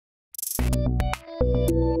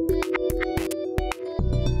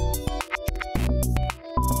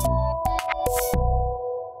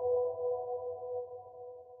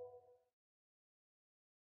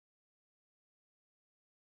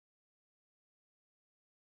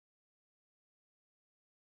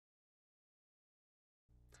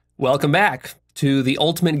Welcome back to the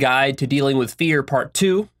Ultimate Guide to Dealing with Fear, Part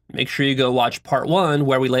 2. Make sure you go watch Part 1,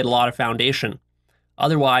 where we laid a lot of foundation.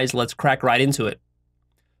 Otherwise, let's crack right into it.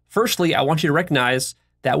 Firstly, I want you to recognize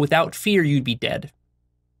that without fear, you'd be dead.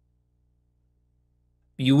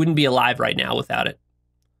 You wouldn't be alive right now without it.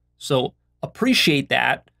 So appreciate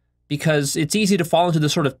that, because it's easy to fall into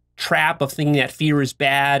this sort of trap of thinking that fear is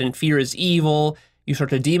bad and fear is evil. You start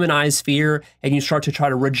to demonize fear, and you start to try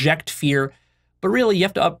to reject fear. But really, you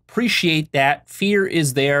have to appreciate that fear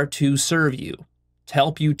is there to serve you, to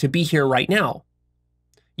help you to be here right now.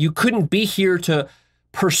 You couldn't be here to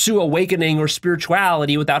pursue awakening or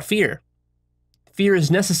spirituality without fear. Fear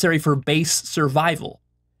is necessary for base survival,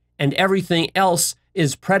 and everything else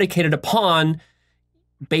is predicated upon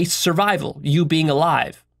base survival, you being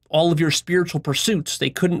alive. All of your spiritual pursuits, they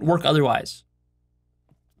couldn't work otherwise.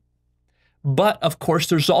 But, of course,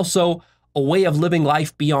 there's also a way of living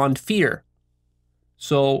life beyond fear.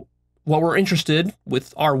 So what we're interested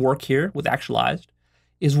with our work here with Actualized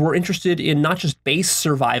is we're interested in not just base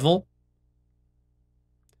survival.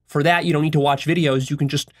 For that, you don't need to watch videos. You can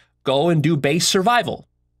just go and do base survival.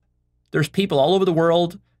 There's people all over the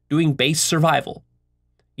world doing base survival.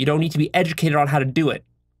 You don't need to be educated on how to do it.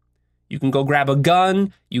 You can go grab a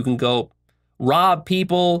gun. You can go rob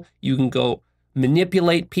people. You can go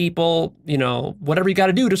manipulate people, whatever you got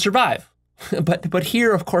to do to survive. But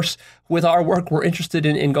here, of course, with our work, we're interested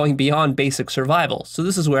in going beyond basic survival. So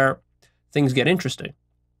this is where things get interesting.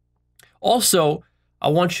 Also, I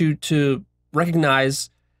want you to recognize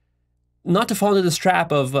not to fall into this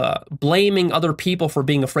trap of blaming other people for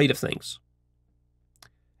being afraid of things.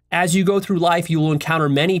 As you go through life, you will encounter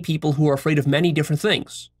many people who are afraid of many different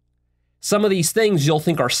things. Some of these things you'll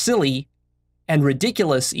think are silly and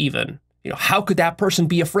ridiculous even. How could that person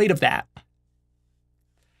be afraid of that?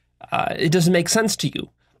 It doesn't make sense to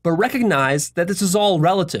you. But recognize that this is all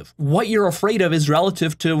relative. What you're afraid of is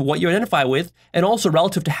relative to what you identify with, and also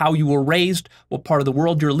relative to how you were raised, what part of the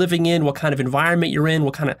world you're living in, what kind of environment you're in,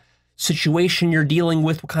 what kind of situation you're dealing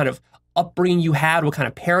with, what kind of upbringing you had, what kind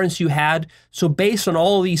of parents you had. So based on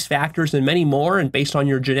all of these factors and many more, and based on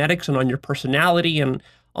your genetics and on your personality and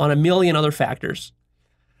on a million other factors,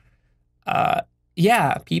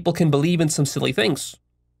 people can believe in some silly things.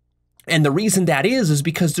 And the reason that is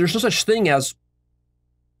because there's no such thing as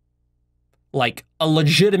like a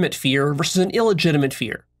legitimate fear versus an illegitimate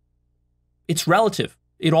fear. It's relative.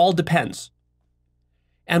 It all depends.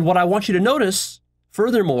 And what I want you to notice,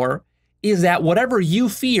 furthermore, is that whatever you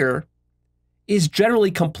fear is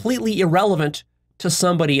generally completely irrelevant to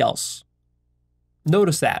somebody else.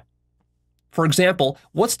 Notice that. For example,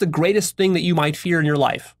 what's the greatest thing that you might fear in your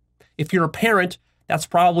life? If you're a parent, that's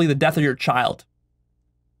probably the death of your child.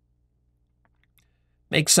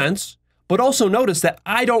 Makes sense. But also notice that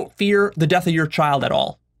I don't fear the death of your child at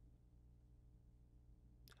all.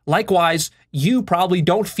 Likewise, you probably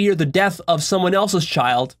don't fear the death of someone else's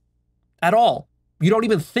child at all. You don't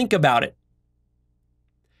even think about it.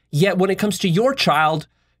 Yet when it comes to your child,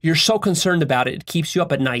 you're so concerned about it, it keeps you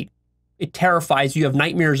up at night. It terrifies you, you have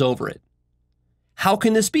nightmares over it. How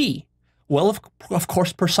can this be? Well, of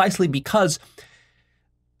course, precisely because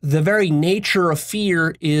the very nature of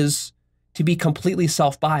fear is to be completely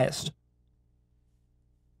self-biased.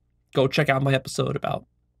 Go check out my episode about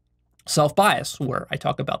self-bias, where I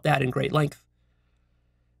talk about that in great length.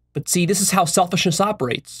 But see, this is how selfishness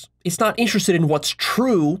operates. It's not interested in what's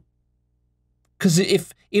true, because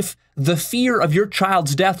if the fear of your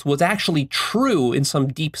child's death was actually true in some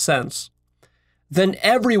deep sense, then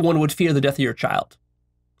everyone would fear the death of your child.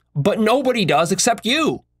 But nobody does except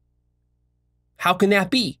you. How can that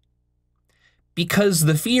be? Because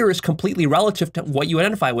the fear is completely relative to what you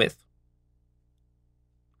identify with.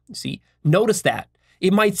 See, notice that.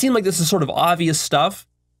 It might seem like this is sort of obvious stuff.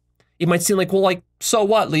 It might seem like, well, like, so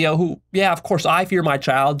what, Leo? Yeah, of course I fear my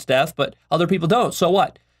child's death, but other people don't. So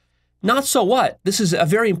what? Not so what. This is a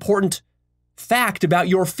very important fact about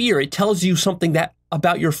your fear. It tells you something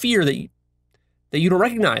about your fear that you don't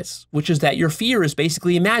recognize, which is that your fear is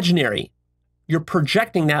basically imaginary. You're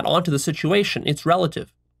projecting that onto the situation. It's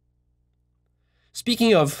relative.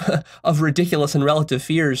 Speaking of ridiculous and relative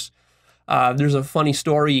fears, there's a funny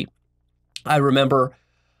story. I remember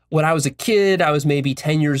when I was a kid, I was maybe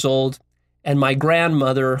 10 years old, and my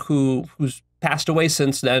grandmother, who's passed away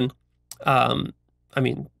since then,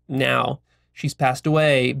 now she's passed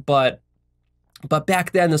away, but But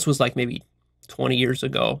back then, this was like maybe 20 years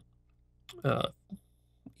ago,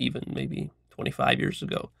 even maybe 25 years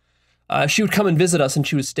ago. She would come and visit us, and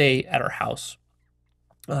she would stay at our house.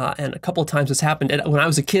 And a couple of times this happened. And when I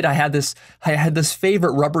was a kid, I had this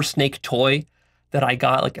favorite rubber snake toy that I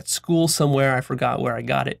got like at school somewhere. I forgot where I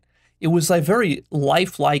got it. It was a very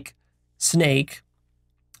lifelike snake,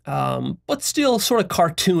 but still sort of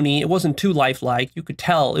cartoony. It wasn't too lifelike. You could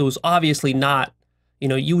tell it was obviously not,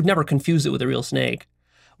 you would never confuse it with a real snake.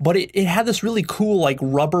 But it had this really cool like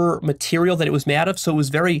rubber material that it was made of, so it was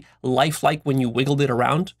very lifelike when you wiggled it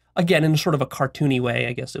around. Again, in sort of a cartoony way.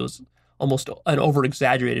 I guess it was almost an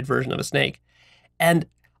over-exaggerated version of a snake. And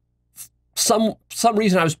some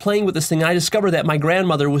reason I was playing with this thing, and I discovered that my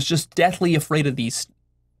grandmother was just deathly afraid of these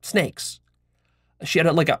snakes. She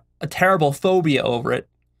had like a terrible phobia over it.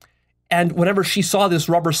 And whenever she saw this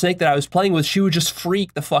rubber snake that I was playing with, she would just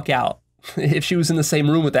freak the fuck out if she was in the same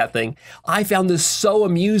room with that thing. I found this so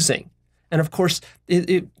amusing. And of course,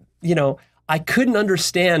 I couldn't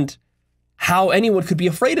understand how anyone could be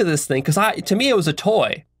afraid of this thing, because to me it was a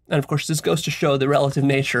toy. And of course, this goes to show the relative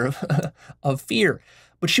nature of fear.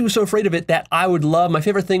 But she was so afraid of it that I would love, my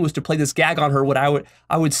favorite thing was to play this gag on her.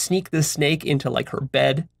 I would sneak this snake into like her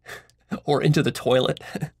bed or into the toilet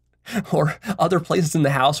or other places in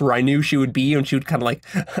the house where I knew she would be, and she would kind of like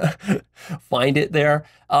find it there.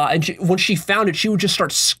 And when she found it, she would just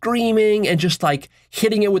start screaming and just like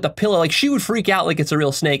hitting it with a pillow. Like she would freak out like it's a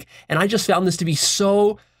real snake. And I just found this to be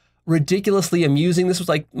so ridiculously amusing. This was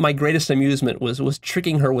like my greatest amusement was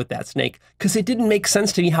tricking her with that snake, because it didn't make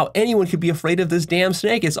sense to me how anyone could be afraid of this damn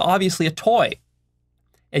snake. It's obviously a toy.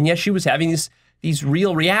 And yet she was having these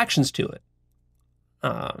real reactions to it.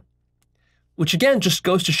 Which again just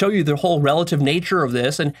goes to show you the whole relative nature of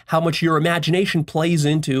this and how much your imagination plays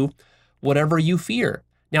into whatever you fear.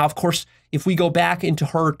 Now, of course, if we go back into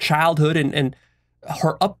her childhood and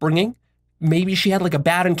her upbringing, maybe she had like a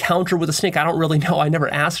bad encounter with a snake. I don't really know. I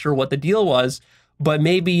never asked her what the deal was, but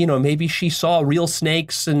maybe, maybe she saw real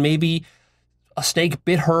snakes and maybe a snake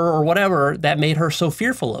bit her or whatever that made her so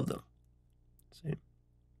fearful of them. See?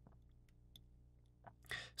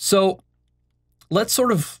 So let's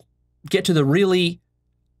sort of get to the really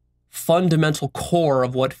fundamental core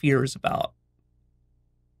of what fear is about.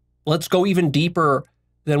 Let's go even deeper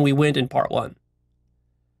than we went in part one.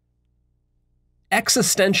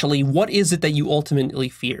 Existentially, what is it that you ultimately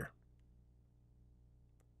fear?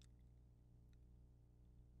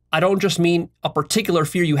 I don't just mean a particular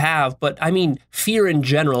fear you have, but I mean fear in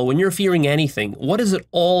general. When you're fearing anything, what does it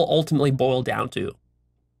all ultimately boil down to?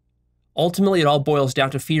 Ultimately, it all boils down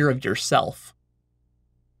to fear of yourself.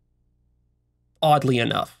 Oddly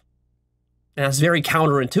enough. And that's very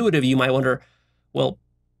counterintuitive. You might wonder, well,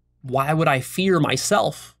 why would I fear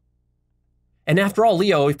myself? And after all,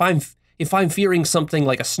 Leo, if I'm fearing something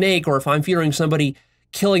like a snake, or if I'm fearing somebody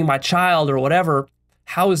killing my child or whatever,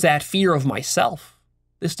 how is that fear of myself?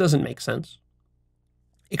 This doesn't make sense.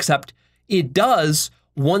 Except it does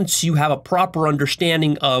once you have a proper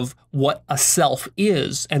understanding of what a self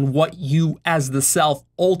is and what you as the self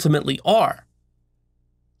ultimately are.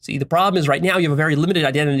 See, the problem is right now you have a very limited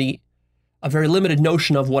identity, a very limited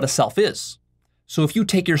notion of what a self is. So if you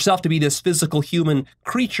take yourself to be this physical human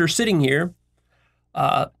creature sitting here,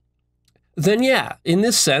 then yeah, in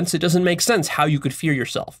this sense, it doesn't make sense how you could fear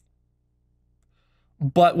yourself.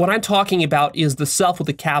 But what I'm talking about is the self with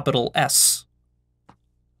a capital S.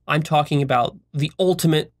 I'm talking about the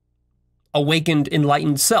ultimate awakened,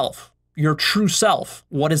 enlightened self, your true self.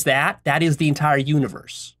 What is that? That is the entire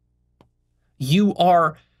universe. You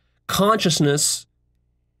are consciousness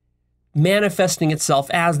manifesting itself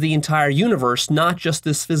as the entire universe, not just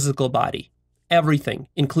this physical body. Everything,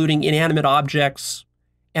 including inanimate objects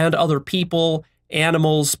and other people,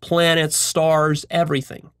 animals, planets, stars,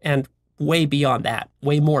 everything. And way beyond that,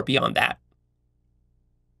 way more beyond that.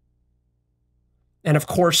 And of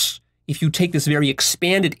course, if you take this very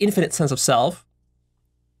expanded, infinite sense of self,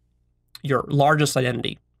 your largest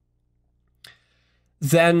identity,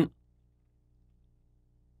 then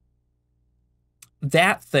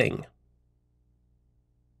that thing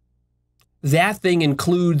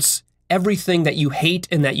includes everything that you hate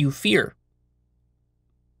and that you fear.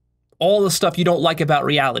 All the stuff you don't like about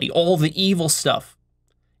reality, all the evil stuff.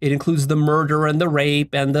 It includes the murder and the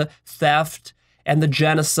rape and the theft and the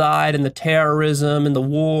genocide and the terrorism and the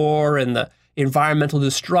war and the environmental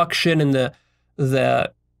destruction and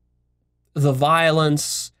the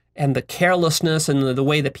violence and the carelessness and the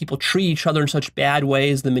way that people treat each other in such bad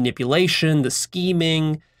ways, the manipulation, the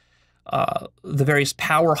scheming, the various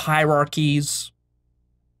power hierarchies,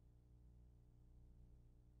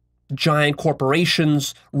 giant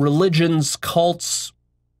corporations, religions, cults,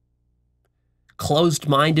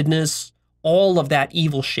 closed-mindedness, all of that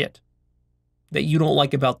evil shit that you don't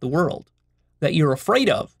like about the world, that you're afraid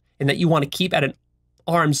of, and that you want to keep at an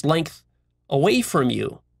arm's length away from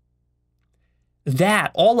you.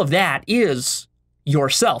 All of that is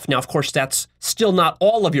yourself. Now, of course, that's still not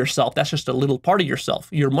all of yourself. That's just a little part of yourself.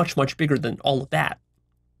 You're much, much bigger than all of that.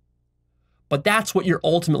 But that's what you're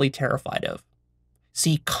ultimately terrified of.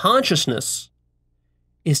 See, consciousness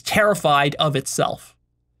is terrified of itself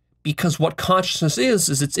because what consciousness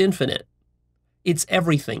is it's infinite. It's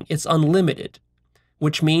everything. It's unlimited,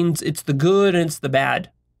 which means it's the good and it's the bad.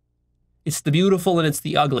 It's the beautiful and it's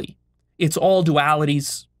the ugly. It's all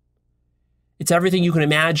dualities. It's everything you can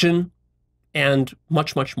imagine and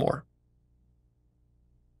much, much more.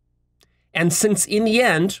 And since in the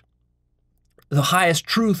end, the highest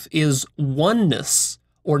truth is oneness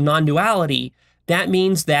or non-duality, that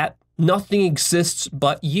means that nothing exists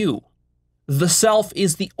but you. The self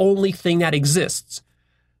is the only thing that exists.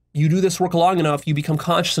 You do this work long enough, you become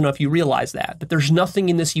conscious enough, you realize that there's nothing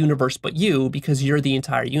in this universe but you because you're the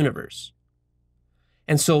entire universe.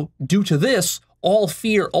 And so due to this, all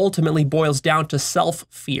fear ultimately boils down to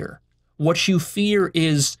self-fear. What you fear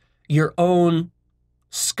is your own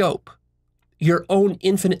scope. Your own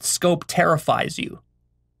infinite scope terrifies you.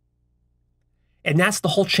 And that's the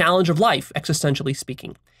whole challenge of life, existentially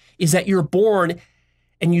speaking, is that you're born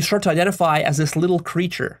and you start to identify as this little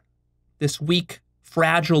creature, this weak,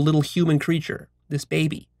 fragile little human creature, this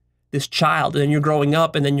baby, this child, and then you're growing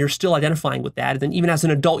up and then you're still identifying with that. And then even as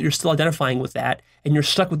an adult, you're still identifying with that. And you're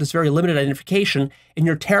stuck with this very limited identification and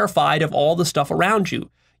you're terrified of all the stuff around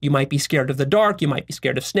you. You might be scared of the dark. You might be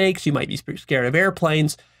scared of snakes. You might be scared of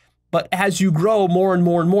airplanes. But as you grow more and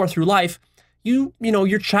more and more through life, you know,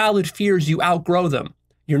 your childhood fears, you outgrow them.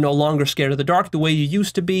 You're no longer scared of the dark the way you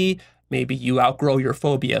used to be. Maybe you outgrow your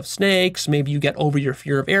phobia of snakes. Maybe you get over your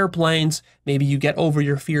fear of airplanes. Maybe you get over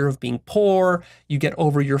your fear of being poor. You get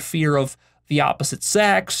over your fear of the opposite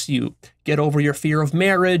sex. You get over your fear of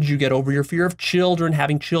marriage. You get over your fear of children,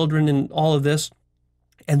 having children and all of this.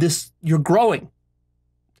 And this, you're growing.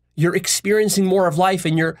 You're experiencing more of life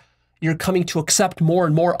and you're coming to accept more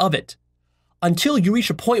and more of it until you reach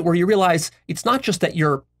a point where you realize it's not just that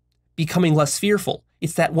you're becoming less fearful.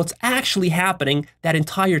 It's that what's actually happening that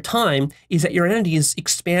entire time is that your entity is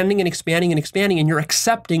expanding and expanding and expanding, and you're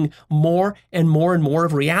accepting more and more and more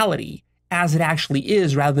of reality as it actually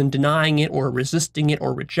is, rather than denying it or resisting it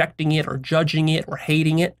or rejecting it or judging it or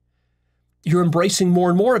hating it. You're embracing more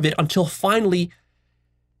and more of it until finally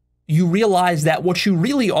you realize that what you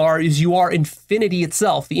really are is you are infinity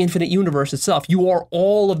itself, the infinite universe itself. You are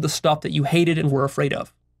all of the stuff that you hated and were afraid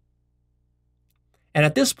of. And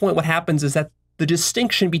at this point, what happens is that the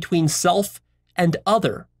distinction between self and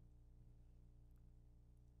other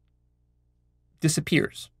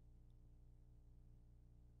disappears.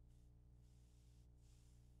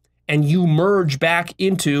 And you merge back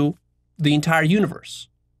into the entire universe.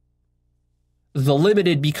 The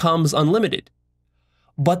limited becomes unlimited.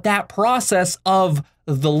 But that process of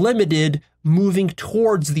the limited moving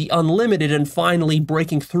towards the unlimited and finally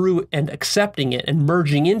breaking through and accepting it and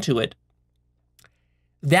merging into it,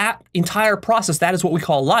 that entire process, that is what we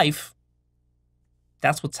call life.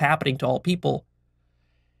 That's what's happening to all people.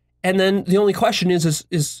 And then the only question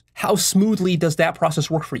is how smoothly does that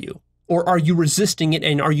process work for you? Or are you resisting it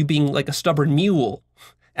and are you being like a stubborn mule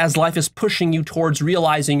as life is pushing you towards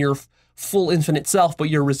realizing your full infinite self, but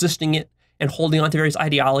you're resisting it and holding on to various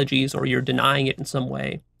ideologies, or you're denying it in some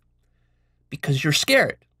way because you're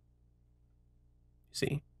scared?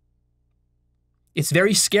 See? It's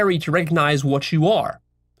very scary to recognize what you are.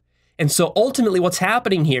 And so ultimately what's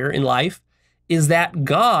happening here in life is that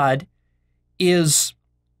God is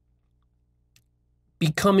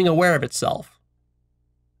becoming aware of itself.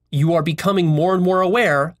 You are becoming more and more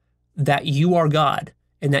aware that you are God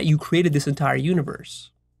and that you created this entire universe.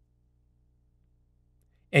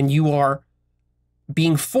 And you are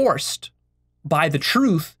being forced by the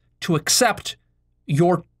truth to accept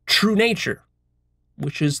your true nature,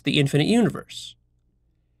 which is the infinite universe,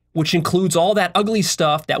 which includes all that ugly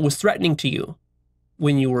stuff that was threatening to you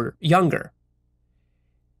when you were younger.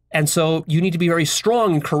 And so you need to be very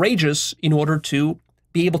strong and courageous in order to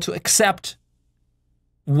be able to accept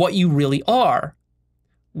what you really are,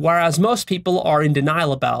 whereas most people are in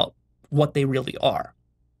denial about what they really are.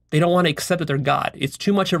 They don't want to accept that they're God. It's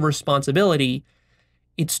too much of a responsibility.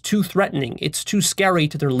 It's too threatening. It's too scary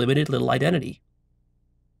to their limited little identity.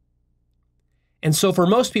 And so for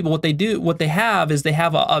most people, what they have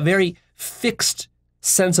a very fixed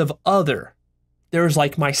sense of other. There's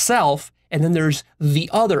like myself, and then there's the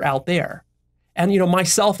other out there. And,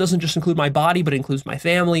 myself doesn't just include my body, but it includes my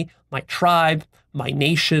family, my tribe, my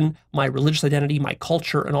nation, my religious identity, my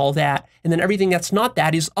culture, and all that. And then everything that's not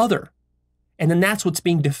that is other. And then that's what's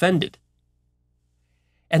being defended.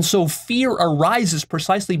 And so fear arises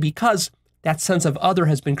precisely because that sense of other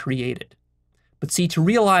has been created. But see, to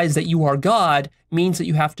realize that you are God means that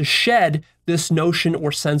you have to shed this notion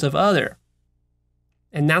or sense of other.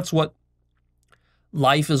 And that's what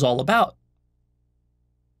life is all about.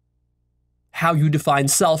 How you define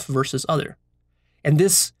self versus other. And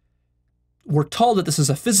this, we're told that this is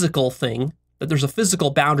a physical thing, that there's a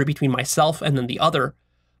physical boundary between myself and then the other.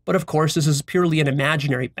 But of course, this is purely an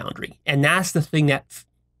imaginary boundary. And that's the thing that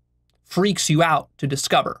freaks you out to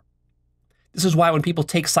discover. This is why when people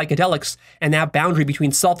take psychedelics and that boundary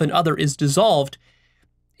between self and other is dissolved,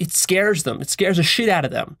 it scares them. It scares the shit out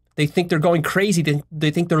of them. They think they're going crazy.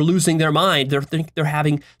 They think they're losing their mind. They think they're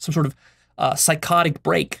having some sort of psychotic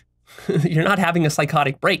break. You're not having a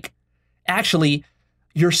psychotic break. Actually,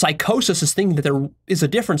 your psychosis is thinking that there is a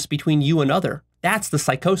difference between you and other. That's the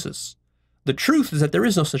psychosis. The truth is that there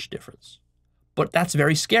is no such difference. But that's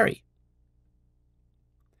very scary.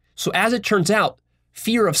 So as it turns out,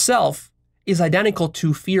 fear of self is identical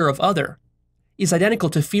to fear of other, is identical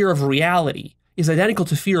to fear of reality, is identical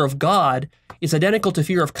to fear of God, is identical to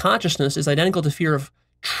fear of consciousness, is identical to fear of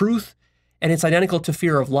truth, and it's identical to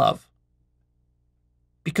fear of love.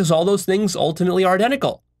 Because all those things ultimately are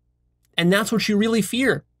identical. And that's what you really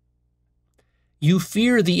fear. You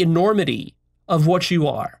fear the enormity of what you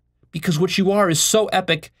are, because what you are is so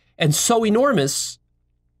epic and so enormous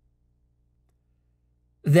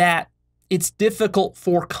that it's difficult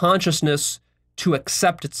for consciousness to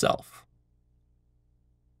accept itself,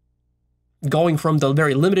 going from the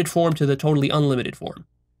very limited form to the totally unlimited form.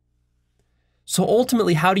 So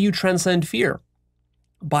ultimately, how do you transcend fear?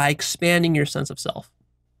 By expanding your sense of self.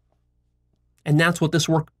 And that's what this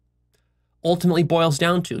work ultimately boils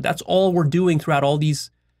down to. That's all we're doing throughout all these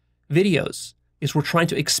videos, is we're trying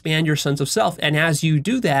to expand your sense of self. And as you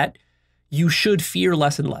do that, you should fear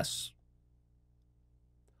less and less.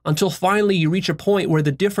 Until finally you reach a point where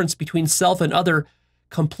the difference between self and other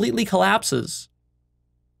completely collapses.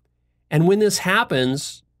 And when this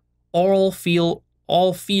happens, all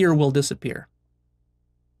fear will disappear.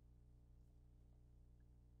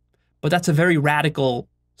 But that's a very radical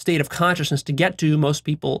state of consciousness to get to. Most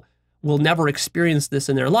people will never experience this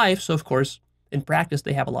in their life, so of course, in practice,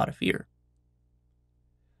 they have a lot of fear.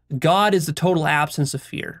 God is the total absence of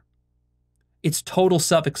fear. It's total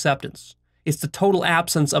self-acceptance. It's the total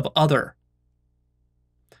absence of other.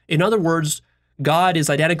 In other words, God is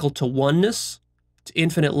identical to oneness, to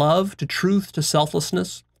infinite love, to truth, to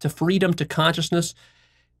selflessness, to freedom, to consciousness,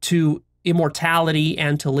 to immortality,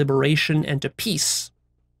 and to liberation, and to peace.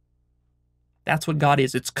 That's what God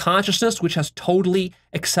is. It's consciousness which has totally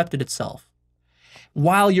accepted itself.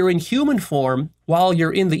 While you're in human form, while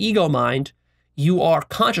you're in the ego mind, you are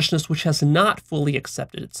consciousness which has not fully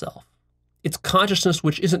accepted itself. It's consciousness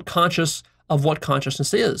which isn't conscious of what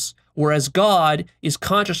consciousness is, whereas God is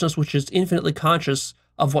consciousness which is infinitely conscious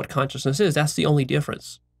of what consciousness is. That's the only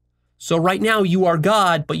difference. So right now you are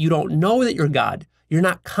God, but you don't know that you're God. You're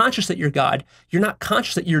not conscious that you're God. You're not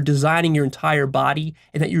conscious that you're designing your entire body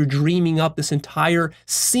and that you're dreaming up this entire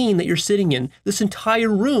scene that you're sitting in. This entire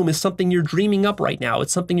room is something you're dreaming up right now.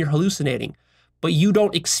 It's something you're hallucinating, but you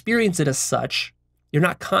don't experience it as such. You're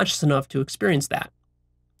not conscious enough to experience that.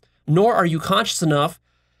 Nor are you conscious enough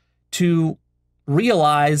to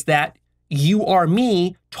realize that you are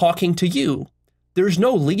me talking to you. There's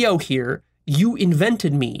no Leo here. You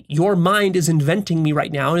invented me. Your mind is inventing me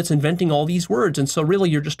right now, and it's inventing all these words. And so really,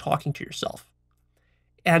 you're just talking to yourself.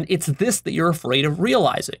 And it's this that you're afraid of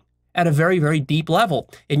realizing at a very, very deep level.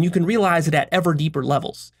 And you can realize it at ever deeper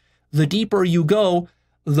levels. The deeper you go,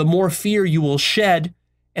 the more fear you will shed,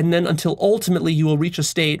 and then until ultimately you will reach a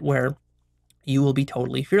state where you will be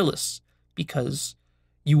totally fearless, because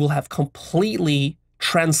you will have completely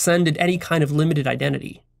transcended any kind of limited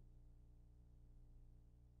identity.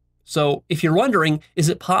 So if you're wondering, is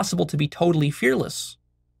it possible to be totally fearless?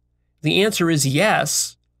 The answer is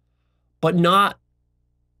yes, but not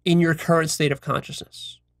in your current state of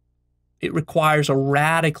consciousness. It requires a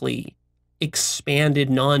radically expanded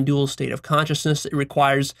non-dual state of consciousness. It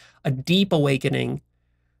requires a deep awakening,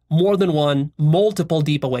 more than one, multiple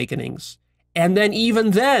deep awakenings. And then,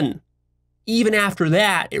 even after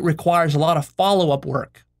that, it requires a lot of follow-up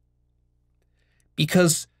work.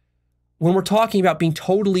 Because when we're talking about being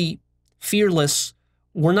totally fearless,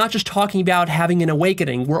 we're not just talking about having an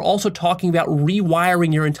awakening. We're also talking about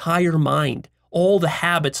rewiring your entire mind, all the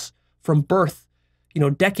habits from birth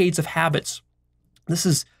decades of habits. This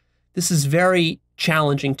is very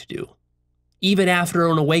challenging to do. Even after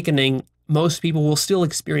an awakening, most people will still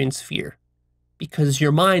experience fear because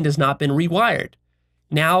your mind has not been rewired.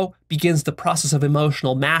 Now begins the process of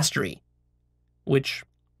emotional mastery, which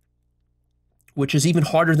is even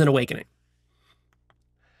harder than awakening.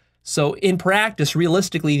 So in practice,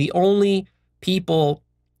 realistically, the only people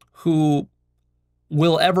who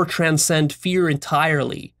will ever transcend fear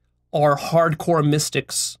entirely are hardcore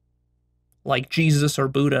mystics like Jesus or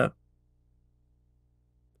Buddha.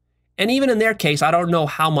 And even in their case, I don't know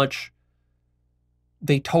how much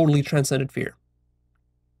they totally transcended fear.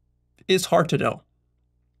 It's hard to know.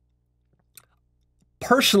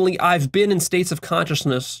 Personally, I've been in states of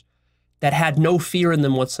consciousness that had no fear in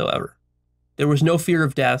them whatsoever. There was no fear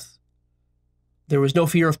of death. There was no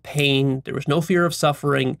fear of pain. There was no fear of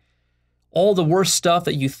suffering. All the worst stuff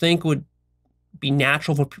that you think would be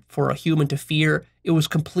natural for a human to fear, it was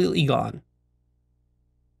completely gone.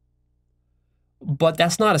 But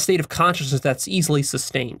that's not a state of consciousness that's easily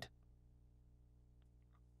sustained.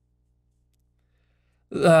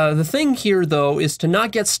 The thing here, though, is to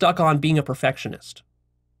not get stuck on being a perfectionist.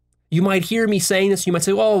 You might hear me saying this, you might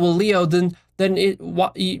say, oh, well, Leo, then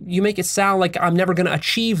you make it sound like I'm never going to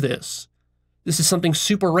achieve this. This is something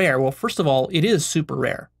super rare. Well, first of all, it is super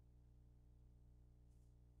rare.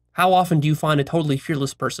 How often do you find a totally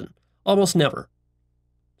fearless person? Almost never.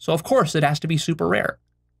 So, of course, it has to be super rare.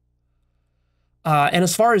 And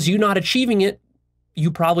as far as you not achieving it,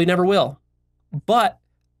 you probably never will. But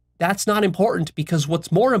that's not important, because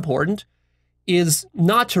what's more important is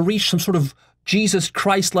not to reach some sort of Jesus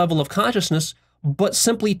Christ level of consciousness, but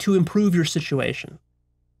simply to improve your situation.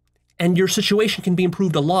 And your situation can be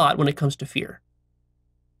improved a lot when it comes to fear.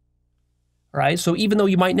 Right? So even though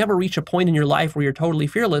you might never reach a point in your life where you're totally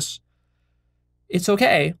fearless, it's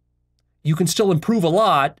okay. You can still improve a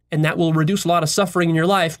lot, and that will reduce a lot of suffering in your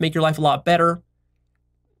life, make your life a lot better,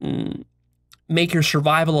 make your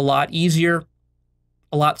survival a lot easier,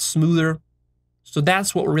 a lot smoother. So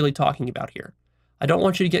that's what we're really talking about here. I don't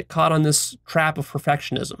want you to get caught on this trap of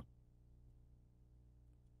perfectionism.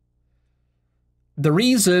 The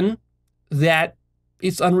reason that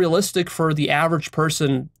it's unrealistic for the average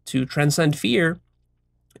person to transcend fear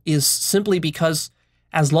is simply because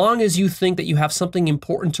as long as you think that you have something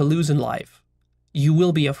important to lose in life, you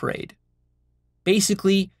will be afraid.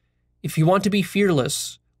 Basically, if you want to be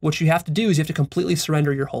fearless, what you have to do is you have to completely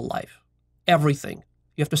surrender your whole life. Everything.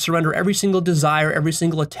 You have to surrender every single desire, every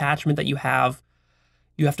single attachment that you have.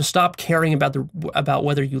 You have to stop caring about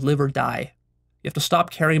whether you live or die. You have to stop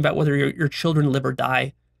caring about whether your children live or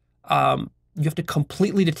die. You have to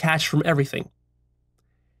completely detach from everything.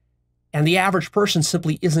 And the average person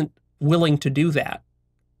simply isn't willing to do that,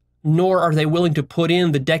 nor are they willing to put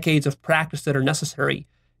in the decades of practice that are necessary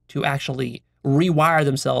to actually rewire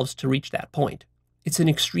themselves to reach that point. It's an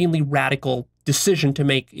extremely radical decision to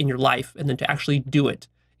make in your life, and then to actually do it.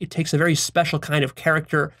 It takes a very special kind of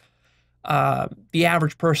character. The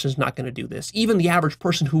average person is not going to do this. Even the average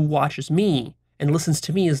person who watches me and listens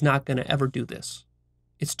to me is not going to ever do this.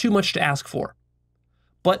 It's too much to ask for.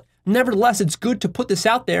 But nevertheless, it's good to put this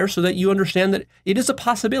out there so that you understand that it is a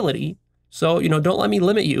possibility. So, don't let me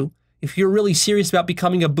limit you. If you're really serious about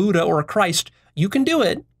becoming a Buddha or a Christ, you can do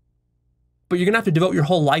it, but you're going to have to devote your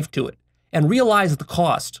whole life to it and realize the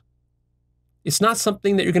cost. It's not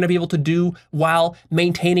something that you're going to be able to do while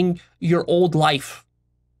maintaining your old life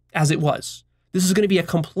as it was. This is going to be a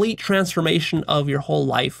complete transformation of your whole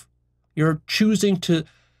life. You're choosing to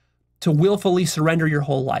willfully surrender your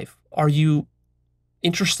whole life. Are you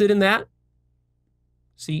interested in that?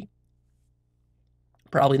 See?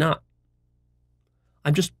 Probably not.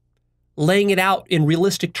 I'm just laying it out in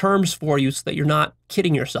realistic terms for you so that you're not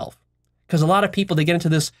kidding yourself. Because a lot of people, they get into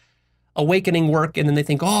this awakening work and then they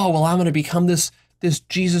think, oh, well, I'm going to become this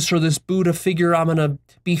Jesus or this Buddha figure. I'm going to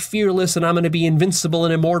be fearless and I'm going to be invincible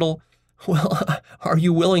and immortal. Well, are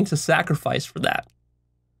you willing to sacrifice for that?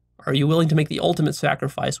 Are you willing to make the ultimate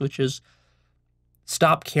sacrifice, which is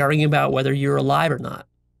stop caring about whether you're alive or not?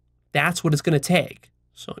 That's what it's going to take.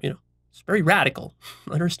 So, it's very radical.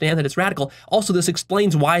 Understand that it's radical. Also, this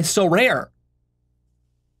explains why it's so rare.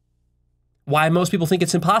 Why most people think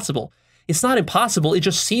it's impossible. It's not impossible. It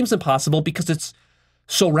just seems impossible because it's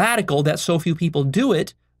so radical that so few people do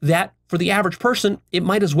it, that for the average person, it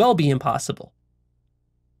might as well be impossible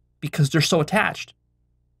because they're so attached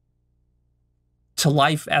to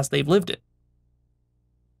life as they've lived it,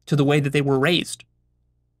 to the way that they were raised,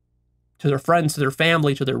 to their friends, to their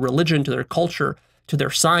family, to their religion, to their culture, to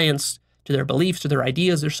their science, to their beliefs, to their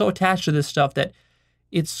ideas. They're so attached to this stuff that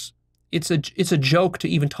it's a joke to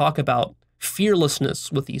even talk about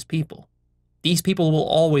fearlessness with these people. These people will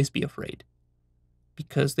always be afraid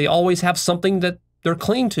because they always have something that they're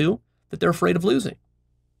clinging to that they're afraid of losing.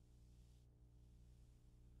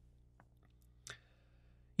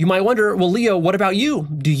 You might wonder, well, Leo, what about you?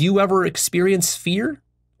 Do you ever experience fear,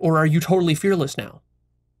 or are you totally fearless now?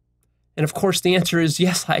 And of course, the answer is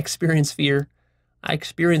yes, I experience fear. I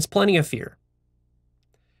experience plenty of fear.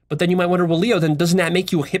 But then you might wonder, well, Leo, then doesn't that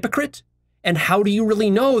make you a hypocrite? And how do you really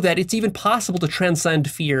know that it's even possible to transcend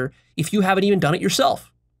fear if you haven't even done it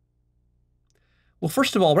yourself? Well,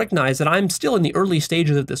 first of all, recognize that I'm still in the early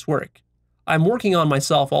stages of this work. I'm working on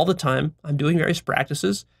myself all the time. I'm doing various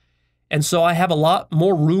practices. And so I have a lot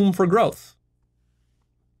more room for growth.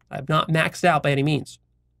 I've not maxed out by any means.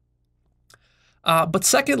 But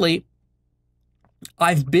secondly,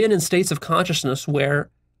 I've been in states of consciousness where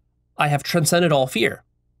I have transcended all fear.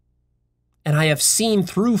 And I have seen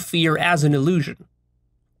through fear as an illusion.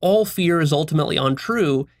 All fear is ultimately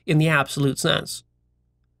untrue in the absolute sense.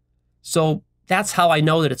 So that's how I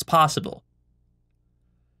know that it's possible.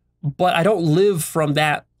 But I don't live from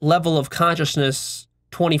that level of consciousness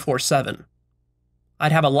 24/7.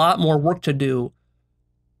 I'd have a lot more work to do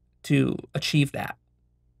to achieve that.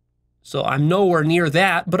 So I'm nowhere near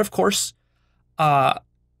that. But of course,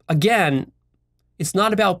 again, it's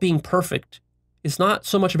not about being perfect. It's not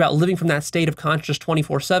so much about living from that state of consciousness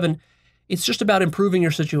 24/7. It's just about improving your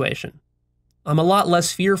situation. I'm a lot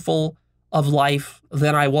less fearful of life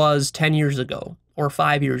than I was 10 years ago or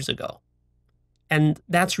 5 years ago. And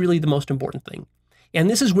that's really the most important thing. And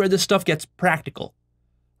this is where this stuff gets practical,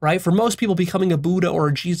 right? For most people, becoming a Buddha or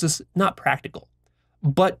a Jesus, not practical.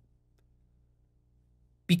 But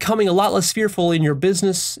becoming a lot less fearful in your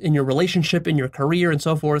business, in your relationship, in your career, and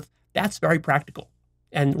so forth, that's very practical.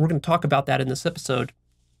 And we're going to talk about that in this episode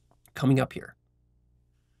coming up here.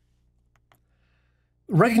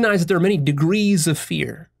 Recognize that there are many degrees of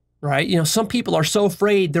fear, right? You know, some people are so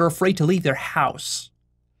afraid, they're afraid to leave their house.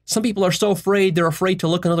 Some people are so afraid, they're afraid to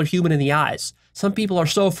look another human in the eyes. Some people are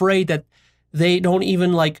so afraid that they don't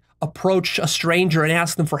even approach a stranger and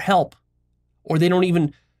ask them for help. Or they don't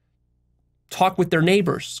even talk with their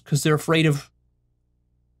neighbors because they're afraid of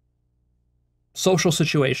social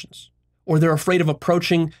situations. Or they're afraid of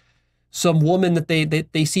approaching some woman that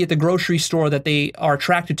they see at the grocery store that they are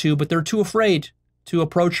attracted to, but they're too afraid to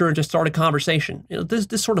approach her and just start a conversation. You know,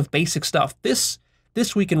 this sort of basic stuff. This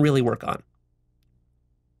we can really work on.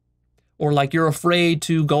 Or you're afraid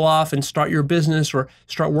to go off and start your business or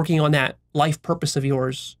start working on that life purpose of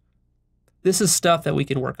yours. This is stuff that we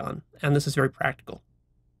can work on, and this is very practical.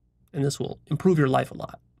 And this will improve your life a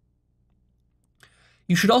lot.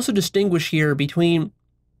 You should also distinguish here between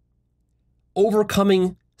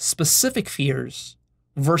overcoming specific fears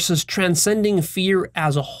versus transcending fear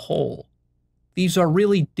as a whole. These are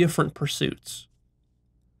really different pursuits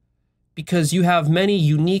because you have many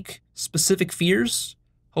unique specific fears.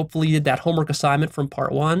 Hopefully you did that homework assignment from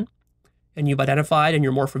part 1 and you've identified and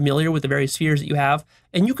you're more familiar with the various fears that you have.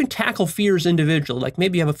 And you can tackle fears individually. Like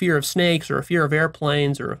maybe you have a fear of snakes or a fear of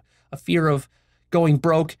airplanes or a fear of going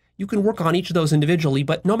broke. You can work on each of those individually,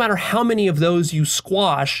 but no matter how many of those you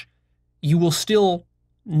squash, you will still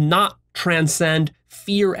not transcend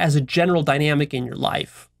fear as a general dynamic in your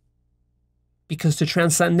life. Because to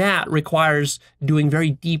transcend that requires doing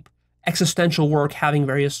very deep existential work, having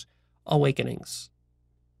various awakenings.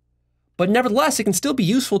 But nevertheless, it can still be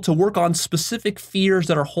useful to work on specific fears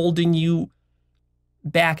that are holding you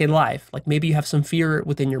back in life. Like maybe you have some fear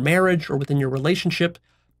within your marriage or within your relationship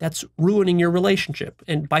that's ruining your relationship.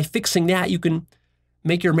 And by fixing that, you can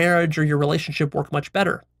make your marriage or your relationship work much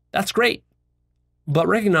better. That's great. But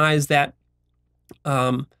recognize that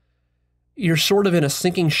you're sort of in a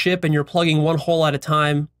sinking ship and you're plugging one hole at a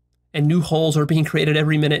time and new holes are being created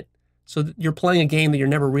every minute. So you're playing a game that you're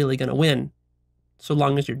never really going to win so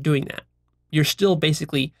long as you're doing that. You're still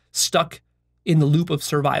basically stuck in the loop of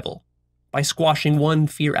survival by squashing one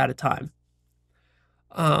fear at a time.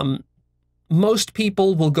 Most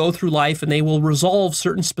people will go through life and they will resolve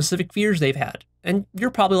certain specific fears they've had. And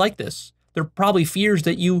you're probably like this. They're probably fears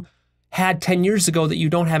that you had 10 years ago that you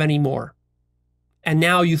don't have anymore. And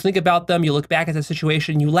now you think about them, you look back at the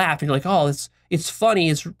situation, you laugh, and you're like, oh, it's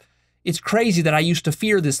funny, it's crazy that I used to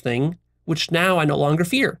fear this thing, which now I no longer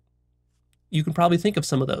fear. You can probably think of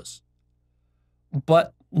some of those.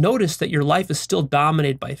 But notice that your life is still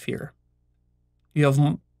dominated by fear. You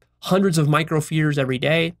have hundreds of micro fears every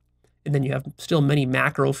day, and then you have still many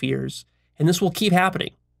macro fears, and this will keep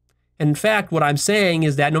happening. And in fact, what I'm saying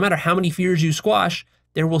is that no matter how many fears you squash,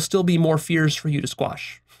 there will still be more fears for you to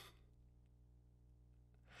squash.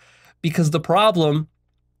 Because the problem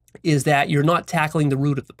is that you're not tackling the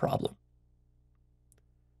root of the problem.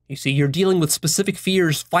 You see, you're dealing with specific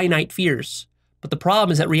fears, finite fears. But the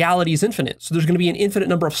problem is that reality is infinite. So there's going to be an infinite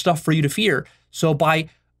number of stuff for you to fear. So by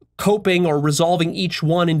coping or resolving each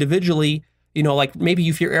one individually, you know, like maybe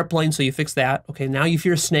you fear airplanes, so you fix that. Okay, now you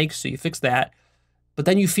fear snakes, so you fix that. But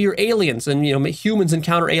then you fear aliens, and you know, humans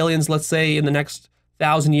encounter aliens, let's say in the next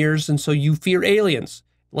 1,000 years, and so you fear aliens.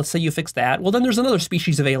 Let's say you fix that. Well, then there's another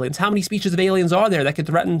species of aliens. How many species of aliens are there that could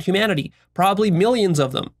threaten humanity? Probably millions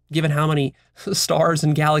of them, given how many stars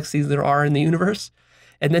and galaxies there are in the universe.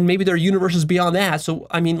 And then maybe there are universes beyond that. So,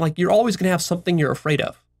 I mean, like, you're always going to have something you're afraid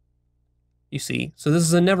of. You see? So this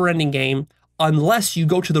is a never-ending game unless you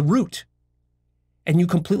go to the root and you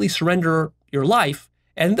completely surrender your life.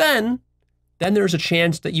 And then there's a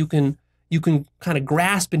chance that you can kind of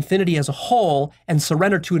grasp infinity as a whole and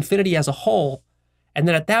surrender to infinity as a whole. And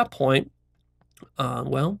then at that point,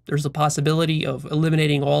 well, there's a possibility of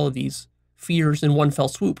eliminating all of these fears in one fell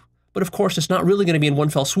swoop. But of course, it's not really going to be in one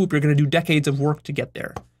fell swoop. You're going to do decades of work to get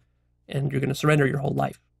there. And you're going to surrender your whole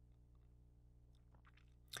life.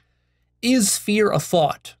 Is fear a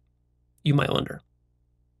thought? You might wonder.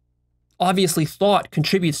 Obviously, thought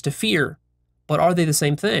contributes to fear, but are they the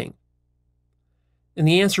same thing? And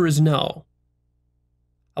the answer is no.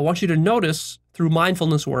 I want you to notice through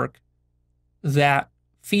mindfulness work that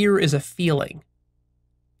fear is a feeling.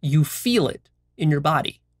 You feel it in your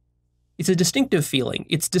body. It's a distinctive feeling.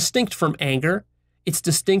 It's distinct from anger. It's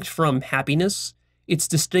distinct from happiness. It's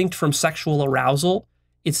distinct from sexual arousal.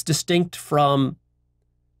 It's distinct from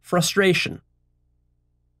frustration.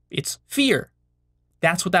 It's fear.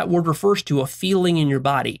 That's what that word refers to, a feeling in your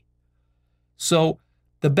body. So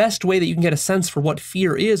the best way that you can get a sense for what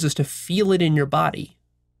fear is to feel it in your body.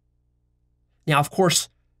 Now, of course,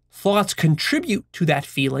 thoughts contribute to that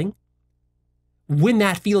feeling. When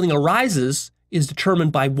that feeling arises is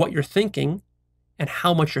determined by what you're thinking and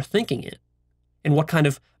how much you're thinking it, and what kind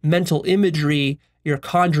of mental imagery you're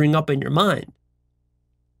conjuring up in your mind.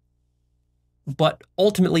 But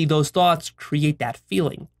ultimately, those thoughts create that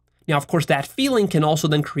feeling. Now, of course, that feeling can also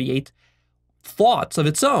then create thoughts of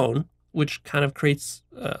its own, which kind of creates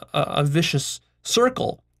a vicious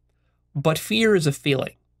circle. But fear is a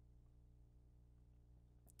feeling.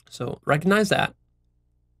 So recognize that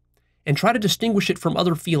and try to distinguish it from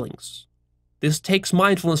other feelings. This takes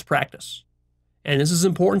mindfulness practice. And this is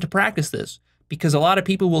important to practice this because a lot of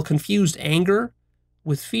people will confuse anger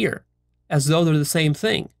with fear as though they're the same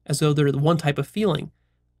thing, as though they're the one type of feeling.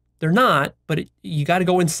 They're not, but you got to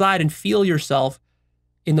go inside and feel yourself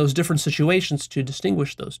in those different situations to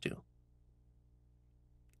distinguish those two.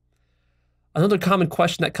 Another common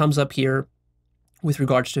question that comes up here with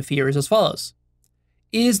regards to fear is as follows.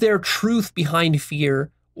 Is there truth behind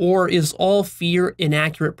fear, or is all fear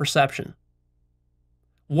inaccurate perception?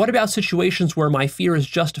 What about situations where my fear is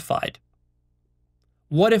justified?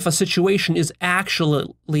 What if a situation is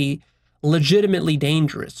actually legitimately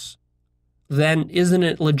dangerous? Then isn't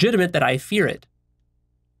it legitimate that I fear it?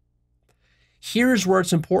 Here's where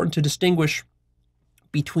it's important to distinguish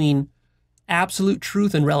between absolute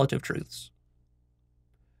truth and relative truths.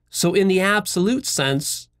 So in the absolute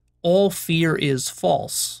sense, all fear is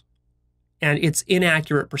false, and it's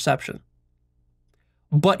inaccurate perception.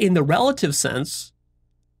 But in the relative sense,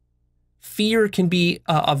 fear can be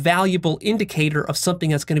a valuable indicator of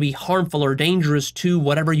something that's going to be harmful or dangerous to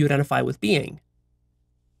whatever you identify with being.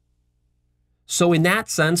 So in that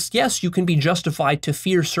sense, yes, you can be justified to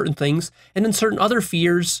fear certain things, and then certain other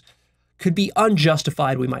fears could be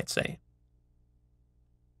unjustified, we might say.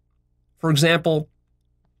 For example,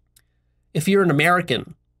 if you're an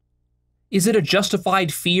American, is it a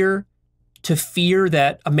justified fear to fear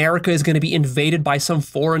that America is going to be invaded by some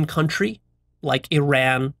foreign country like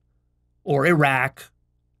Iran or Iraq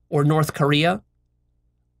or North Korea?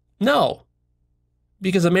 No,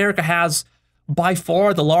 because America has by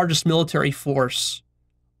far the largest military force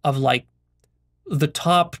of like the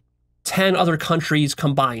top 10 other countries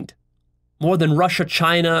combined. More than Russia,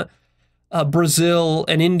 China, Brazil,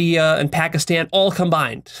 and India, and Pakistan all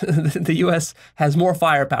combined. The U.S. has more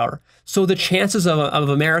firepower. So the chances of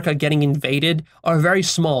America getting invaded are very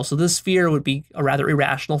small. So this fear would be a rather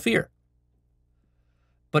irrational fear.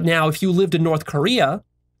 But now, if you lived in North Korea,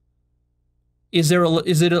 is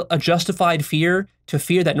it a justified fear to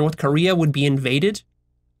fear that North Korea would be invaded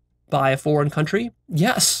by a foreign country?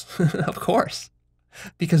 Yes, of course.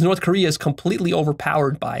 Because North Korea is completely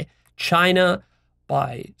overpowered by China,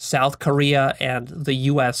 by South Korea, and the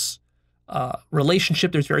U.S.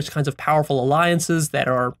 Relationship. There's various kinds of powerful alliances that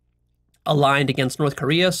are aligned against North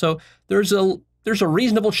Korea. So there's a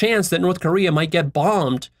reasonable chance that North Korea might get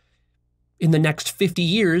bombed in the next 50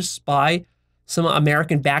 years by some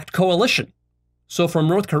American-backed coalition. So from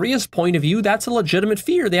North Korea's point of view, that's a legitimate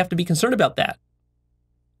fear. They have to be concerned about that.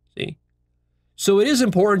 See? So it is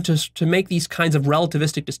important to make these kinds of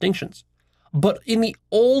relativistic distinctions. But in the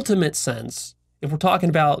ultimate sense, if we're talking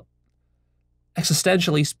about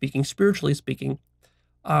existentially speaking, spiritually speaking,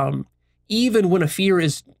 even when a fear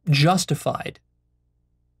is justified,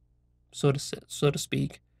 so to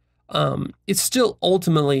speak, it's still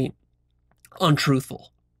ultimately untruthful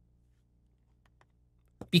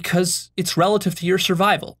because it's relative to your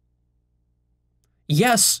survival.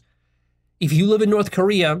 Yes, if you live in North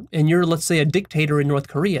Korea and you're, let's say, a dictator in North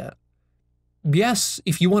Korea, yes,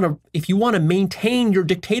 if you want to maintain your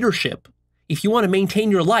dictatorship, if you want to maintain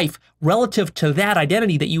your life relative to that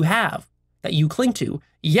identity that you have, that you cling to,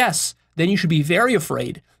 yes, then you should be very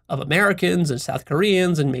afraid of Americans and South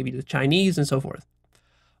Koreans and maybe the Chinese and so forth.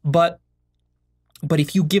 But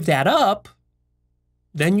if you give that up,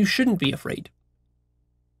 then you shouldn't be afraid.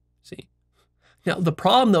 See? Now, the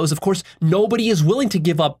problem, though, is, of course, nobody is willing to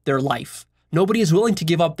give up their life. Nobody is willing to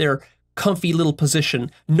give up their comfy little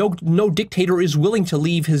position. No dictator is willing to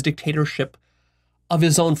leave his dictatorship of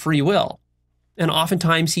his own free will. And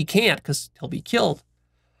oftentimes he can't because he'll be killed.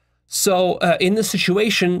 So in this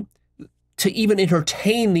situation, to even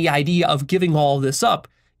entertain the idea of giving all this up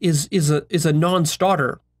is a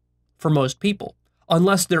non-starter for most people,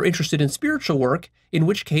 unless they're interested in spiritual work, in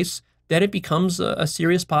which case then it becomes a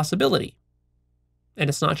serious possibility. And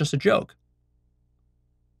it's not just a joke.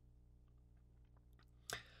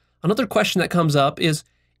 Another question that comes up is,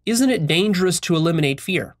 isn't it dangerous to eliminate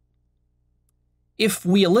fear? If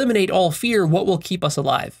we eliminate all fear, what will keep us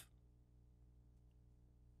alive?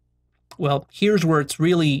 Well, here's where it's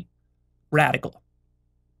really radical.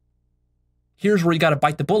 Here's where you got to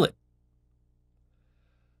bite the bullet.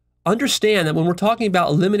 Understand that when we're talking about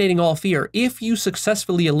eliminating all fear, if you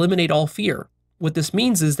successfully eliminate all fear, what this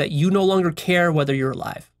means is that you no longer care whether you're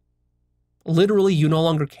alive. Literally, you no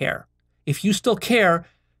longer care. If you still care,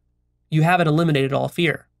 you haven't eliminated all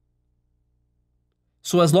fear.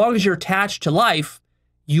 So as long as you're attached to life,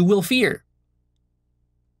 you will fear.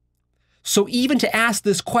 So even to ask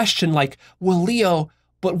this question like, well, Leo,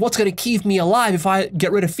 but what's going to keep me alive if I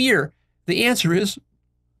get rid of fear? The answer is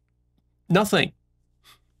nothing.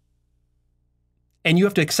 And you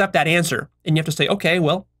have to accept that answer. And you have to say, okay,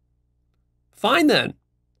 well, fine then.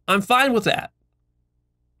 I'm fine with that.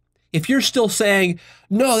 If you're still saying,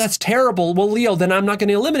 no, that's terrible, well, Leo, then I'm not going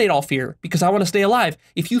to eliminate all fear because I want to stay alive.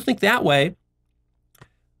 If you think that way,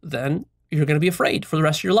 then you're going to be afraid for the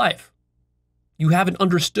rest of your life. You haven't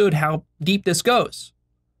understood how deep this goes.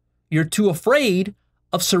 You're too afraid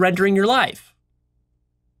of surrendering your life.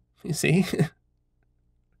 You see?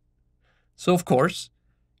 So, of course,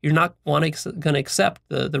 you're not going to accept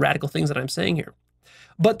the radical things that I'm saying here.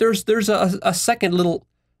 But there's a second little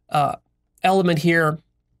element here,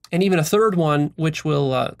 and even a third one, which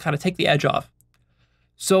will kind of take the edge off.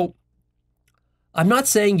 So I'm not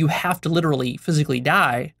saying you have to literally physically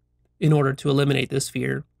die in order to eliminate this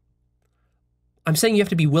fear. I'm saying you have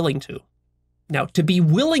to be willing to. Now, to be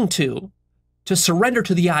willing to surrender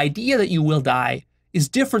to the idea that you will die is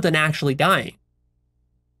different than actually dying.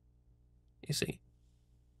 You see?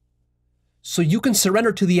 So you can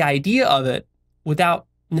surrender to the idea of it without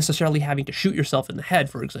necessarily having to shoot yourself in the head,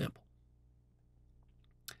 for example.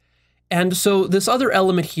 And so this other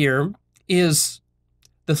element here is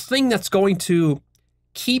the thing that's going to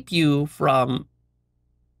keep you from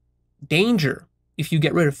danger if you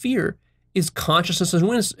get rid of fear is consciousness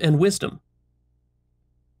and wisdom.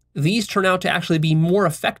 These turn out to actually be more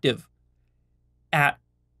effective at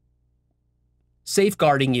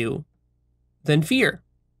safeguarding you than fear.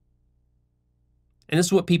 And this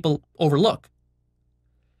is what people overlook.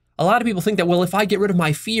 A lot of people think that, well, if I get rid of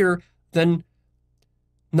my fear, then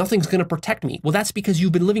nothing's going to protect me. Well, that's because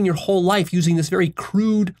you've been living your whole life using this very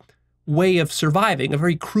crude way of surviving, a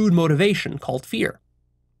very crude motivation called fear.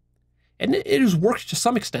 And it has worked to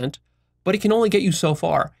some extent, but it can only get you so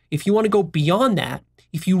far. If you want to go beyond that,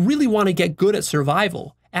 if you really want to get good at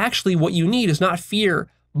survival, actually what you need is not fear,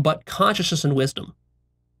 but consciousness and wisdom,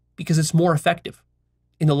 because it's more effective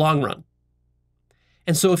in the long run.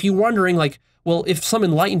 And so if you're wondering, like, well, if some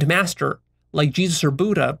enlightened master like Jesus or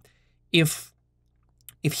Buddha, if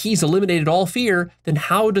he's eliminated all fear, then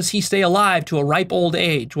how does he stay alive to a ripe old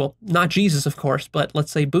age? Well, not Jesus, of course, but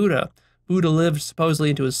let's say Buddha. Buddha lived supposedly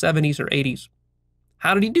into his 70s or 80s.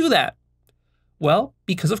 How did he do that? Well,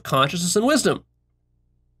 because of consciousness and wisdom.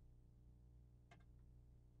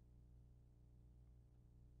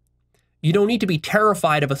 You don't need to be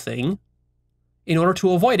terrified of a thing in order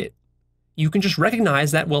to avoid it. You can just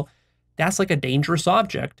recognize that, well, that's like a dangerous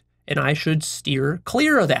object, and I should steer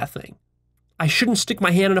clear of that thing. I shouldn't stick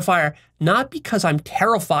my hand in a fire, not because I'm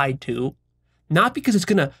terrified to, not because it's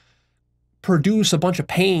going to produce a bunch of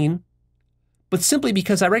pain, but simply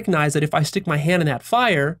because I recognize that if I stick my hand in that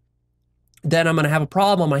fire, then I'm going to have a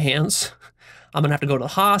problem on my hands. I'm going to have to go to the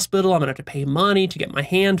hospital. I'm going to have to pay money to get my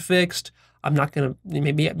hand fixed. I'm not going to,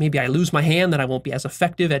 maybe I lose my hand, then I won't be as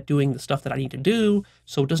effective at doing the stuff that I need to do.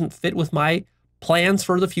 So it doesn't fit with my plans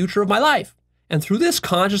for the future of my life. And through this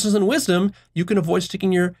consciousness and wisdom, you can avoid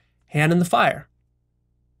sticking your hand in the fire.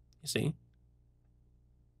 You see?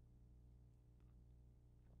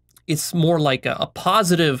 It's more like a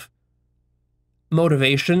positive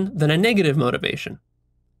motivation than a negative motivation.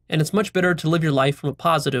 And it's much better to live your life from a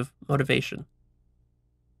positive motivation.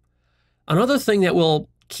 Another thing that will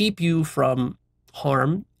keep you from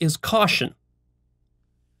harm is caution.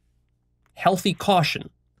 Healthy caution.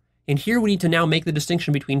 And here we need to now make the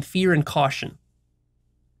distinction between fear and caution.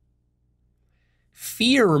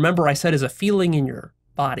 Fear, remember I said, is a feeling in your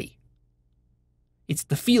body. It's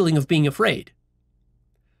the feeling of being afraid.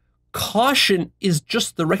 Caution is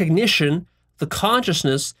just the recognition, the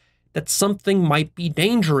consciousness that something might be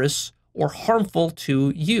dangerous or harmful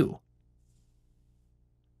to you.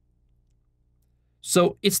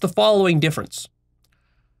 So it's the following difference.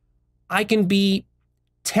 I can be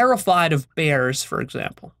terrified of bears, for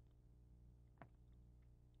example,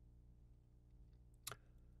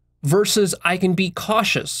 versus I can be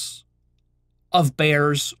cautious of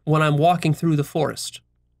bears when I'm walking through the forest.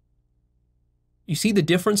 You see the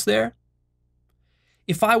difference there?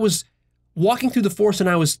 If I was walking through the forest and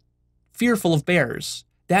I was fearful of bears,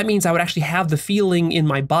 that means I would actually have the feeling in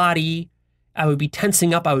my body. I would be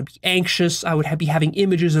tensing up. I would be anxious. I would be having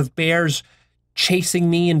images of bears chasing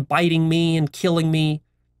me and biting me and killing me.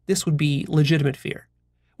 This would be legitimate fear.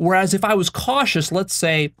 Whereas if I was cautious, let's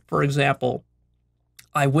say, for example,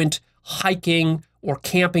 I went hiking or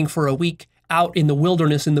camping for a week out in the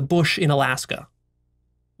wilderness in the bush in Alaska,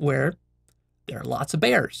 where there are lots of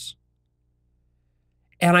bears.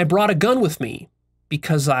 And I brought a gun with me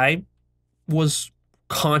because I was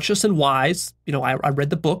conscious and wise. You know, I read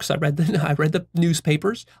the books, I read the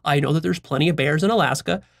newspapers. I know that there's plenty of bears in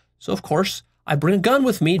Alaska. So of course, I bring a gun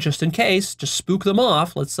with me just in case, just spook them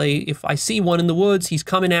off. Let's say if I see one in the woods, he's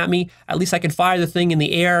coming at me, at least I can fire the thing in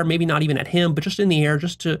the air, maybe not even at him, but just in the air,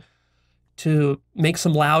 just to make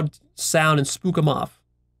some loud sound and spook him off.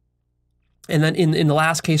 And then in the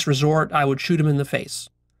last case resort, I would shoot him in the face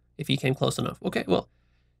if he came close enough. Okay, well,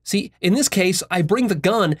 see, in this case, I bring the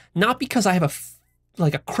gun not because I have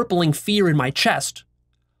like a crippling fear in my chest,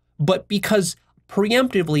 but because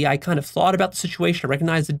preemptively I kind of thought about the situation, I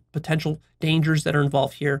recognized the potential dangers that are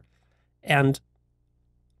involved here, and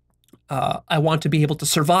I want to be able to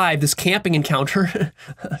survive this camping encounter.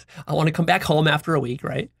 I want to come back home after a week,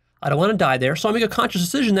 right? I don't want to die there, so I make a conscious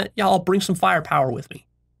decision that, yeah, I'll bring some firepower with me.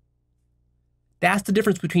 That's the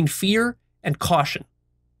difference between fear and caution.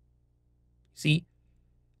 See,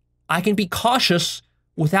 I can be cautious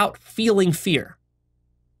without feeling fear.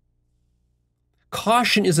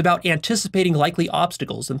 Caution is about anticipating likely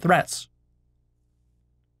obstacles and threats.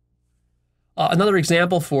 Another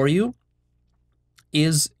example for you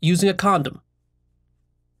is using a condom.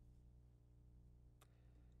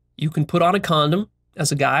 You can put on a condom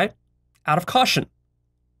as a guy out of caution.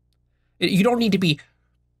 You don't need to be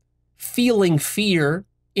feeling fear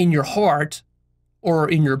in your heart or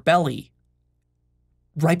in your belly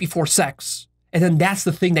right before sex. And then that's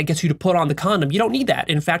the thing that gets you to put on the condom. You don't need that.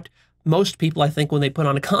 In fact, most people, I think, when they put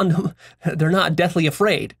on a condom, they're not deathly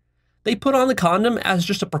afraid. They put on the condom as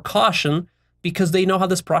just a precaution because they know how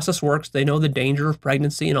this process works. They know the danger of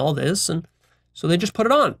pregnancy and all this, and so they just put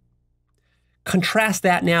it on. Contrast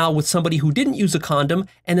that now with somebody who didn't use a condom,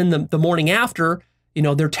 and then the morning after, you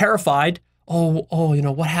know, they're terrified. Oh, you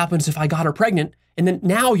know, what happens if I got her pregnant? And then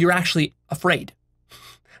now you're actually afraid.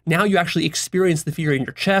 Now you actually experience the fear in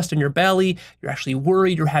your chest and your belly. You're actually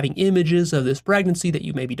worried. You're having images of this pregnancy that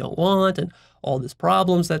you maybe don't want, and all these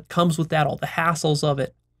problems that comes with that, all the hassles of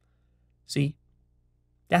it. See,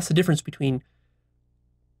 that's the difference between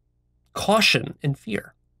caution and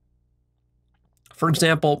fear. For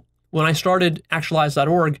example, when I started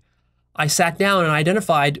Actualized.org, I sat down and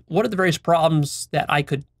identified what are the various problems that I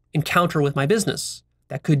could encounter with my business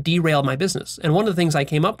that could derail my business. And one of the things I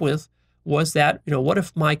came up with was that, you know, what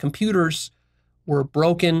if my computers were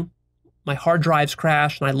broken, my hard drives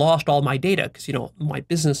crashed, and I lost all my data? Because, you know, my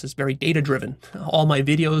business is very data-driven. All my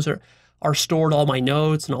videos are stored, all my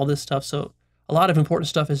notes and all this stuff. So a lot of important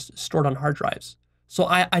stuff is stored on hard drives. So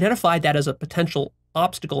I identified that as a potential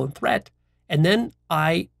obstacle and threat. And then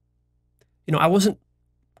I wasn't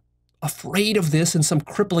afraid of this in some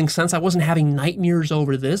crippling sense. I wasn't having nightmares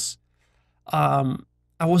over this.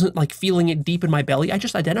 I wasn't like feeling it deep in my belly. I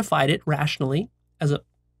just identified it rationally as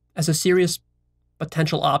a serious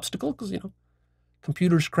potential obstacle because,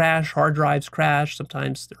 computers crash, hard drives crash,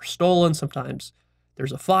 sometimes they're stolen, sometimes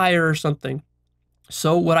there's a fire or something.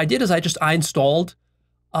 So what I did is I installed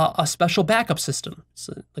a special backup system. It's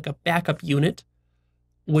like a backup unit,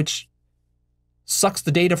 which sucks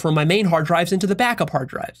the data from my main hard drives into the backup hard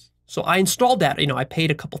drives. So I installed that. I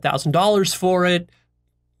paid a couple $1,000s for it.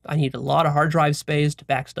 I need a lot of hard drive space to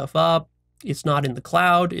back stuff up. It's not in the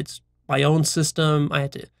cloud. It's my own system. I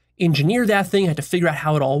had to engineer that thing. I had to figure out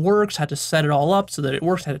how it all works, had to set it all up so that it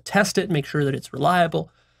works, had to test it, make sure that it's reliable.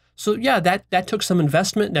 So yeah, that took some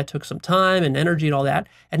investment, that took some time and energy and all that.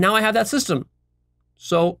 And now I have that system.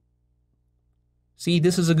 So see,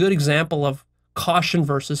 this is a good example of caution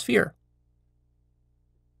versus fear.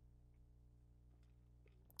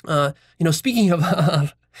 Speaking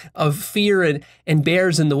of fear and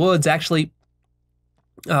bears in the woods, actually,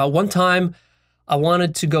 one time I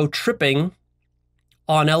wanted to go tripping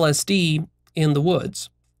on LSD in the woods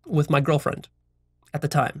with my girlfriend at the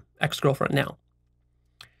time, ex-girlfriend now.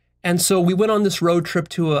 And so we went on this road trip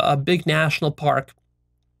to a big national park.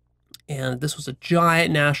 And this was a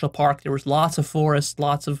giant national park. There was lots of forests,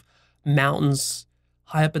 lots of mountains,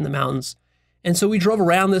 high up in the mountains. And so we drove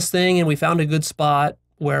around this thing and we found a good spot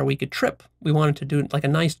where we could trip. We wanted to do like a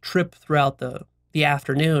nice trip throughout the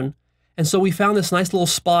afternoon. And so we found this nice little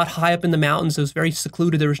spot high up in the mountains. It was very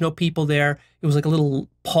secluded. There was no people there. It was like a little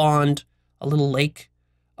pond, a little lake.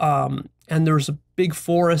 And there was a big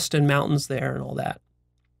forest and mountains there and all that.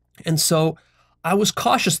 And so I was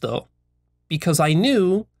cautious though, because I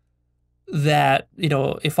knew that,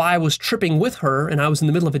 if I was tripping with her and I was in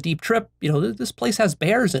the middle of a deep trip, this place has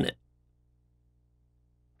bears in it.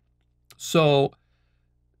 So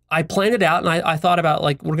I planned it out and I thought about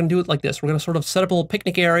like, we're going to do it like this. We're going to sort of set up a little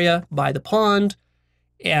picnic area by the pond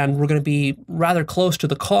and we're going to be rather close to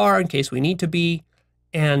the car in case we need to be.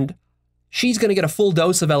 And she's going to get a full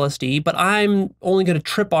dose of LSD, but I'm only going to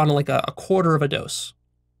trip on like a quarter of a dose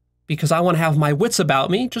because I want to have my wits about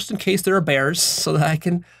me just in case there are bears so that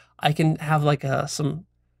I can have like some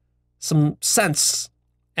sense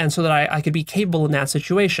and so that I could be capable in that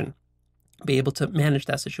situation, be able to manage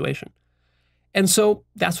that situation. And so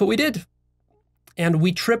that's what we did. And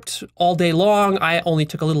we tripped all day long. I only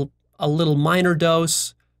took a little minor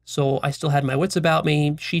dose, so I still had my wits about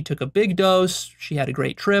me. She took a big dose. She had a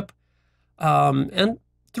great trip. And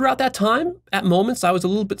throughout that time, at moments, I was a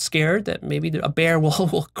little bit scared that maybe a bear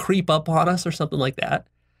will creep up on us or something like that.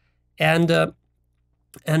 And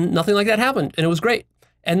nothing like that happened, and it was great.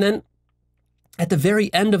 And then at the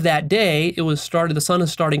very end of that day, the sun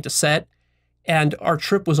is starting to set, and our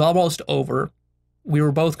trip was almost over. We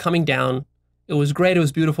were both coming down. It was great. It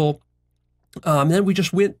was beautiful. Then we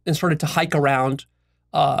just went and started to hike around.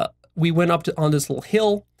 We went up on this little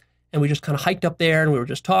hill, and we just kind of hiked up there, and we were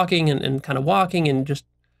just talking and kind of walking and just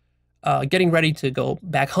getting ready to go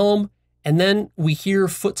back home. And then we hear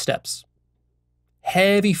footsteps,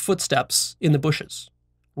 heavy footsteps in the bushes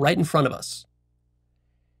right in front of us.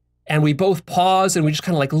 And we both pause, and we just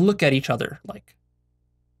kind of like look at each other like,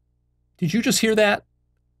 did you just hear that?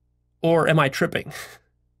 Or am I tripping?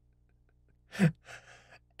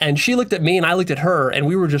 And she looked at me and I looked at her and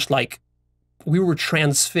we were just like, we were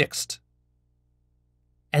transfixed.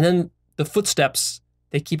 And then the footsteps,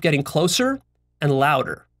 they keep getting closer and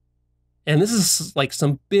louder. And this is like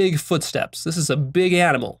some big footsteps. This is a big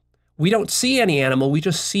animal. We don't see any animal. We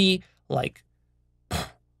just see like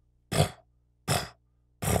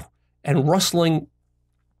and rustling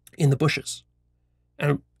in the bushes.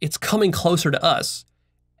 And it's coming closer to us.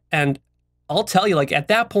 And I'll tell you, like at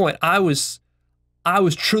that point, I was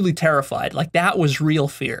truly terrified. Like that was real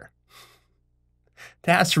fear.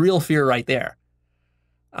 That's real fear right there.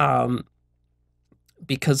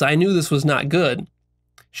 Because I knew this was not good.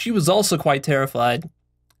 She was also quite terrified.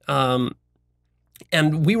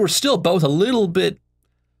 And we were still both a little bit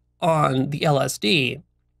on the LSD,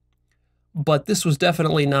 but this was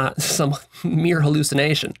definitely not some mere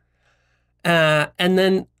hallucination. And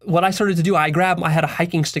then what I started to do, I had a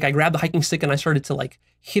hiking stick. I grabbed the hiking stick and I started to like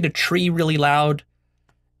hit a tree really loud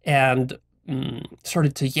and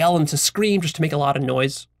started to yell and to scream just to make a lot of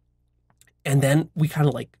noise. And then we kind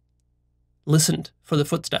of like listened for the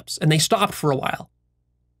footsteps and they stopped for a while.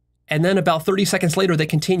 And then about 30 seconds later, they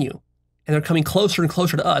continue and they're coming closer and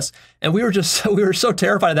closer to us. And we were so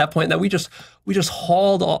terrified at that point that we just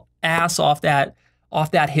hauled ass off that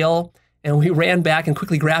hill. And we ran back and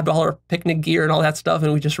quickly grabbed all our picnic gear and all that stuff,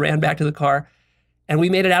 and we just ran back to the car. And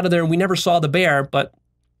we made it out of there, and we never saw the bear, but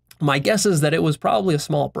my guess is that it was probably a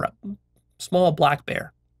small black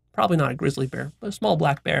bear. Probably not a grizzly bear, but a small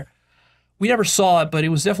black bear. We never saw it, but it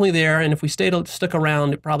was definitely there. And if we stuck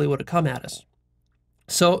around, it probably would have come at us.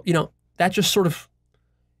 So, that just sort of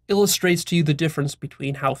illustrates to you the difference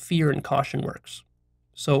between how fear and caution works.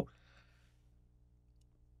 So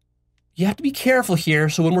you have to be careful here.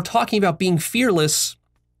 So when we're talking about being fearless,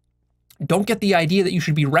 don't get the idea that you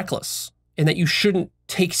should be reckless and that you shouldn't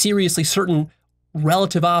take seriously certain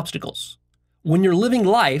relative obstacles. When you're living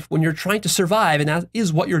life, when you're trying to survive, and that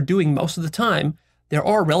is what you're doing most of the time, there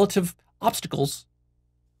are relative obstacles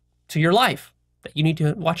to your life that you need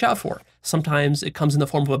to watch out for. Sometimes it comes in the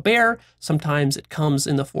form of a bear. Sometimes it comes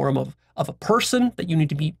in the form of a person that you need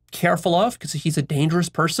to be careful of because he's a dangerous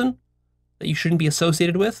person that you shouldn't be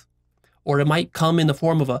associated with. Or it might come in the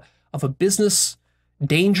form of a business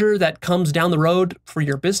danger that comes down the road for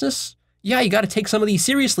your business. Yeah, you got to take some of these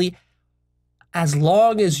seriously as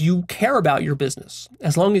long as you care about your business,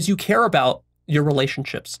 as long as you care about your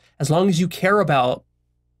relationships, as long as you care about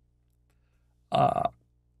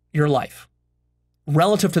your life.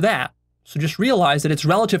 Relative to that, so just realize that it's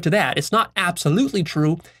relative to that. It's not absolutely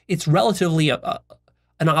true. It's relatively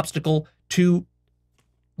an obstacle to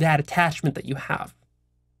that attachment that you have.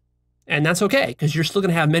 And that's okay, because you're still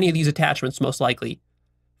going to have many of these attachments, most likely,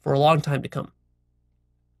 for a long time to come.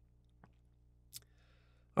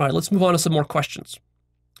 All right, let's move on to some more questions.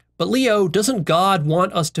 But Leo, doesn't God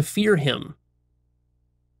want us to fear him?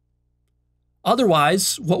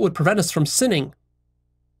 Otherwise, what would prevent us from sinning?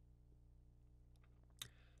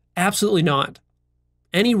 Absolutely not.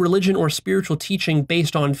 Any religion or spiritual teaching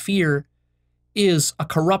based on fear is a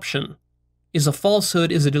corruption, is a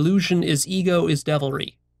falsehood, is a delusion, is ego, is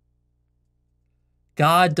devilry.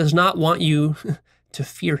 God does not want you to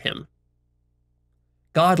fear him.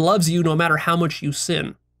 God loves you no matter how much you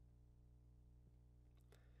sin.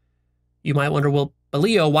 You might wonder, well, but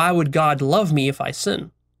Leo, why would God love me if I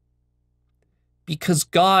sin? Because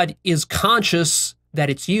God is conscious that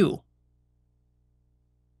it's you.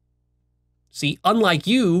 See, unlike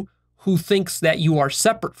you, who thinks that you are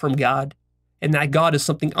separate from God and that God is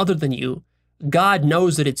something other than you, God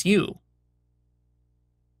knows that it's you.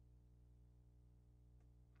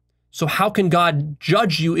 So how can God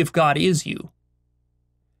judge you if God is you?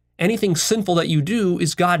 Anything sinful that you do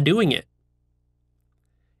is God doing it.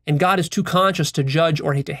 And God is too conscious to judge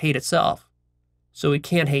or to hate itself. So it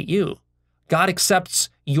can't hate you. God accepts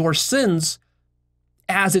your sins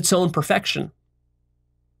as its own perfection.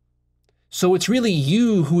 So it's really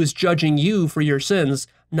you who is judging you for your sins,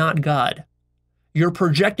 not God. You're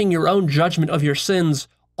projecting your own judgment of your sins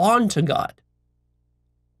onto God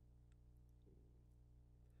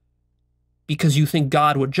because you think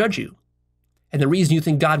God would judge you. And the reason you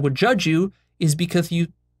think God would judge you is because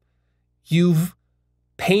you've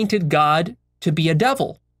painted God to be a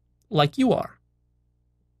devil, like you are.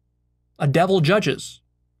 A devil judges.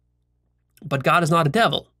 But God is not a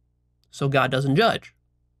devil, so God doesn't judge.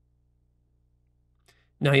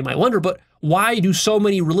 Now you might wonder, but why do so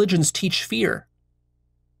many religions teach fear?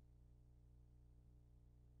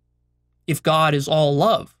 If God is all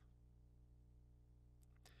love.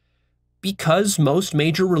 Because most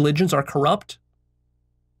major religions are corrupt.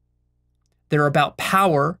 They're about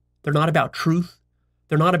power. They're not about truth.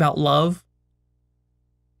 They're not about love.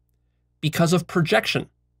 Because of projection.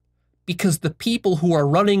 Because the people who are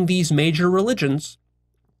running these major religions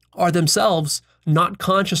are themselves not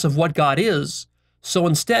conscious of what God is. So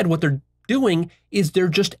instead, what they're doing is they're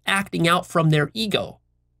just acting out from their ego,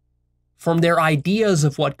 from their ideas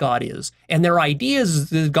of what God is. And their ideas is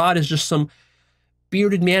that God is just some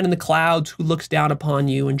bearded man in the clouds who looks down upon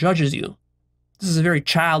you and judges you. This is a very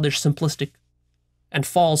childish, simplistic, and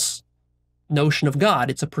false notion of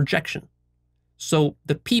God. It's a projection. So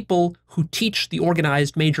the people who teach the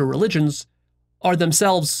organized major religions are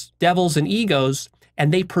themselves devils and egos,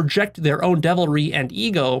 and they project their own devilry and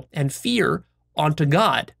ego and fear onto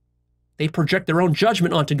God. They project their own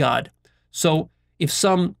judgment onto God. So if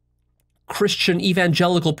some Christian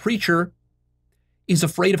evangelical preacher is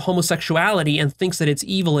afraid of homosexuality and thinks that it's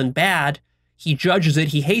evil and bad, he judges it,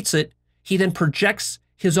 he hates it, he then projects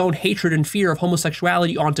his own hatred and fear of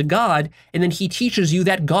homosexuality onto God, and then he teaches you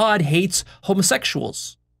that God hates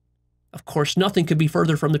homosexuals. Of course, nothing could be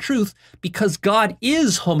further from the truth because God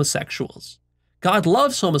is homosexuals. God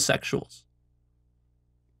loves homosexuals.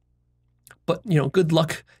 But, good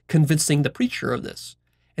luck convincing the preacher of this.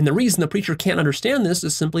 And the reason the preacher can't understand this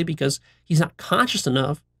is simply because he's not conscious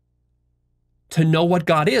enough to know what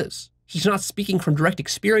God is. He's not speaking from direct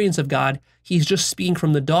experience of God. He's just speaking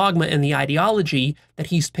from the dogma and the ideology that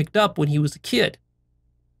he's picked up when he was a kid.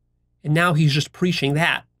 And now he's just preaching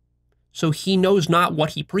that. So he knows not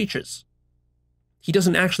what he preaches. he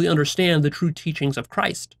doesn't actually understand the true teachings of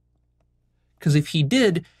Christ. Because if he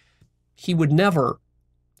did, he would never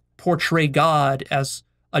portray God as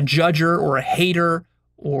a judger or a hater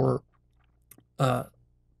or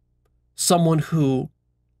someone who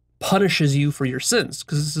punishes you for your sins,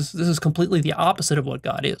 because this is completely the opposite of what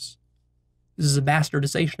God is. This is a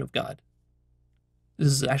bastardization of God. This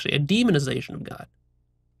is actually a demonization of God.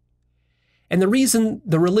 And the reason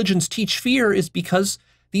the religions teach fear is because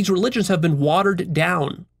these religions have been watered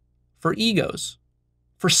down for egos,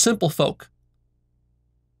 for simple folk.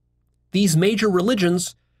 These major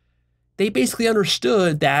religions, they basically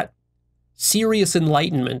understood that serious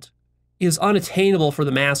enlightenment is unattainable for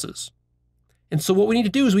the masses. And so what we need to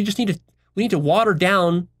do is we need to water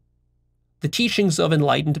down the teachings of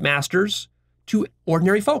enlightened masters to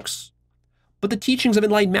ordinary folks. But the teachings of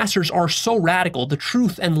enlightened masters are so radical, the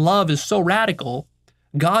truth and love is so radical,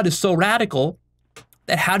 God is so radical,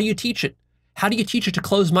 that how do you teach it? How do you teach it to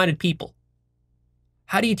closed-minded people?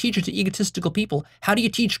 How do you teach it to egotistical people? How do you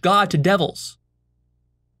teach God to devils?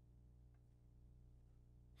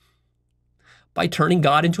 By turning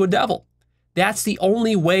God into a devil. That's the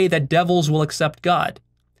only way that devils will accept God,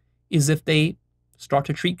 is if they start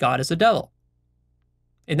to treat God as a devil.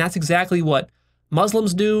 And that's exactly what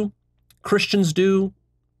Muslims do, Christians do,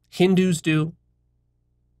 Hindus do.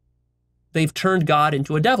 They've turned God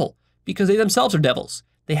into a devil because they themselves are devils.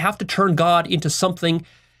 They have to turn God into something,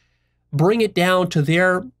 bring it down to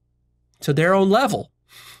their own level.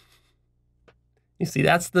 You see,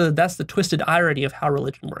 that's the twisted irony of how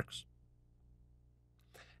religion works.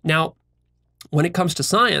 Now, when it comes to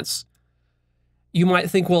science, you might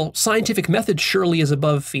think, well, scientific method surely is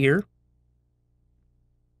above fear.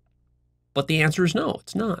 But the answer is no,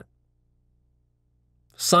 it's not.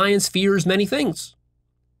 Science fears many things.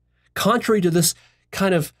 Contrary to this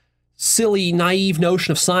kind of silly, naive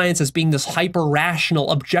notion of science as being this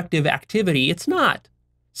hyper-rational, objective activity, it's not.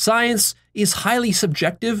 Science is highly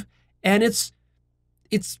subjective, and it's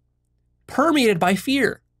permeated by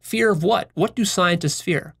fear. Fear of what? What do scientists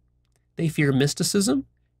fear? They fear mysticism,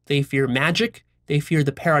 they fear magic, they fear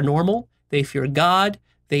the paranormal, they fear God,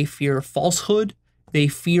 they fear falsehood, they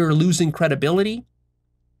fear losing credibility,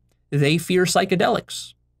 they fear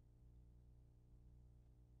psychedelics.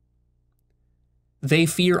 They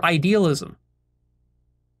fear idealism.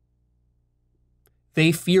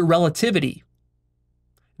 They fear relativity.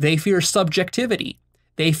 They fear subjectivity.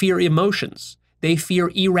 They fear emotions. They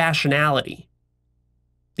fear irrationality.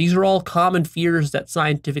 These are all common fears that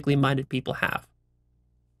scientifically minded people have.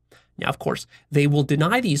 Now, of course, they will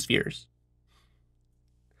deny these fears.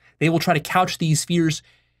 They will try to couch these fears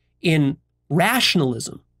in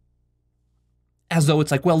rationalism, as though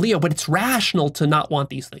it's like, well, Leo, but it's rational to not want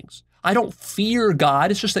these things. I don't fear God,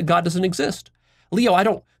 it's just that God doesn't exist. Leo, I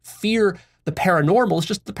don't fear the paranormal, it's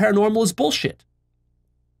just the paranormal is bullshit.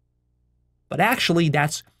 But actually,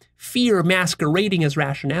 that's fear masquerading as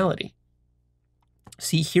rationality.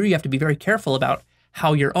 See, here you have to be very careful about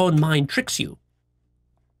how your own mind tricks you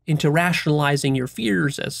into rationalizing your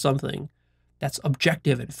fears as something that's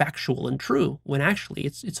objective and factual and true, when actually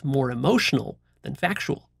it's more emotional than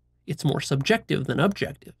factual. It's more subjective than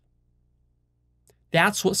objective.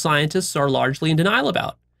 That's what scientists are largely in denial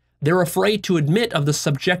about. They're afraid to admit of the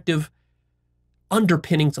subjective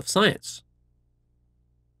underpinnings of science.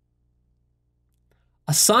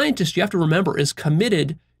 A scientist, you have to remember, is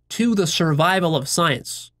committed to the survival of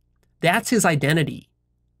science. That's his identity.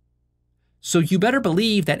 So you better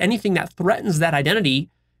believe that anything that threatens that identity,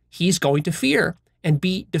 he's going to fear and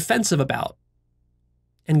be defensive about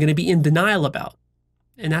and going to be in denial about.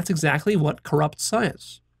 And that's exactly what corrupts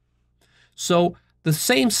science. So the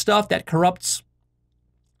same stuff that corrupts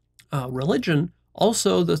religion,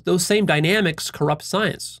 also those same dynamics corrupt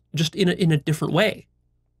science, just in a different way.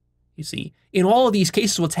 You see, in all of these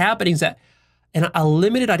cases, what's happening is that a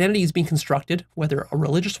limited identity is being constructed, whether a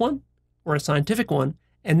religious one or a scientific one,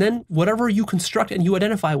 and then whatever you construct and you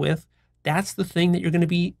identify with, that's the thing that you're going to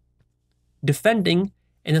be defending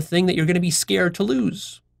and the thing that you're going to be scared to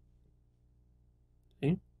lose.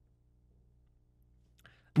 Okay?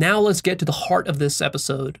 Now let's get to the heart of this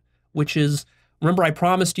episode, which is, remember I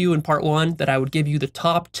promised you in part 1 that I would give you the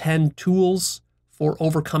top 10 tools for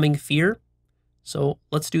overcoming fear. So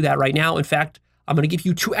let's do that right now. In fact, I'm going to give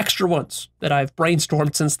you 2 extra ones that I've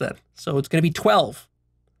brainstormed since then. So it's going to be 12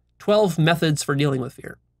 methods for dealing with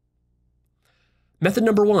fear. Method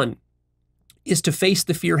number 1 is to face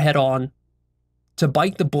the fear head on, to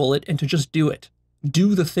bite the bullet, and to just do it.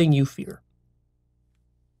 Do the thing you fear.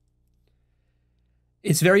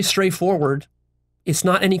 It's very straightforward. It's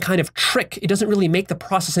not any kind of trick. It doesn't really make the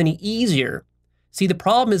process any easier. See, the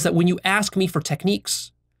problem is that when you ask me for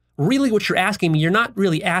techniques, really what you're asking me, you're not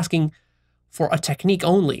really asking for a technique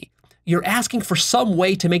only. You're asking for some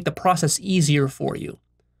way to make the process easier for you.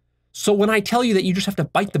 So when I tell you that you just have to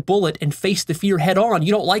bite the bullet and face the fear head on,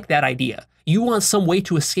 you don't like that idea. You want some way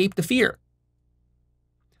to escape the fear.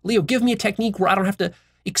 Leo, give me a technique where I don't have to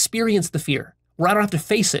experience the fear, where I don't have to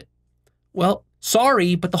face it. Well,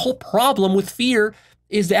 sorry, but the whole problem with fear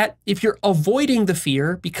is that if you're avoiding the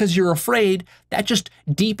fear because you're afraid, that just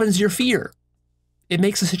deepens your fear. It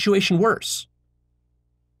makes the situation worse.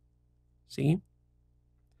 See?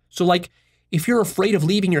 So like, if you're afraid of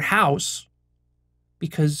leaving your house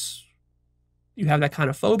because you have that kind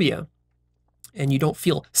of phobia and you don't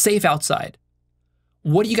feel safe outside,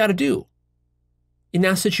 what do you got to do in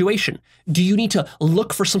that situation? Do you need to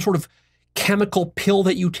look for some sort of chemical pill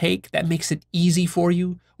that you take that makes it easy for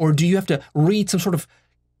you? Or do you have to read some sort of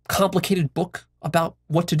complicated book about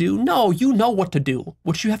what to do? No, you know what to do.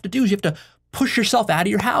 What you have to do is you have to push yourself out of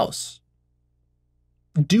your house.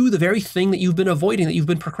 Do the very thing that you've been avoiding, that you've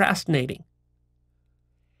been procrastinating.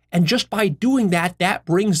 And just by doing that, that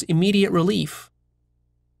brings immediate relief.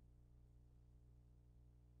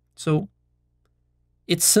 So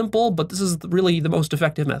it's simple, but this is really the most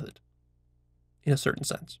effective method in a certain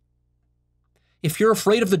sense. If you're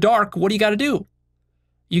afraid of the dark, what do you got to do?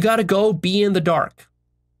 You got to go be in the dark.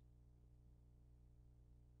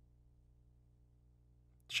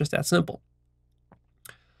 It's just that simple.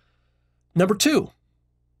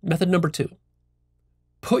 Method number two,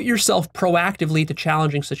 put yourself proactively to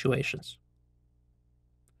challenging situations.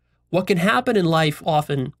 What can happen in life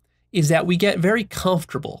often is that we get very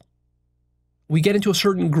comfortable. We get into a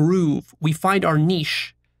certain groove, we find our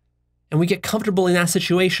niche, and we get comfortable in that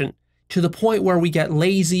situation to the point where we get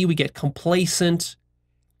lazy, we get complacent,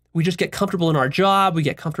 we just get comfortable in our job, we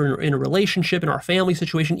get comfortable in a relationship, in our family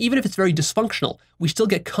situation. Even if it's very dysfunctional, we still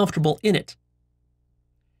get comfortable in it.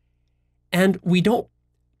 And we don't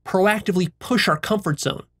proactively push our comfort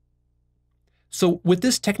zone. So with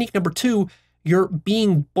this technique number two, you're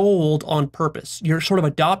being bold on purpose. You're sort of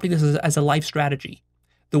adopting this as a life strategy.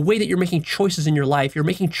 The way that you're making choices in your life, you're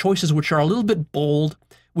making choices which are a little bit bold,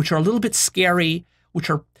 which are a little bit scary, which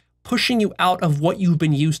are pushing you out of what you've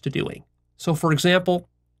been used to doing. So for example,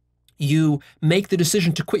 you make the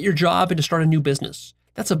decision to quit your job and to start a new business.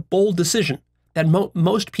 That's a bold decision that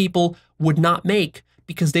most people would not make,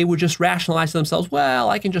 because they would just rationalize to themselves, well,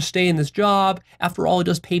 I can just stay in this job. After all, it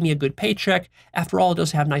does pay me a good paycheck. After all, it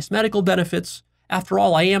does have nice medical benefits. After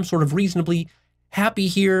all, I am sort of reasonably happy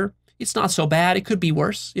here. It's not so bad. It could be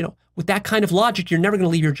worse. You know, with that kind of logic, you're never going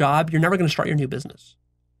to leave your job. You're never going to start your new business.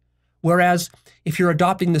 Whereas if you're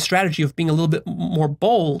adopting the strategy of being a little bit more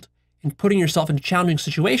bold and putting yourself into challenging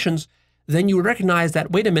situations, then you would recognize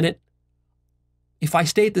that, wait a minute, if I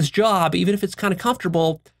stay at this job, even if it's kind of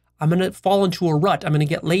comfortable, I'm going to fall into a rut. I'm going to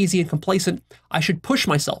get lazy and complacent. I should push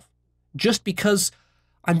myself. Just because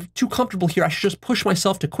I'm too comfortable here, I should just push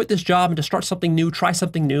myself to quit this job and to start something new, try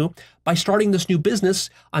something new. By starting this new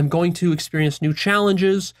business, I'm going to experience new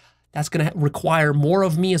challenges. That's going to require more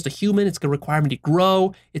of me as a human. It's going to require me to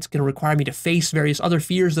grow. It's going to require me to face various other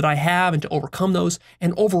fears that I have and to overcome those.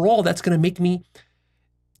 And overall, that's going to make me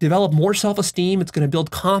develop more self-esteem. It's going to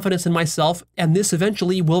build confidence in myself. And this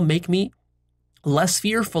eventually will make me less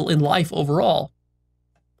fearful in life overall.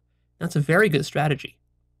 That's a very good strategy.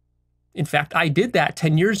 In fact, I did that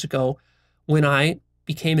 10 years ago when I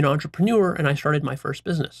became an entrepreneur and I started my first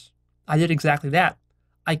business. I did exactly that.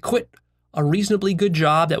 I quit a reasonably good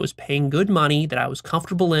job that was paying good money, that I was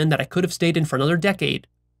comfortable in, that I could have stayed in for another decade.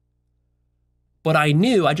 But I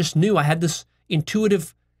just knew I had this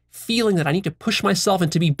intuitive feeling that I need to push myself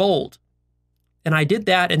and to be bold. And I did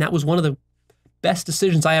that, and that was one of the best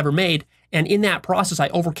decisions I ever made. And in that process, I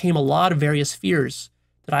overcame a lot of various fears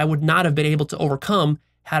that I would not have been able to overcome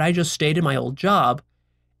had I just stayed in my old job,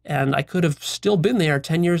 and I could have still been there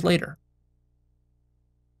 10 years later.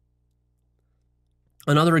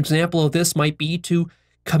 Another example of this might be to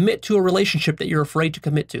commit to a relationship that you're afraid to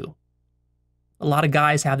commit to. A lot of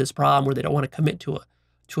guys have this problem where they don't want to commit to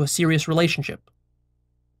a serious relationship.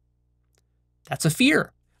 That's a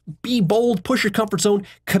fear. Be bold, push your comfort zone,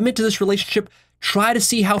 commit to this relationship, try to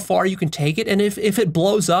see how far you can take it. And if it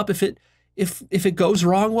blows up, if it goes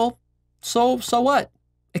wrong, well, so what?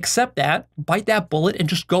 Accept that, bite that bullet, and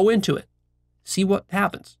just go into it. See what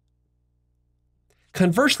happens.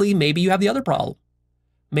 Conversely, maybe you have the other problem.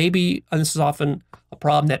 Maybe, and this is often a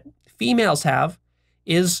problem that females have,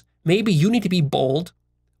 is maybe you need to be bold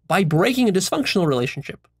by breaking a dysfunctional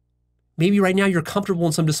relationship. Maybe right now you're comfortable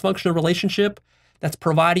in some dysfunctional relationship that's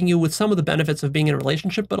providing you with some of the benefits of being in a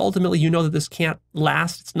relationship, but ultimately you know that this can't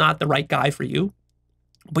last. It's not the right guy for you.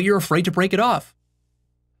 but you're afraid to break it off.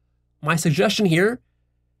 My suggestion here,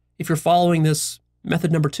 if you're following this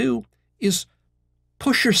method number 2, is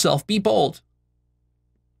push yourself, be bold.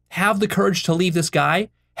 Have the courage to leave this guy.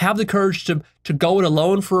 Have the courage to go it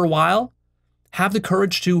alone for a while. Have the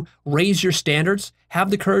courage to raise your standards. Have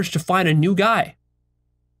the courage to find a new guy.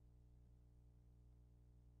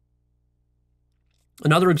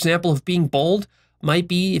 Another example of being bold might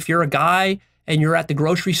be if you're a guy and you're at the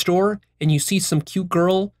grocery store and you see some cute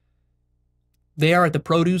girl there at the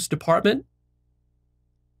produce department.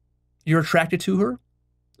 You're attracted to her.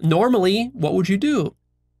 Normally, what would you do?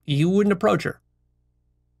 You wouldn't approach her.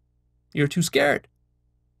 You're too scared.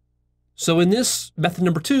 So in this method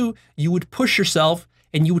number 2, you would push yourself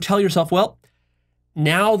and you would tell yourself, well,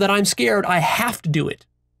 now that I'm scared, I have to do it.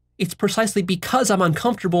 It's precisely because I'm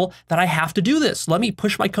uncomfortable that I have to do this. Let me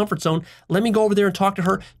push my comfort zone. Let me go over there and talk to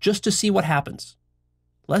her just to see what happens.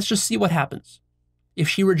 Let's just see what happens. If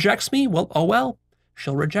she rejects me, well, oh well,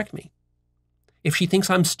 she'll reject me. If she thinks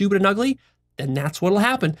I'm stupid and ugly, then that's what'll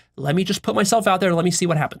happen. Let me just put myself out there and let me see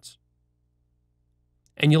what happens.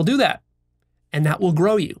 And you'll do that. And that will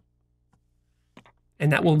grow you.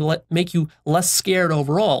 And that will make you less scared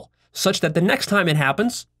overall, such that the next time it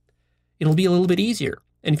happens, it'll be a little bit easier.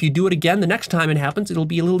 And if you do it again the next time it happens, it'll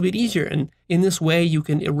be a little bit easier. And in this way, you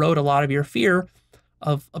can erode a lot of your fear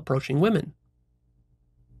of approaching women.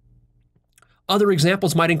 Other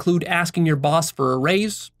examples might include asking your boss for a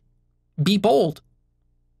raise. Be bold.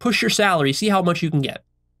 Push your salary. See how much you can get.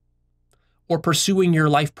 Or pursuing your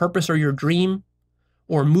life purpose or your dream.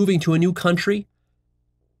 Or moving to a new country.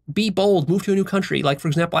 Be bold. Move to a new country. Like, for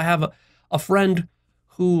example, I have a friend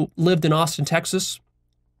who lived in Austin, Texas.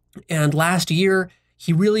 And last year,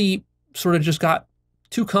 he really sort of just got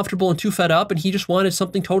too comfortable and too fed up, and he just wanted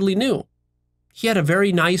something totally new. He had a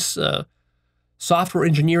very nice software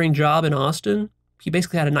engineering job in Austin. He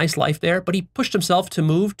basically had a nice life there, but he pushed himself to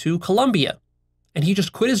move to Colombia. And he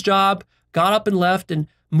just quit his job, got up and left, and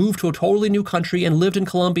moved to a totally new country and lived in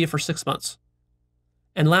Colombia for 6 months.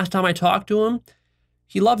 And last time I talked to him,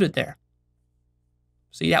 he loved it there.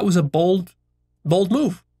 See, that was a bold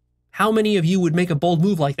move. How many of you would make a bold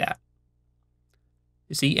move like that?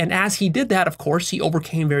 You see, and as he did that, of course, he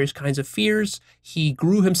overcame various kinds of fears. He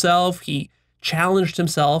grew himself. He challenged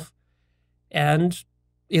himself. And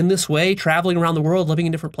in this way, traveling around the world, living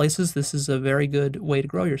in different places, this is a very good way to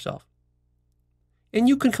grow yourself. And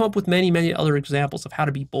you can come up with many, many other examples of how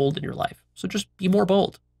to be bold in your life. So just be more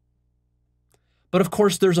bold. But of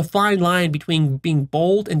course, there's a fine line between being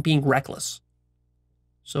bold and being reckless.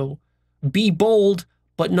 So be bold,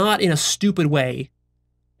 but not in a stupid way,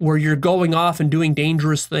 where you're going off and doing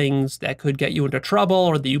dangerous things that could get you into trouble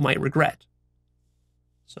or that you might regret.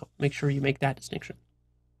 So make sure you make that distinction.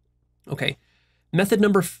 Okay, method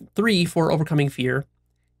number 3 for overcoming fear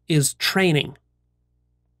is training.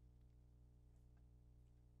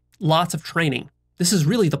 Lots of training. This is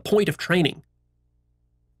really the point of training.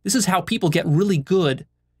 This is how people get really good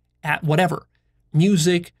at whatever.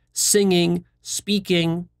 Music, singing,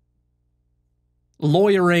 speaking,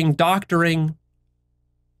 lawyering, doctoring,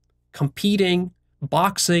 competing,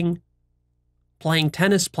 boxing, playing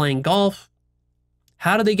tennis, playing golf.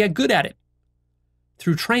 How do they get good at it?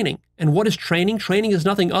 Through training. And what is training? Training is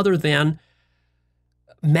nothing other than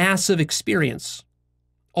massive experience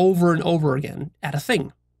over and over again at a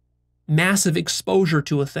thing. Massive exposure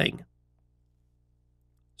to a thing.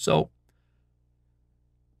 So,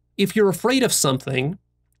 if you're afraid of something,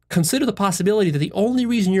 consider the possibility that the only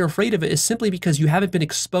reason you're afraid of it is simply because you haven't been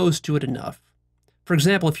exposed to it enough. For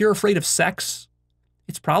example, if you're afraid of sex,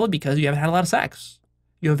 it's probably because you haven't had a lot of sex.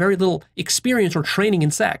 You have very little experience or training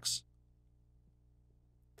in sex.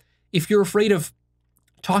 If you're afraid of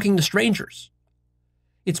talking to strangers,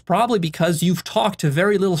 it's probably because you've talked to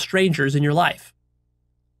very little strangers in your life.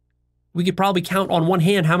 We could probably count on one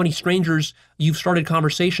hand how many strangers you've started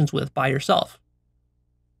conversations with by yourself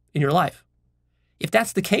in your life. If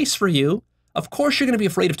that's the case for you, of course you're going to be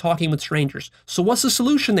afraid of talking with strangers. So what's the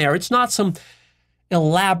solution there? It's not some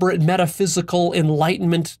elaborate metaphysical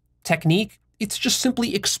enlightenment technique. It's just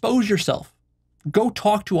simply expose yourself. Go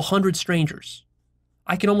talk to 100 strangers.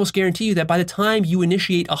 I can almost guarantee you that by the time you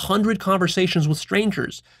initiate 100 conversations with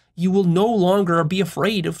strangers, you will no longer be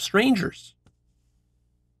afraid of strangers.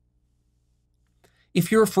 If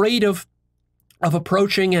you're afraid of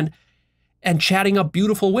approaching and chatting up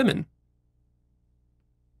beautiful women,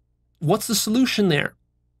 what's the solution there?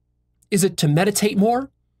 Is it to meditate more?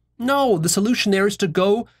 No, the solution there is to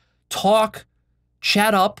go talk,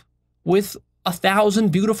 chat up with 1,000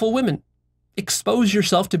 beautiful women. Expose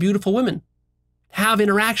yourself to beautiful women. Have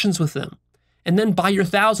interactions with them. And then by your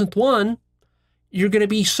 1,000th one, you're going to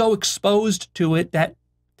be so exposed to it that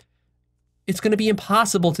it's going to be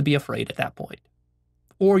impossible to be afraid at that point,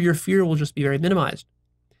 or your fear will just be very minimized.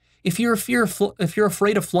 If you're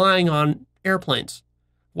afraid of flying on airplanes,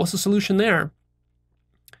 what's the solution there?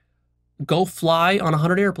 Go fly on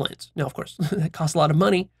 100 airplanes. Now, of course, that costs a lot of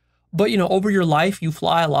money, but over your life, you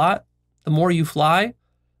fly a lot. The more you fly,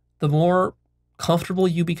 the more comfortable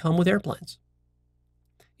you become with airplanes.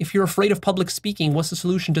 If you're afraid of public speaking, what's the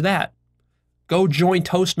solution to that? Go join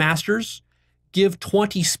Toastmasters, give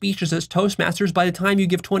 20 speeches as Toastmasters. By the time you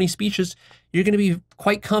give 20 speeches, you're going to be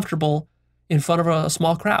quite comfortable in front of a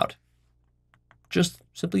small crowd, just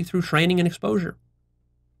simply through training and exposure.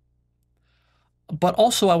 But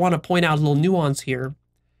also, I want to point out a little nuance here,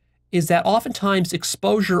 is that oftentimes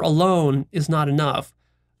exposure alone is not enough.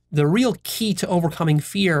 The real key to overcoming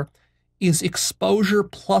fear is exposure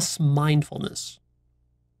plus mindfulness.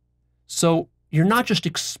 So you're not just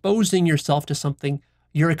exposing yourself to something,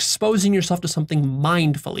 you're exposing yourself to something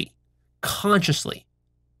mindfully, consciously.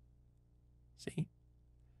 See?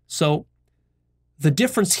 So the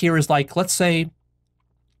difference here is like, let's use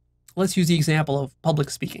the example of public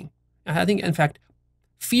speaking. I think, in fact,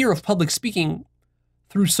 fear of public speaking,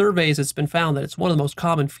 through surveys, it's been found that it's one of the most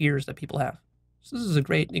common fears that people have. So this is a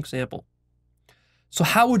great example. So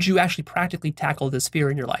how would you actually practically tackle this fear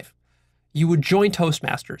in your life? You would join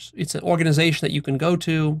Toastmasters. It's an organization that you can go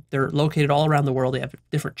to. They're located all around the world. They have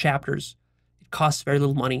different chapters. It costs very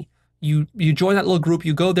little money. You join that little group.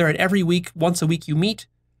 You go there, and every week, once a week, you meet,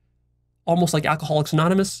 almost like Alcoholics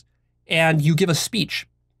Anonymous, and you give a speech.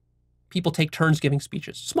 People take turns giving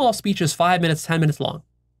speeches. Small speeches, 5 minutes, 10 minutes long.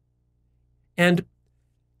 And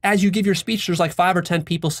as you give your speech, there's like 5 or 10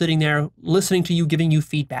 people sitting there listening to you, giving you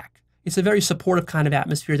feedback. It's a very supportive kind of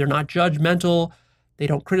atmosphere. They're not judgmental. They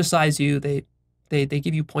don't criticize you. They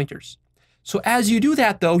give you pointers. So as you do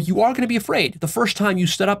that, though, you are going to be afraid. The first time you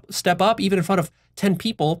step up, even in front of 10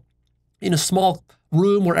 people in a small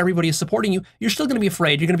room where everybody is supporting you, you're still going to be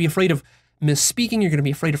afraid. You're going to be afraid of misspeaking. You're going to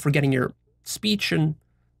be afraid of forgetting your speech and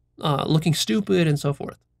looking stupid and so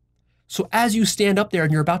forth. So as you stand up there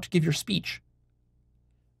and you're about to give your speech,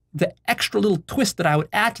 the extra little twist that I would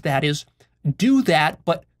add to that is do that,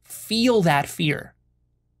 but feel that fear.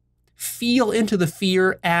 Feel into the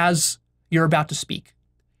fear as you're about to speak.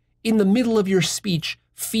 In the middle of your speech,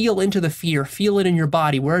 feel into the fear. Feel it in your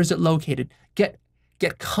body. Where is it located? Get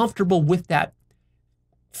comfortable with that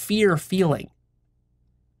fear feeling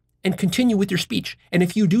and continue with your speech. And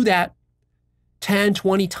if you do that 10,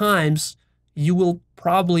 20 times, you will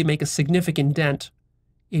probably make a significant dent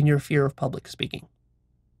in your fear of public speaking.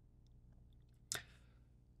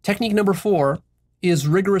 Technique number 4 is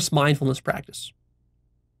rigorous mindfulness practice.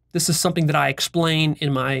 This is something that I explain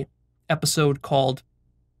in my episode called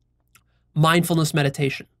Mindfulness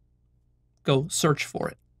Meditation. Go search for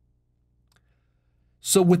it.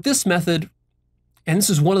 So with this method, and this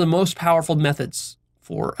is one of the most powerful methods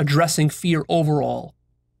for addressing fear overall,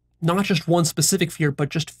 not just one specific fear, but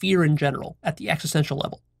just fear in general at the existential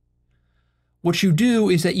level. What you do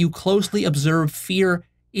is that you closely observe fear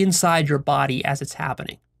inside your body as it's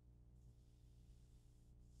happening.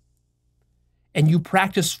 And you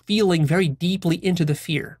practice feeling very deeply into the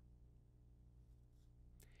fear.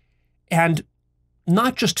 And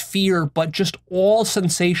not just fear, but just all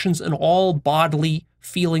sensations and all bodily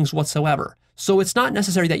feelings whatsoever. So it's not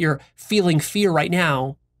necessary that you're feeling fear right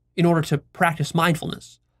now in order to practice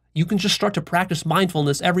mindfulness. You can just start to practice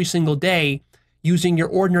mindfulness every single day using your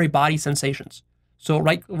ordinary body sensations. So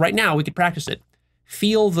right now, we could practice it.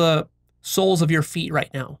 Feel the soles of your feet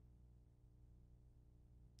right now.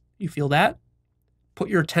 You feel that? Put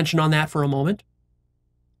your attention on that for a moment.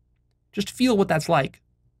 Just feel what that's like.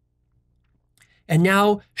 And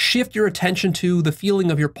now shift your attention to the feeling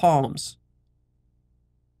of your palms.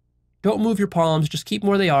 Don't move your palms, just keep them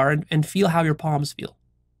where they are and feel how your palms feel.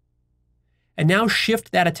 And now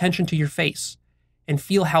shift that attention to your face and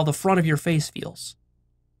feel how the front of your face feels.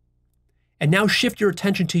 And now shift your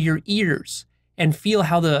attention to your ears and feel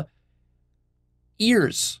how the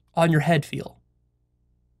ears on your head feel.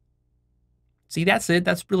 See, that's it.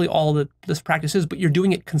 That's really all that this practice is, but you're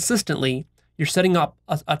doing it consistently. You're setting up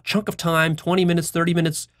a chunk of time, 20 minutes, 30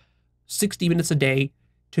 minutes, 60 minutes a day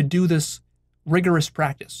to do this rigorous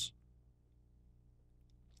practice.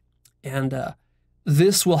 And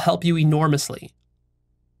this will help you enormously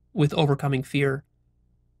with overcoming fear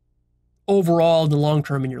overall in the long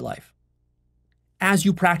term in your life. As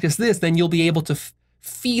you practice this, then you'll be able to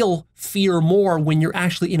feel fear more when you're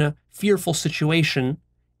actually in a fearful situation,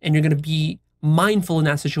 and you're going to be mindful in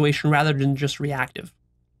that situation rather than just reactive.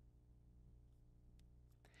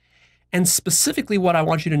 And specifically what I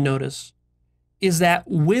want you to notice is that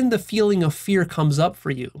when the feeling of fear comes up for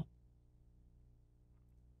you,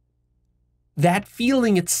 that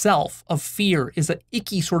feeling itself of fear is an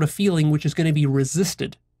icky sort of feeling which is going to be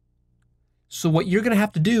resisted. So what you're going to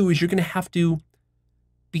have to do is you're going to have to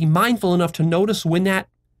be mindful enough to notice when that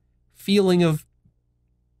feeling of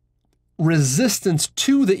resistance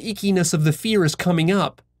to the ickiness of the fear is coming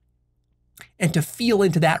up, and to feel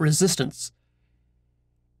into that resistance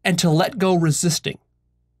and to let go resisting,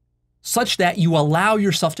 such that you allow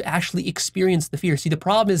yourself to actually experience the fear. See, the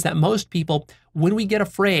problem is that most people, when we get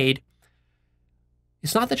afraid,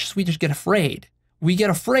 it's not that we just get afraid. We get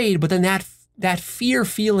afraid, but then that fear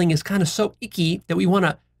feeling is kind of so icky that we want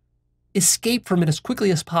to escape from it as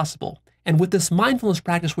quickly as possible. And with this mindfulness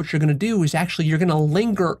practice, what you're going to do is actually you're going to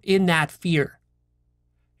linger in that fear.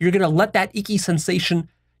 You're going to let that icky sensation,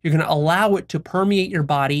 you're going to allow it to permeate your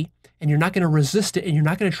body, and you're not going to resist it, and you're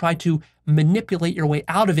not going to try to manipulate your way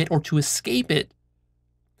out of it or to escape it.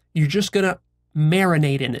 You're just going to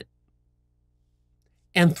marinate in it.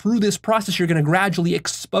 And through this process, you're going to gradually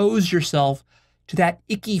expose yourself to that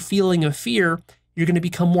icky feeling of fear. You're going to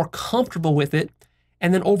become more comfortable with it.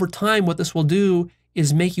 And then over time, what this will do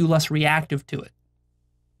is make you less reactive to it.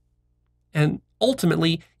 And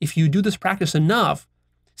ultimately, if you do this practice enough,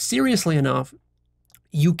 seriously enough,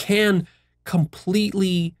 you can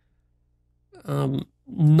completely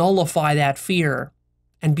nullify that fear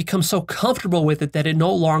and become so comfortable with it that it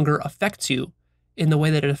no longer affects you in the way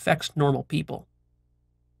that it affects normal people.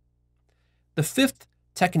 The fifth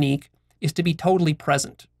technique is to be totally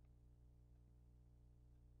present.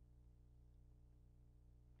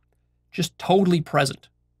 Just totally present.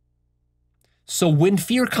 So when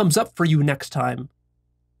fear comes up for you next time,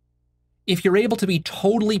 if you're able to be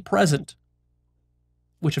totally present,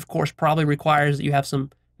 which of course probably requires that you have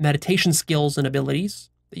some meditation skills and abilities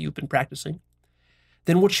that you've been practicing,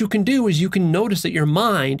 then what you can do is you can notice that your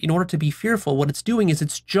mind, in order to be fearful, what it's doing is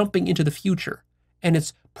it's jumping into the future and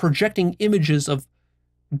it's projecting images of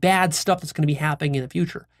bad stuff that's going to be happening in the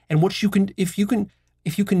future. And what you can, if you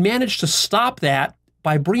can manage to stop that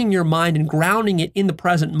by bringing your mind and grounding it in the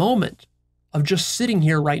present moment of just sitting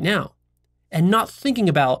here right now and not thinking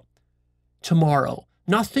about tomorrow,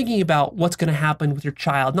 not thinking about what's going to happen with your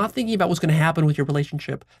child, not thinking about what's going to happen with your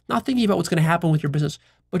relationship, not thinking about what's going to happen with your business,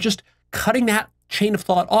 but just cutting that chain of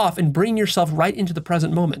thought off and bringing yourself right into the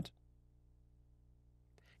present moment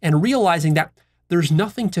and realizing that there's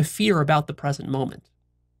nothing to fear about the present moment.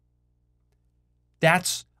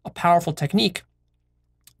 That's a powerful technique.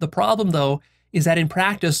 The problem, though, is that in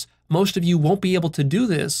practice, most of you won't be able to do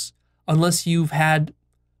this unless you've had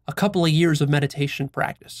a couple of years of meditation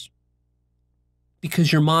practice,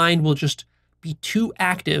 because your mind will just be too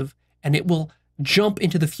active and it will jump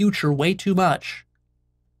into the future way too much.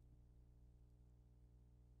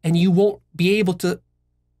 And you won't be able to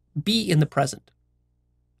be in the present.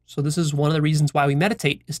 So this is one of the reasons why we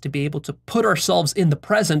meditate, is to be able to put ourselves in the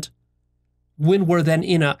present when we're then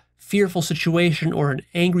in a fearful situation or an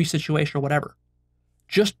angry situation or whatever.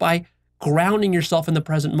 Just by grounding yourself in the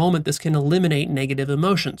present moment, this can eliminate negative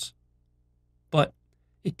emotions. But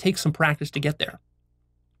it takes some practice to get there.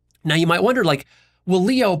 Now you might wonder, like, well,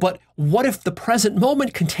 Leo, but what if the present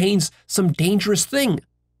moment contains some dangerous thing?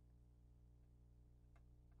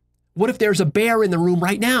 What if there's a bear in the room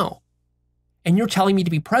right now? And you're telling me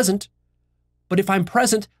to be present, but if I'm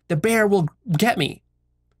present, the bear will get me.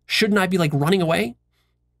 Shouldn't I be like running away?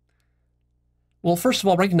 Well, first of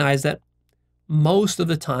all, recognize that most of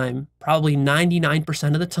the time, probably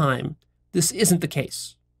 99% of the time, this isn't the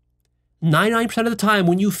case. 99% of the time,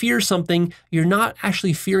 when you fear something, you're not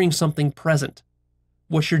actually fearing something present.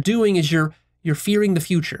 What you're doing is you're fearing the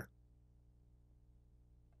future.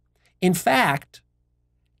 In fact,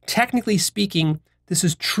 technically speaking, this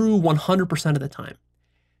is true 100% of the time,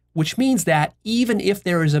 which means that even if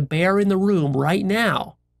there is a bear in the room right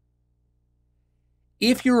now,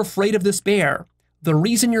 if you're afraid of this bear, the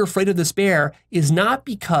reason you're afraid of this bear is not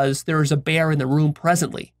because there is a bear in the room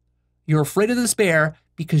presently. You're afraid of this bear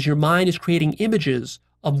because your mind is creating images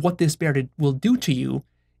of what this bear will do to you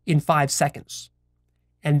in 5 seconds.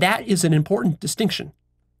 And that is an important distinction.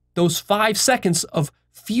 Those 5 seconds of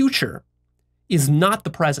future is not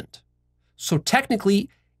the present. So technically,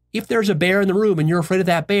 if there's a bear in the room and you're afraid of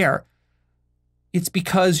that bear, it's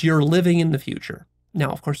because you're living in the future. Now,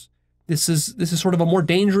 of course, this is sort of a more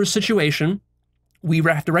dangerous situation. We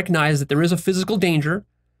have to recognize that there is a physical danger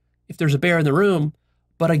if there's a bear in the room.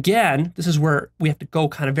 But again, this is where we have to go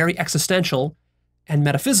kind of very existential and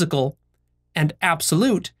metaphysical and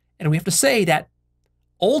absolute. And we have to say that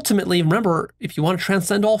ultimately, remember, if you want to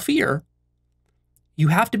transcend all fear, you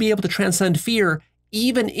have to be able to transcend fear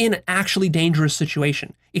even in an actually dangerous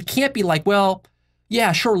situation. It can't be like, well,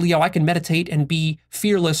 yeah, sure, Leo, I can meditate and be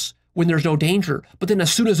fearless when there's no danger. But then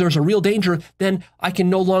as soon as there's a real danger, then I can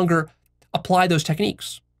no longer apply those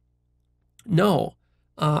techniques. No,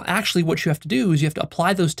 actually what you have to do is you have to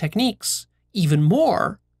apply those techniques even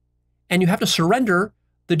more, and you have to surrender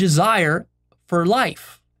the desire for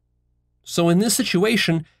life. So in this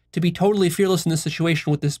situation, to be totally fearless in this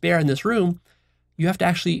situation with this bear in this room, you have to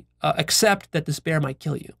actually accept that this bear might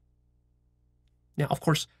kill you. Now, of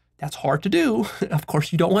course, that's hard to do. Of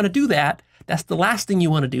course, you don't want to do that. That's the last thing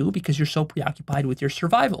you want to do because you're so preoccupied with your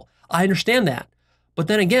survival. I understand that. But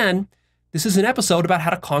then again, this is an episode about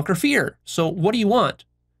how to conquer fear. So what do you want?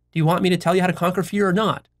 Do you want me to tell you how to conquer fear or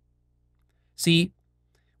not? See,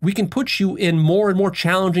 we can put you in more and more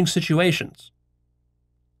challenging situations.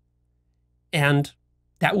 And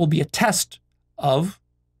that will be a test of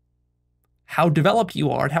how developed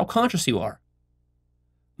you are and how conscious you are.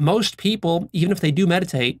 Most people, even if they do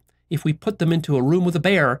meditate, if we put them into a room with a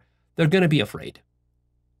bear, they're going to be afraid.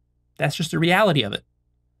 That's just the reality of it.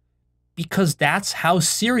 Because that's how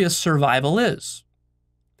serious survival is.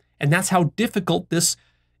 And that's how difficult this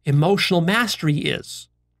emotional mastery is.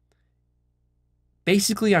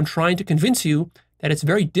 Basically, I'm trying to convince you that it's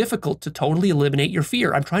very difficult to totally eliminate your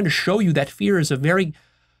fear. I'm trying to show you that fear is a very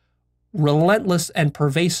relentless and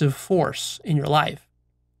pervasive force in your life,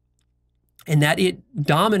 and that it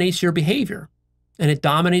dominates your behavior and it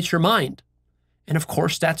dominates your mind. And of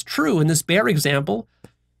course, that's true. And this bear example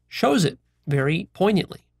shows it very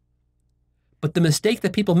poignantly. But the mistake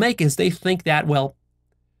that people make is they think that, well,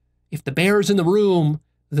 if the bear is in the room,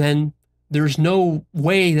 then there's no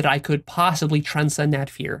way that I could possibly transcend that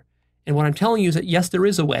fear. And what I'm telling you is that, yes, there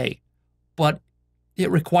is a way, but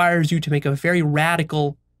it requires you to make a very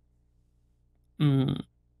radical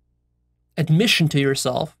admission to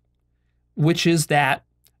yourself, which is that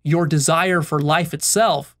your desire for life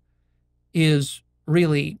itself is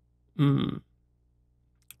really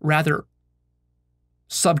rather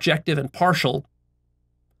subjective and partial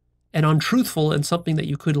and untruthful, and something that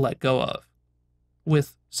you could let go of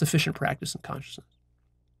with sufficient practice and consciousness.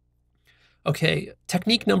 Okay,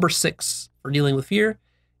 technique number 6 for dealing with fear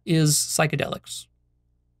is psychedelics.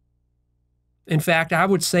 In fact, I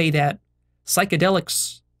would say that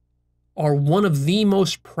psychedelics are one of the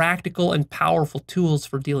most practical and powerful tools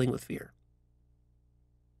for dealing with fear.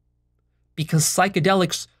 Because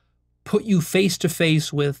psychedelics put you face to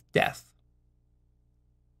face with death.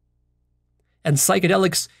 And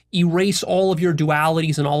psychedelics erase all of your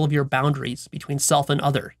dualities and all of your boundaries between self and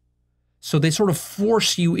other. So they sort of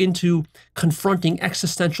force you into confronting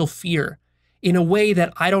existential fear in a way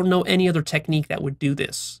that I don't know any other technique that would do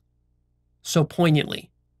this so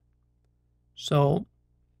poignantly. So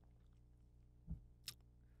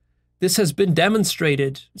this has been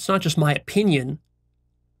demonstrated. It's not just my opinion.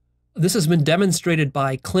 This has been demonstrated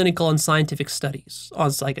by clinical and scientific studies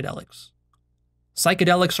on psychedelics.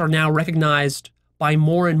 Psychedelics are now recognized by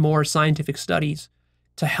more and more scientific studies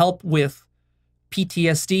to help with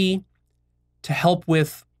PTSD, to help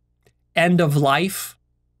with end-of-life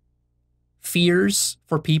fears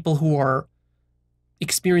for people who are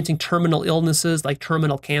experiencing terminal illnesses like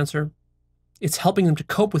terminal cancer. It's helping them to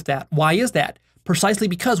cope with that. Why is that? Precisely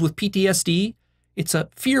because with PTSD, it's a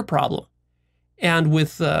fear problem. And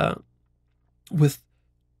with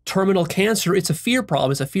terminal cancer, it's a fear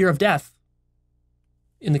problem. It's a fear of death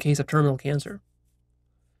in the case of terminal cancer.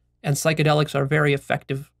 And psychedelics are very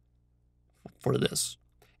effective for this.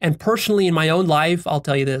 And personally, in my own life, I'll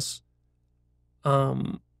tell you this.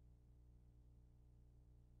 I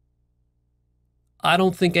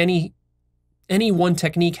don't think any one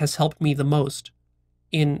technique has helped me the most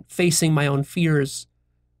in facing my own fears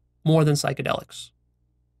more than psychedelics.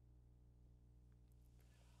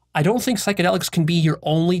 I don't think psychedelics can be your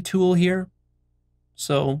only tool here.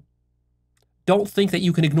 So don't think that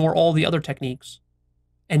you can ignore all the other techniques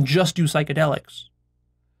and just do psychedelics.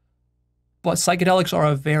 But psychedelics are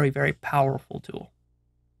a very, very powerful tool,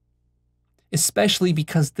 especially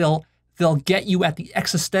because they'll get you at the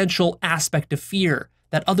existential aspect of fear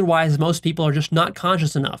that otherwise most people are just not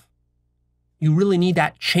conscious enough. You really need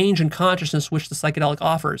that change in consciousness which the psychedelic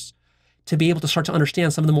offers to be able to start to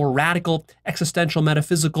understand some of the more radical, existential,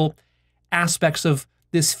 metaphysical aspects of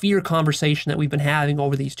this fear conversation that we've been having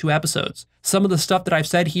over these 2 episodes. Some of the stuff that I've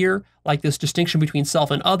said here, like this distinction between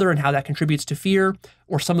self and other and how that contributes to fear,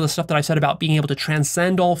 or some of the stuff that I've said about being able to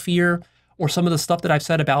transcend all fear, or some of the stuff that I've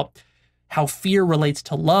said about how fear relates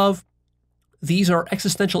to love, these are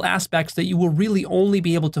existential aspects that you will really only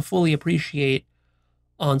be able to fully appreciate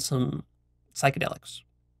on some psychedelics.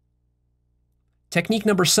 Technique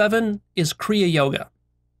number 7 is Kriya Yoga.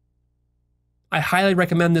 I highly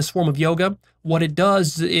recommend this form of yoga. What it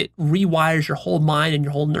does is it rewires your whole mind and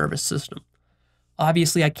your whole nervous system.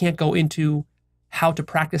 Obviously, I can't go into how to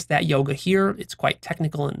practice that yoga here. It's quite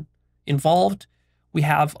technical and involved. We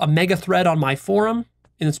have a mega thread on my forum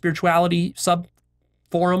in the spirituality sub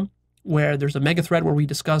forum where there's a mega thread where we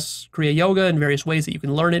discuss Kriya Yoga and various ways that you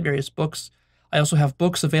can learn it, various books. I also have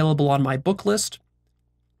books available on my book list.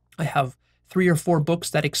 I have 3 or 4 books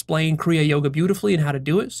that explain Kriya Yoga beautifully and how to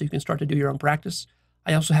do it, so you can start to do your own practice.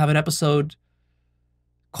 I also have an episode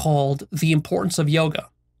called The Importance of Yoga.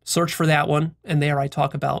 Search for that one, and there I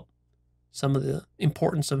talk about some of the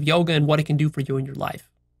importance of yoga and what it can do for you in your life.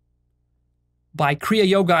 By Kriya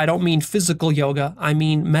Yoga, I don't mean physical yoga, I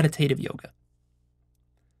mean meditative yoga.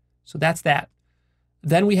 So that's that.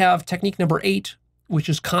 Then we have technique number 8, which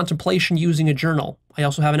is contemplation using a journal. I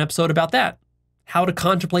also have an episode about that. How to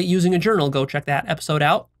contemplate using a journal. Go check that episode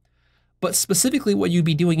out. But specifically what you'd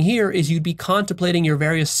be doing here is you'd be contemplating your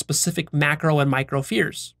various specific macro and micro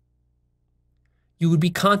fears. You would be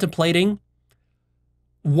contemplating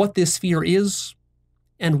what this fear is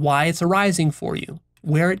and why it's arising for you,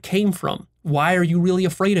 where it came from. Why are you really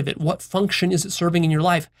afraid of it? What function is it serving in your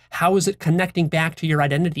life? How is it connecting back to your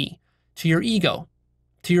identity, to your ego,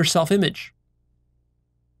 to your self-image?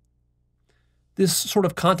 This sort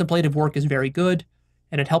of contemplative work is very good,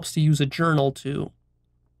 and it helps to use a journal to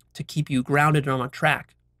keep you grounded and on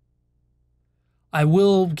track. I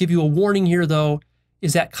will give you a warning here, though,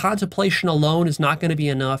 is that contemplation alone is not going to be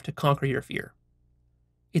enough to conquer your fear.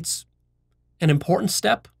 It's an important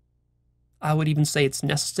step. I would even say it's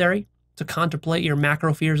necessary to contemplate your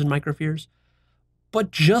macro fears and micro fears.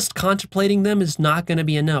 But just contemplating them is not going to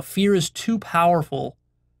be enough. Fear is too powerful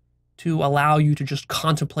to allow you to just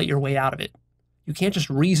contemplate your way out of it. You can't just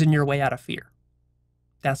reason your way out of fear.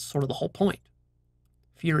 That's sort of the whole point.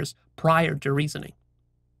 Fear is prior to reasoning.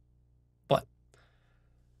 But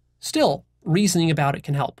still, reasoning about it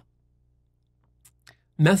can help.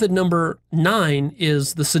 Method number 9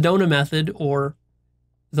 is the Sedona method, or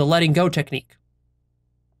the letting go technique.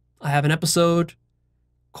 I have an episode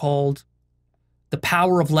called The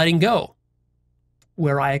Power of Letting Go,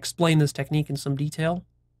 where I explain this technique in some detail,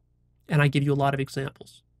 and I give you a lot of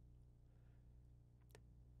examples.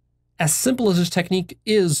 As simple as this technique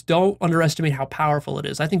is, don't underestimate how powerful it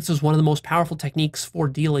is. I think this is one of the most powerful techniques for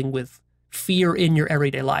dealing with fear in your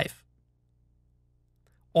everyday life.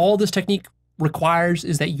 All this technique requires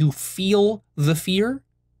is that you feel the fear,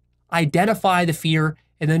 identify the fear,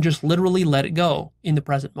 and then just literally let it go in the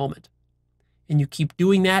present moment. And you keep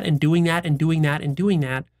doing that and doing that and doing that and doing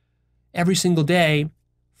that every single day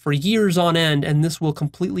for years on end, and this will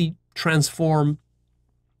completely transform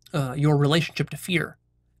your relationship to fear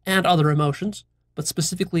and other emotions, but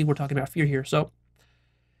specifically we're talking about fear here. So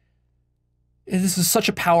this is such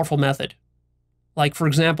a powerful method. Like, for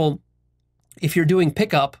example, if you're doing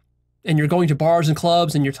pickup and you're going to bars and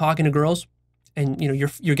clubs and you're talking to girls, and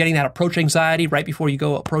you're getting that approach anxiety right before you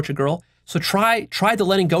go approach a girl. So try the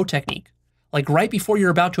letting go technique. Like right before you're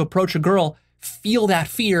about to approach a girl, feel that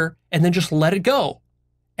fear and then just let it go.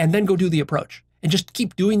 And then go do the approach. And just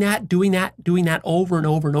keep doing that over and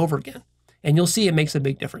over and over again. And you'll see it makes a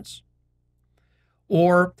big difference.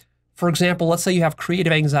 Or, for example, let's say you have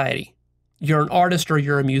creative anxiety. You're an artist or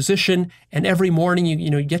you're a musician, and every morning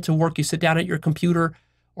you get to work, you sit down at your computer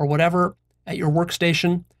or whatever at your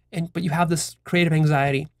workstation, but you have this creative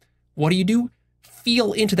anxiety. What do?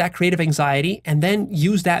 Feel into that creative anxiety and then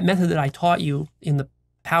use that method that I taught you in the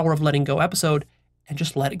Power of Letting Go episode and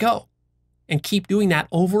just let it go. And keep doing that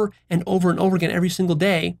over and over and over again every single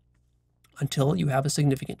day until you have a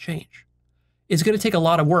significant change. It's going to take a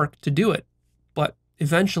lot of work to do it, but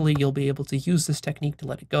eventually you'll be able to use this technique to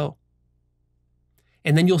let it go.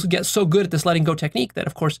 And then you'll get so good at this letting go technique that,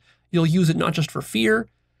 of course, you'll use it not just for fear,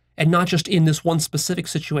 and not just in this one specific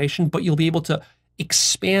situation, but you'll be able to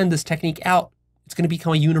expand this technique out. It's going to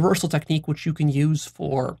become a universal technique which you can use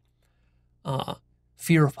for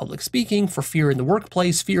fear of public speaking, for fear in the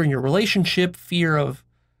workplace, fear in your relationship, fear of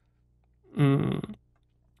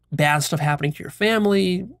bad stuff happening to your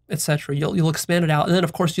family, etc. You'll expand it out. And then,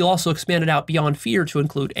 of course, you'll also expand it out beyond fear to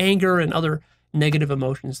include anger and other negative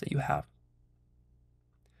emotions that you have.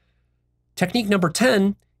 Technique number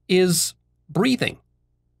 10 is breathing.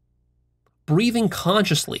 Breathing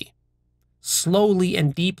consciously, slowly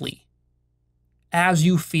and deeply as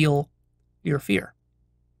you feel your fear.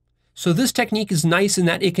 So this technique is nice in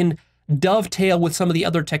that it can dovetail with some of the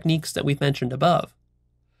other techniques that we've mentioned above.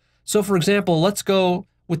 So for example, let's go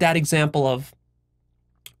with that example of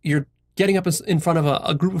you're getting up in front of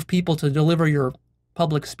a group of people to deliver your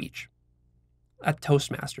public speech. at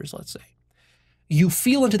Toastmasters, let's say. You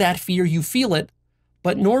feel into that fear, you feel it,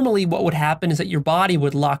 but normally what would happen is that your body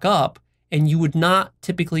would lock up and you would not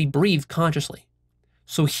typically breathe consciously.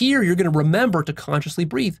 So here you're going to remember to consciously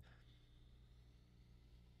breathe.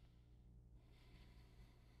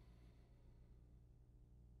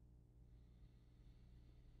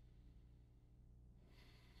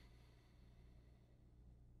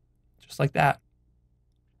 Just like that.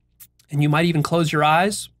 And you might even close your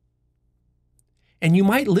eyes. And you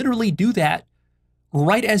might literally do that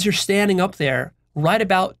right as you're standing up there, right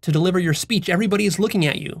about to deliver your speech. Everybody is looking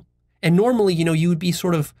at you. And normally, you would be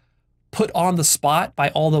sort of put on the spot by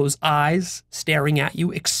all those eyes staring at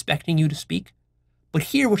you, expecting you to speak. But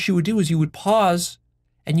here, what you would do is you would pause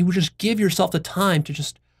and you would just give yourself the time to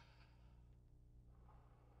just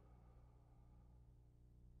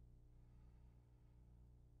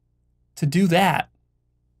do that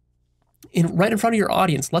right in front of your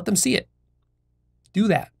audience. Let them see it. Do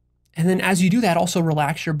that. And then as you do that, also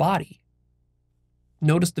relax your body.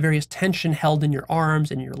 Notice the various tension held in your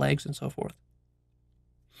arms and your legs and so forth.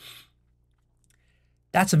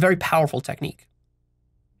 That's a very powerful technique.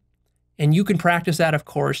 And you can practice that, of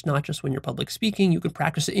course, not just when you're public speaking. You can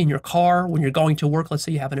practice it in your car when you're going to work. Let's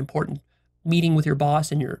say you have an important meeting with your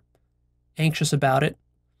boss and you're anxious about it.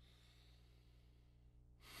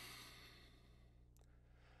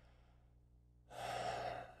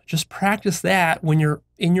 Just practice that when you're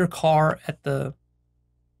in your car at the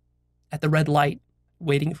red light,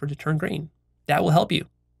 waiting for it to turn green. That will help you.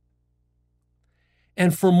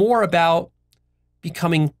 And for more about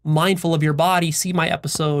becoming mindful of your body, see my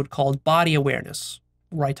episode called Body Awareness,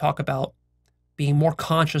 where I talk about being more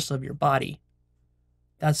conscious of your body.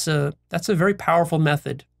 That's a very powerful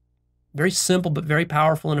method. Very simple, but very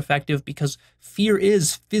powerful and effective, because fear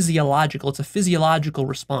is physiological. It's a physiological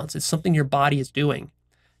response. It's something your body is doing.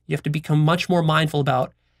 You have to become much more mindful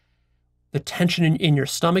about the tension in your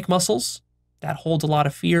stomach muscles. That holds a lot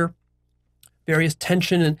of fear. Various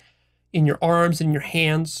tension in your arms and your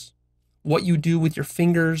hands. What you do with your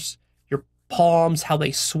fingers, your palms, how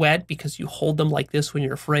they sweat because you hold them like this when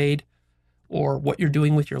you're afraid, or what you're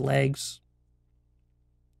doing with your legs.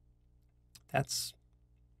 It's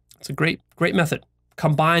a great method.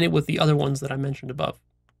 Combine it with the other ones that I mentioned above.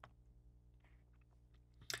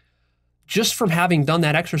 Just from having done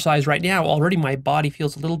that exercise right now, already my body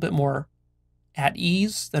feels a little bit more at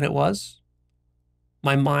ease than it was.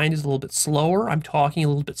 My mind is a little bit slower. I'm talking a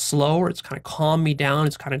little bit slower. It's kind of calmed me down.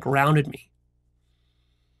 It's kind of grounded me.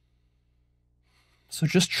 So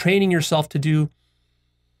just training yourself to do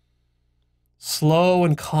slow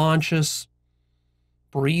and conscious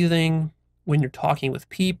breathing when you're talking with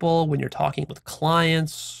people, when you're talking with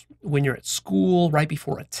clients, when you're at school, right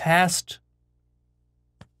before a test.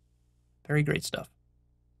 Very great stuff.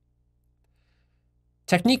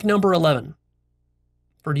 Technique number 11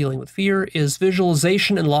 for dealing with fear is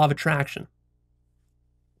visualization and law of attraction.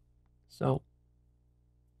 So,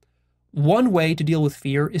 one way to deal with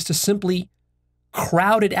fear is to simply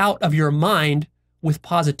crowd it out of your mind with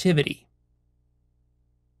positivity.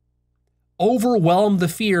 Overwhelm the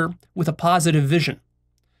fear with a positive vision.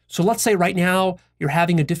 So let's say right now you're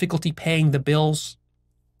having a difficulty paying the bills.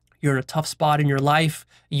 You're in a tough spot in your life.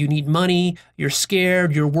 You need money. You're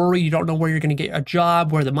scared. You're worried. You don't know where you're going to get a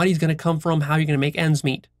job, where the money's going to come from, how you're going to make ends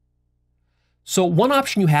meet. So one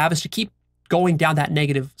option you have is to keep going down that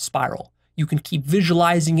negative spiral. You can keep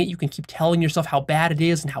visualizing it. You can keep telling yourself how bad it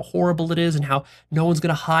is and how horrible it is and how no one's going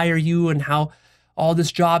to hire you and how all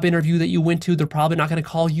this job interview that you went to, they're probably not going to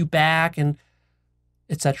call you back, and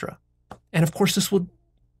etc. And of course, this will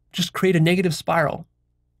just create a negative spiral.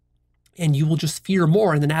 And you will just fear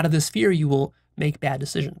more, and then out of this fear, you will make bad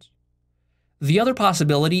decisions. The other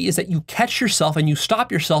possibility is that you catch yourself and you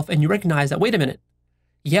stop yourself and you recognize that, wait a minute,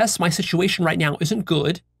 yes, my situation right now isn't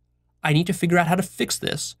good. I need to figure out how to fix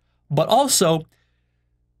this. But also,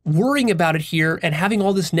 worrying about it here and having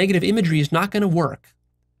all this negative imagery is not going to work.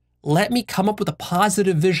 Let me come up with a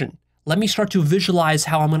positive vision. Let me start to visualize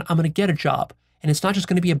how I'm going to get a job. And it's not just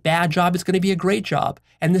going to be a bad job, it's going to be a great job.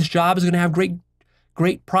 And this job is going to have great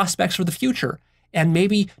prospects for the future. And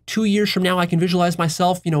maybe 2 years from now, I can visualize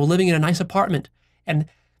myself, living in a nice apartment and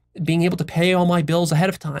being able to pay all my bills ahead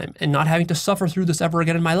of time and not having to suffer through this ever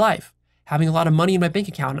again in my life. Having a lot of money in my bank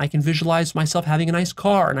account, and I can visualize myself having a nice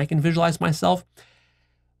car, and I can visualize myself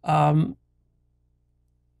buying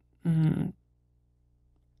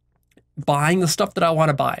the stuff that I want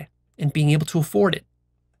to buy and being able to afford it.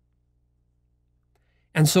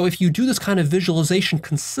 And so if you do this kind of visualization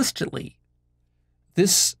consistently,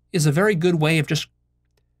 this is a very good way of just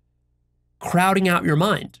crowding out your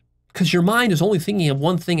mind, because your mind is only thinking of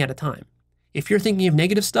one thing at a time. If you're thinking of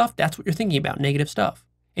negative stuff, that's what you're thinking about, negative stuff.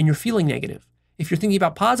 And you're feeling negative. If you're thinking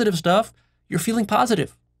about positive stuff, you're feeling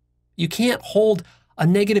positive. You can't hold a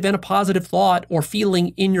negative and a positive thought or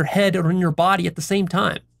feeling in your head or in your body at the same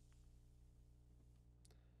time.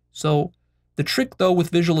 So the trick, though, with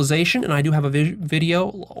visualization, and I do have a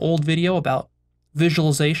old video about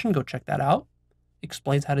visualization, go check that out,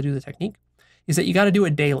 explains how to do the technique, is that you got to do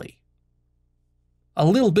it daily. A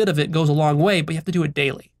little bit of it goes a long way, but you have to do it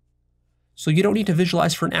daily. So you don't need to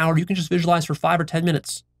visualize for an hour. You can just visualize for 5 or 10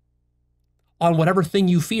 minutes on whatever thing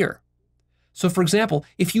you fear. So for example,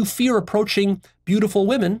 if you fear approaching beautiful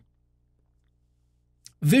women,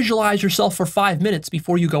 visualize yourself for 5 minutes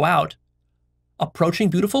before you go out, approaching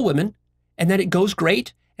beautiful women, and that it goes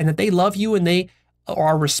great, and that they love you, and they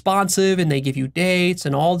are responsive, and they give you dates,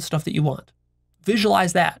 and all the stuff that you want.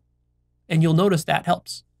 Visualize that, and you'll notice that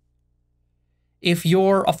helps. If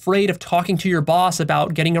you're afraid of talking to your boss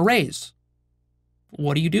about getting a raise,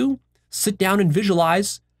 what do? Sit down and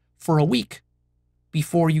visualize for a week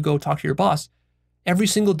before you go talk to your boss. Every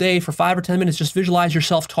single day for 5 or 10 minutes, just visualize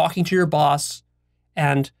yourself talking to your boss,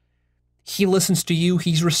 and he listens to you,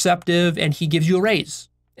 he's receptive, and he gives you a raise.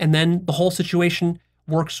 And then the whole situation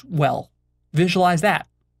works well. Visualize that.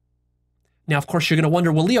 Now, of course, you're going to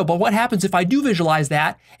wonder, well, Leo, but what happens if I do visualize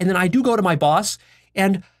that, and then I do go to my boss,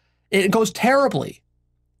 and it goes terribly?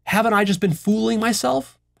 Haven't I just been fooling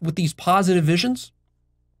myself with these positive visions?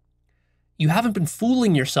 You haven't been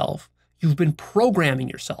fooling yourself. You've been programming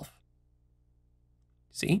yourself.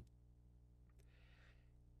 See?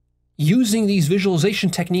 Using these visualization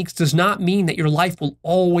techniques does not mean that your life will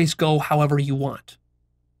always go however you want.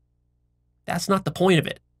 That's not the point of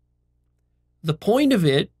it. The point of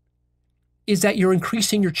it is that you're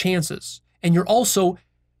increasing your chances, and you're also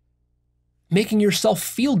making yourself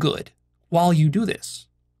feel good while you do this.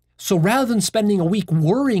 So rather than spending a week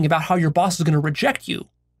worrying about how your boss is going to reject you,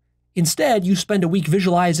 instead you spend a week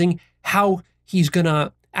visualizing how he's going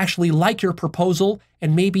to actually like your proposal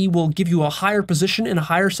and maybe will give you a higher position and a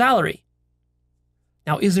higher salary.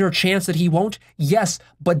 Now, is there a chance that he won't? Yes,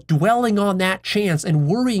 but dwelling on that chance and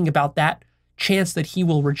worrying about that chance that he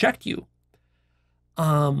will reject you,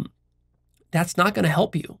 that's not going to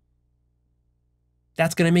help you.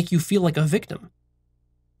 That's going to make you feel like a victim.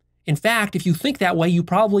 In fact, if you think that way, you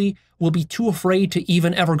probably will be too afraid to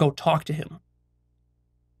even ever go talk to him.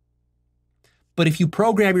 But if you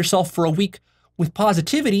program yourself for a week with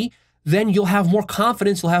positivity, then you'll have more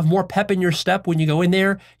confidence, you'll have more pep in your step when you go in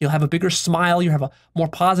there, you'll have a bigger smile, you'll have a more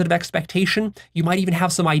positive expectation. You might even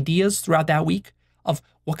have some ideas throughout that week of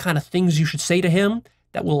what kind of things you should say to him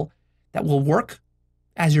that will work.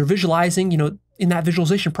 As you're visualizing, in that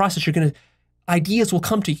visualization process, ideas will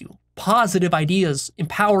come to you. Positive ideas,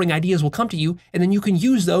 empowering ideas will come to you, and then you can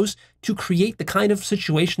use those to create the kind of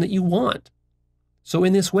situation that you want. So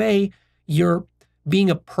in this way, you're being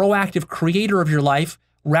a proactive creator of your life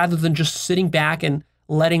rather than just sitting back and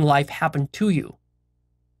letting life happen to you.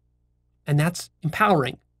 And that's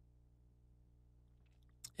empowering.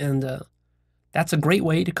 And that's a great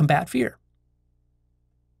way to combat fear.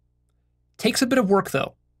 Takes a bit of work,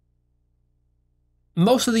 though.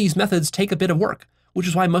 Most of these methods take a bit of work, which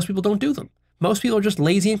is why most people don't do them. Most people are just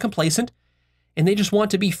lazy and complacent, and they just want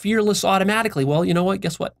to be fearless automatically. Well, you know what?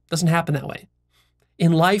 Guess what? It doesn't happen that way.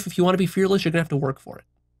 In life, if you want to be fearless, you're going to have to work for it.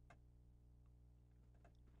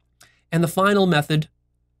 And the final method,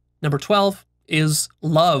 number 12, is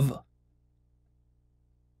love.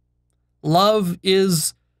 Love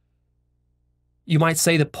is, you might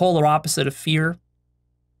say, the polar opposite of fear.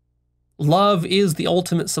 Love is the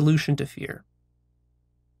ultimate solution to fear.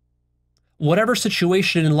 Whatever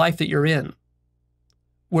situation in life that you're in,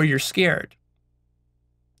 where you're scared,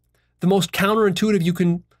 the most counterintuitive you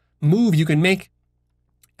can make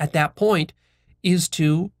at that point is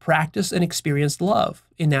to practice and experience love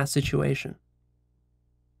in that situation.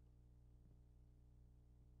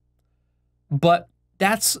 But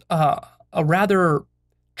that's a rather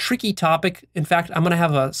tricky topic. In fact, I'm going to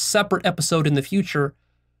have a separate episode in the future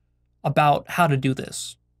about how to do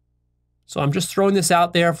this. So I'm just throwing this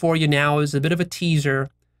out there for you now as a bit of a teaser,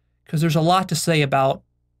 because there's a lot to say about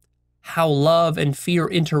how love and fear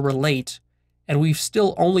interrelate, and we've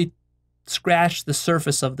still only scratched the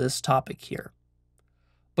surface of this topic here.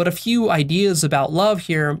 But a few ideas about love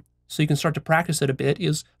here, so you can start to practice it a bit,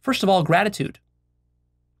 is, first of all, gratitude.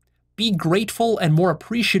 Be grateful and more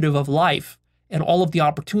appreciative of life and all of the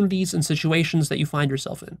opportunities and situations that you find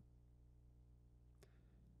yourself in.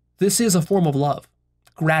 This is a form of love.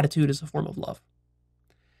 Gratitude is a form of love.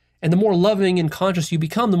 And the more loving and conscious you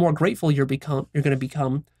become, the more grateful you're going to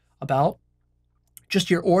become about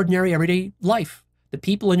just your ordinary everyday life. the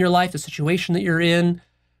people in your life, the situation that you're in,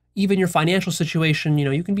 even your financial situation,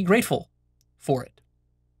 you can be grateful for it.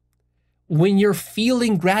 When you're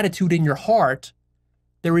feeling gratitude in your heart,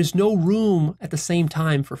 there is no room at the same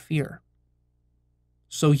time for fear.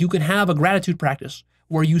 So you can have a gratitude practice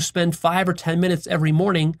where you spend 5 or 10 minutes every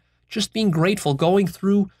morning just being grateful, going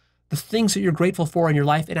through the things that you're grateful for in your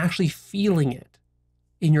life and actually feeling it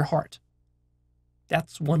in your heart.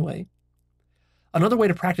 That's one way. Another way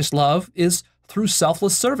to practice love is through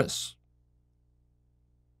selfless service.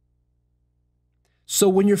 So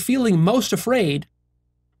when you're feeling most afraid,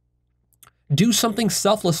 do something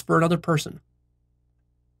selfless for another person.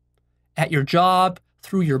 At your job,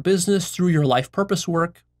 through your business, through your life purpose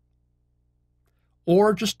work,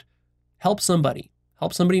 or just help somebody.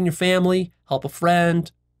 Help somebody in your family, help a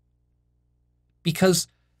friend. Because,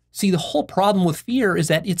 see, the whole problem with fear is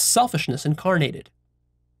that it's selfishness incarnated.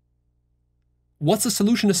 What's the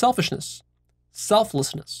solution to selfishness?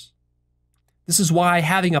 Selflessness. This is why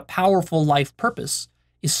having a powerful life purpose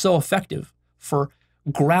is so effective for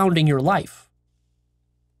grounding your life.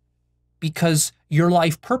 Because your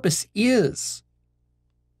life purpose is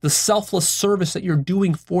the selfless service that you're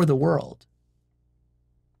doing for the world.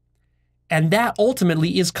 And that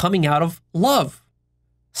ultimately is coming out of love.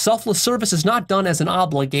 Selfless service is not done as an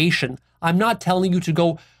obligation. I'm not telling you to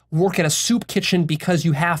go work at a soup kitchen because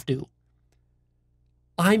you have to.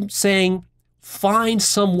 I'm saying find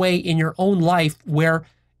some way in your own life where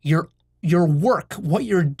your work, what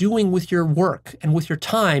you're doing with your work and with your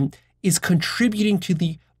time, is contributing to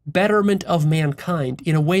the betterment of mankind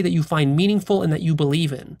in a way that you find meaningful and that you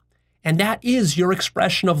believe in. And that is your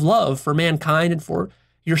expression of love for mankind and for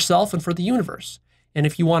yourself and for the universe. And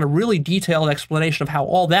if you want a really detailed explanation of how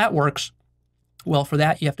all that works, well, for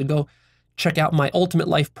that, you have to go check out my Ultimate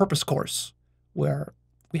Life Purpose course, where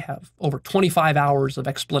we have over 25 hours of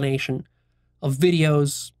explanation of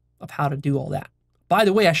videos of how to do all that. By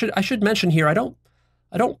the way, I should mention here, I don't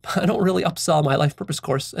really upsell my Life Purpose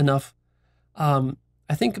course enough.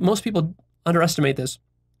 I think most people underestimate this.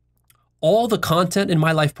 All the content in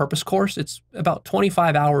my Life Purpose course, it's about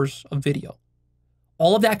 25 hours of video.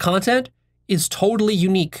 All of that content is totally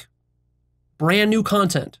unique, brand new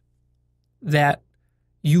content that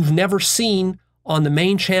you've never seen on the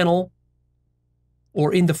main channel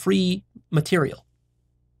or in the free material.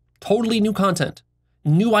 Totally new content,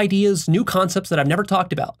 new ideas, new concepts that I've never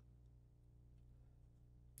talked about.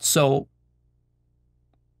 So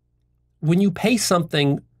when you pay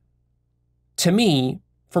something to me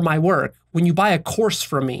for my work, when you buy a course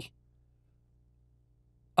from me,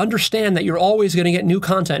 understand that you're always going to get new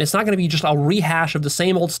content. It's not going to be just a rehash of the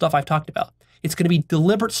same old stuff I've talked about. It's going to be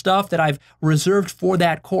deliberate stuff that I've reserved for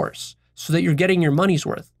that course so that you're getting your money's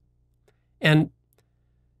worth. And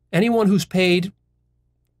anyone who's paid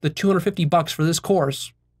the $250 for this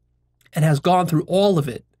course and has gone through all of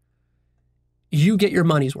it, you get your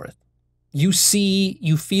money's worth. You see,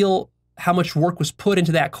 you feel how much work was put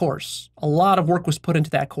into that course. A lot of work was put into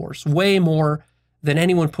that course, way more than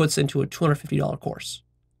anyone puts into a $250 course.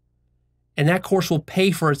 And that course will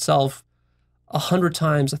pay for itself 100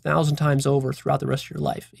 times, 1,000 times over throughout the rest of your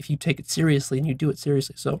life if you take it seriously and you do it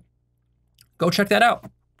seriously. So go check that out.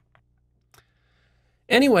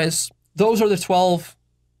 Anyways, those are the 12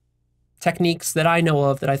 techniques that I know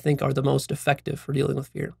of that I think are the most effective for dealing with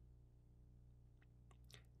fear.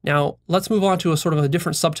 Now, let's move on to a sort of a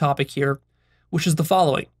different subtopic here, which is the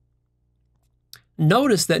following.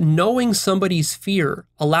 Notice that knowing somebody's fear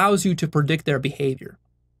allows you to predict their behavior.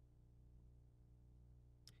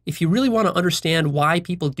 If you really want to understand why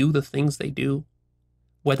people do the things they do,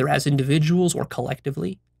 whether as individuals or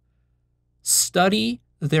collectively, study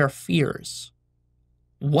their fears.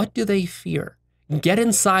 What do they fear? Get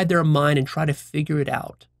inside their mind and try to figure it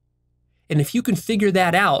out. And if you can figure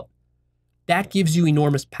that out, that gives you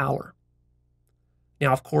enormous power.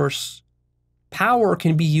 Now, of course, power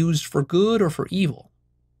can be used for good or for evil.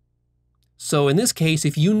 So in this case,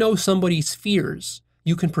 if you know somebody's fears,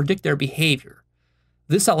 you can predict their behavior.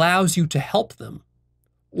 This allows you to help them,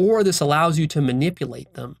 or this allows you to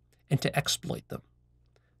manipulate them and to exploit them.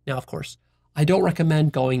 Now, of course, I don't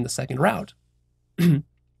recommend going the second route.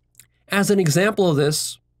 As an example of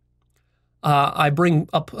this, I bring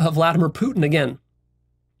up Vladimir Putin again,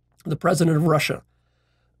 the president of Russia.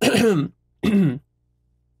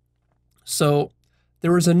 So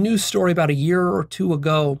there was a news story about a year or two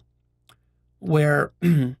ago where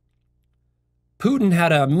Putin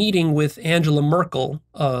had a meeting with Angela Merkel,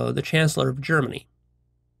 the Chancellor of Germany.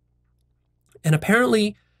 And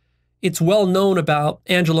apparently it's well known about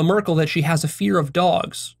Angela Merkel that she has a fear of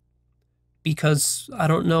dogs, because I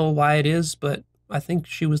don't know why it is, but I think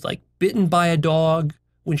she was like bitten by a dog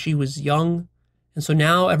when she was young. And so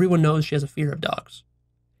now everyone knows she has a fear of dogs.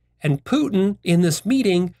 And Putin, in this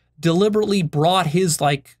meeting, deliberately brought his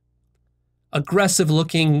like aggressive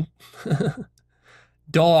looking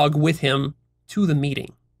dog with him to the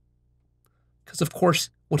meeting. Because of course,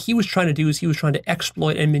 what he was trying to do is he was trying to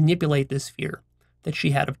exploit and manipulate this fear that she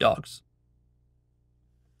had of dogs.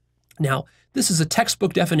 Now, this is a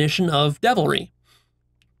textbook definition of devilry.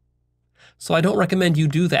 So I don't recommend you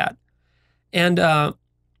do that. And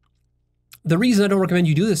the reason I don't recommend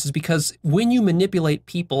you do this is because when you manipulate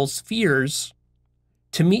people's fears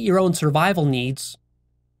to meet your own survival needs,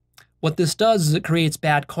 what this does is it creates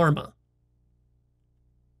bad karma.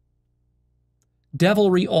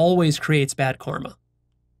 Devilry always creates bad karma.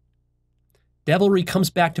 Devilry comes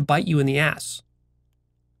back to bite you in the ass.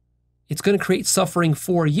 It's going to create suffering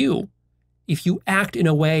for you if you act in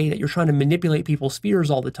a way that you're trying to manipulate people's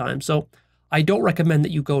fears all the time. So I don't recommend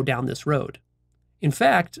that you go down this road. In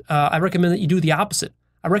fact, I recommend that you do the opposite.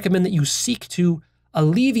 I recommend that you seek to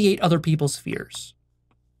alleviate other people's fears.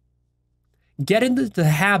 Get into the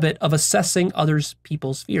habit of assessing others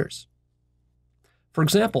people's fears. For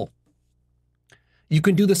example, you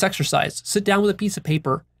can do this exercise. Sit down with a piece of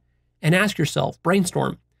paper and ask yourself,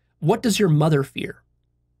 brainstorm, what does your mother fear?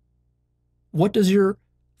 What does your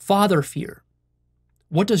father fear?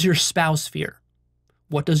 What does your spouse fear?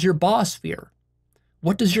 What does your boss fear?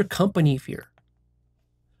 What does your company fear?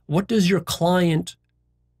 What does your client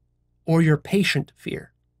or your patient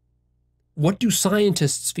fear? What do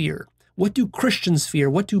scientists fear? What do Christians fear?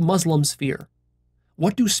 What do Muslims fear?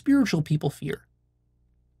 What do spiritual people fear?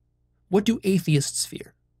 What do atheists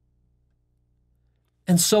fear?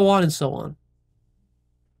 And so on and so on.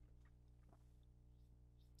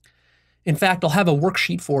 In fact, I'll have a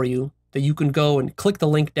worksheet for you that you can go and click the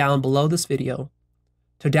link down below this video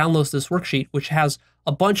to download this worksheet, which has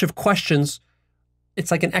a bunch of questions.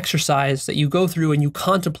 It's like an exercise that you go through and you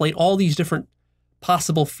contemplate all these different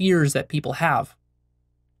possible fears that people have.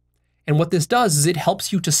 And what this does is it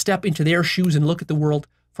helps you to step into their shoes and look at the world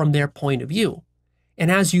from their point of view.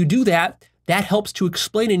 And as you do that, that helps to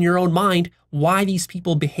explain in your own mind why these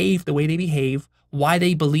people behave the way they behave, why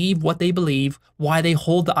they believe what they believe, why they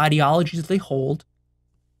hold the ideologies that they hold.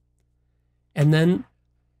 And then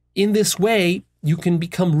in this way, you can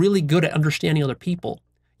become really good at understanding other people.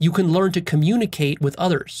 You can learn to communicate with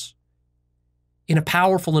others in a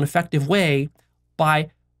powerful and effective way by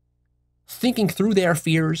thinking through their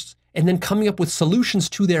fears and then coming up with solutions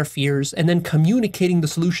to their fears and then communicating the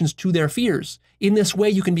solutions to their fears. In this way,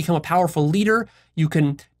 you can become a powerful leader. You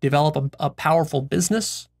can develop a powerful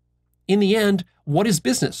business. In the end, what is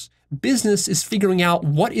business? Business is figuring out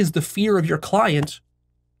what is the fear of your client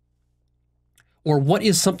or what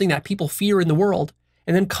is something that people fear in the world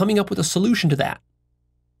and then coming up with a solution to that.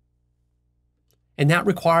 And that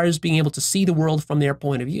requires being able to see the world from their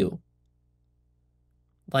point of view.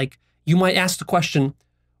 Like, you might ask the question,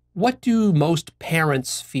 what do most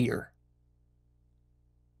parents fear?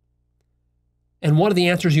 And one of the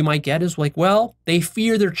answers you might get is like, well, they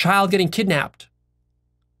fear their child getting kidnapped.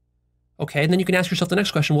 Okay, and then you can ask yourself the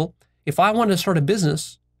next question, well, if I wanted to start a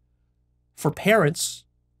business for parents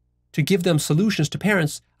to give them solutions to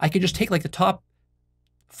parents, I could just take like the top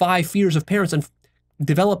 5 fears of parents and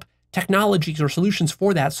develop technologies or solutions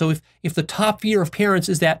for that. So if the top fear of parents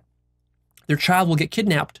is that their child will get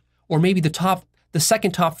kidnapped, or maybe the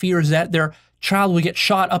second top fear is that their child will get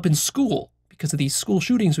shot up in school because of these school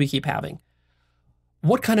shootings we keep having.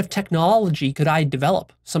 What kind of technology could I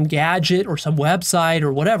develop? Some gadget or some website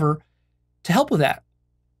or whatever to help with that?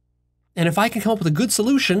 And if I can come up with a good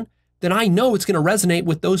solution, then I know it's going to resonate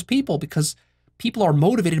with those people because people are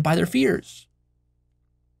motivated by their fears.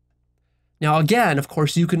 Now, again, of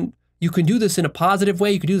course, you can do this in a positive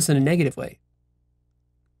way. You can do this in a negative way.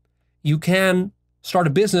 You can start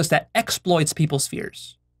a business that exploits people's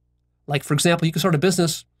fears. Like, for example, you can start a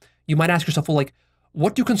business, you might ask yourself, well, like,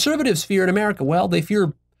 what do conservatives fear in America? Well, they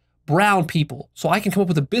fear brown people. So I can come up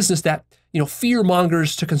with a business that, fear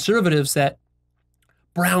mongers to conservatives that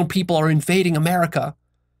brown people are invading America.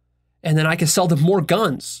 And then I can sell them more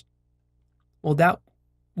guns. Well, that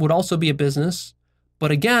would also be a business.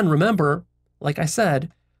 But again, remember, like I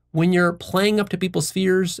said, when you're playing up to people's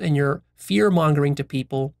fears and you're fear-mongering to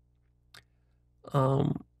people,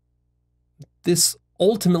 this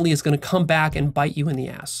ultimately is going to come back and bite you in the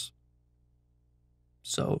ass.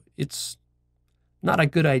 So it's not a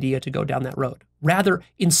good idea to go down that road. Rather,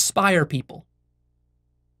 inspire people.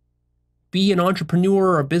 Be an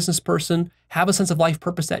entrepreneur or a business person. Have a sense of life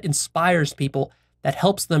purpose that inspires people, that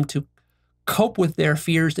helps them to cope with their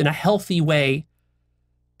fears in a healthy way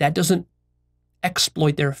that doesn't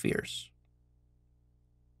exploit their fears.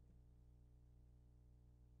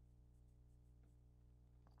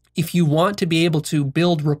 If you want to be able to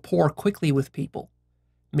build rapport quickly with people,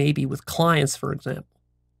 maybe with clients, for example,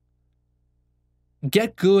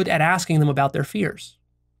 get good at asking them about their fears.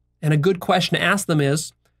 And a good question to ask them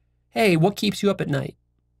is, hey, what keeps you up at night?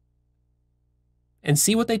 And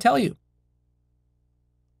see what they tell you.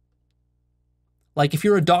 Like if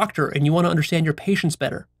you're a doctor and you want to understand your patients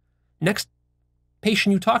better, next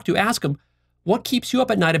patient you talk to, ask them, what keeps you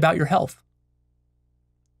up at night about your health?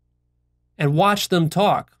 And watch them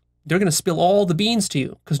talk. They're going to spill all the beans to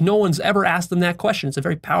you because no one's ever asked them that question. It's a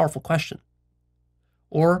very powerful question.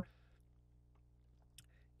 Or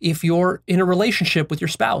if you're in a relationship with your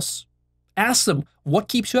spouse, ask them, what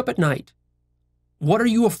keeps you up at night? What are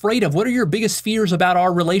you afraid of? What are your biggest fears about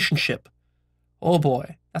our relationship? Oh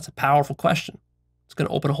boy, that's a powerful question. It's going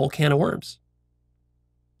to open a whole can of worms.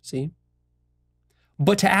 See?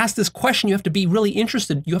 But to ask this question, you have to be really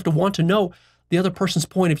interested. You have to want to know the other person's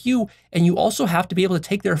point of view, and you also have to be able to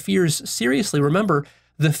take their fears seriously. Remember,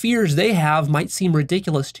 the fears they have might seem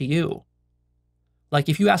ridiculous to you. Like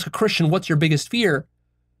if you ask a Christian, what's your biggest fear?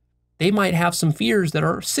 They might have some fears that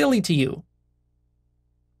are silly to you,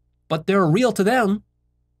 but they're real to them.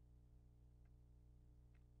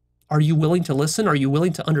 Are you willing to listen? Are you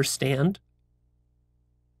willing to understand?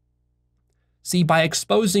 See, by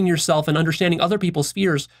exposing yourself and understanding other people's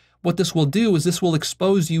fears, what this will do is this will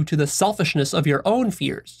expose you to the selfishness of your own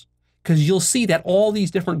fears, because you'll see that all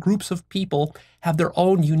these different groups of people have their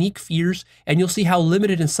own unique fears, and you'll see how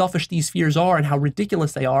limited and selfish these fears are and how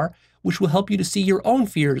ridiculous they are, which will help you to see your own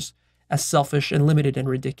fears as selfish and limited and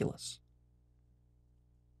ridiculous.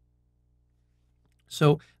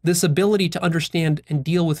 So this ability to understand and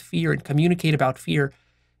deal with fear and communicate about fear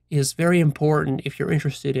is very important if you're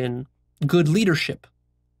interested in good leadership.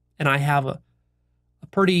 And I have a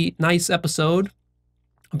pretty nice episode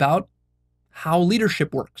about how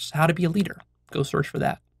leadership works, how to be a leader. Go search for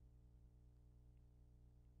that.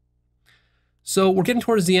 So we're getting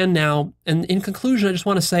towards the end now. And in conclusion, I just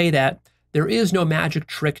want to say that there is no magic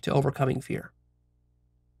trick to overcoming fear.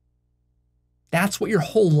 That's what your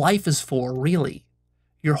whole life is for, really.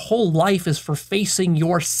 Your whole life is for facing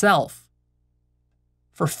yourself,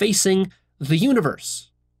 for facing the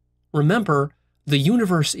universe. Remember, the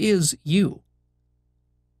universe is you.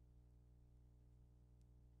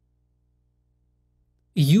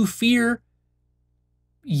 You fear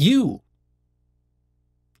you.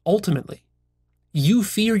 Ultimately, you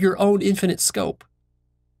fear your own infinite scope.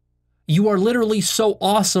 You are literally so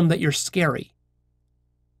awesome that you're scary.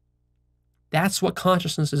 That's what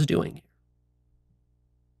consciousness is doing here.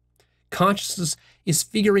 Consciousness is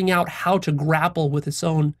figuring out how to grapple with its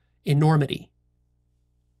own enormity.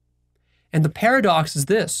 And the paradox is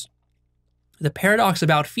this. The paradox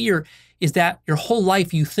about fear is that your whole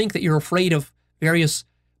life you think that you're afraid of various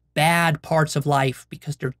bad parts of life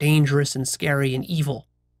because they're dangerous and scary and evil.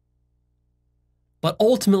 But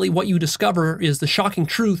ultimately what you discover is the shocking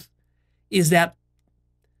truth is that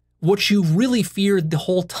what you really feared the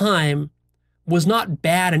whole time was not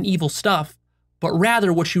bad and evil stuff, but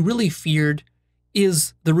rather what you really feared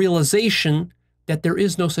is the realization that there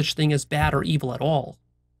is no such thing as bad or evil at all,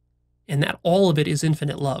 and that all of it is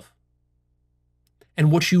infinite love.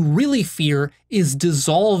 And what you really fear is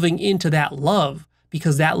dissolving into that love,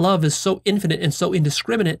 because that love is so infinite and so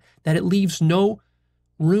indiscriminate that it leaves no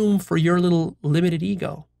room for your little limited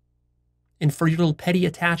ego and for your little petty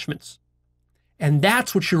attachments. And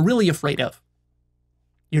that's what you're really afraid of.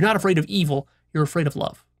 You're not afraid of evil, you're afraid of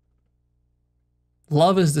love.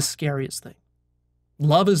 Love is the scariest thing.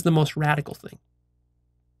 Love is the most radical thing.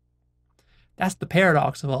 That's the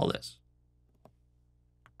paradox of all this.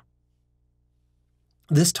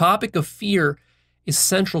 This topic of fear is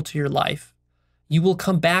central to your life. You will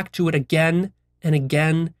come back to it again and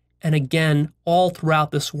again and again all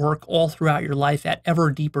throughout this work, all throughout your life at ever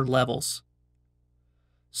deeper levels.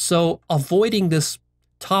 So avoiding this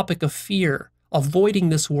topic of fear, avoiding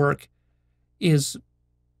this work is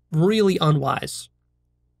really unwise.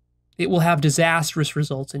 It will have disastrous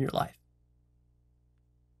results in your life.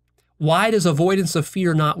 Why does avoidance of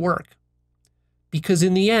fear not work? Because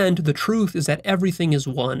in the end, the truth is that everything is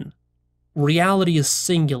one. Reality is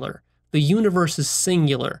singular. The universe is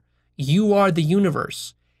singular. You are the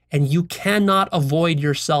universe, and you cannot avoid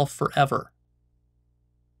yourself forever.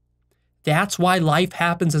 That's why life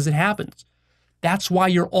happens as it happens. That's why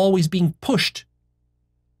you're always being pushed.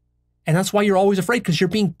 And that's why you're always afraid, because you're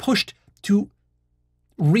being pushed to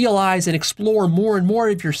realize and explore more and more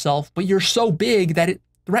of yourself, but you're so big that it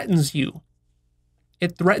threatens you.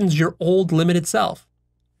 It threatens your old limited self.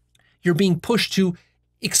 You're being pushed to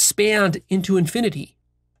expand into infinity.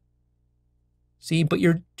 See, but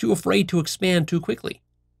you're too afraid to expand too quickly.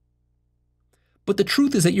 But the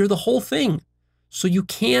truth is that you're the whole thing. So you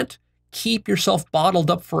can't keep yourself bottled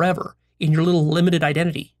up forever in your little limited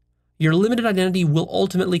identity. Your limited identity will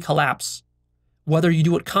ultimately collapse. Whether you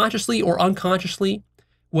do it consciously or unconsciously,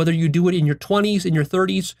 whether you do it in your 20s, in your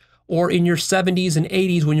 30s, or in your 70s and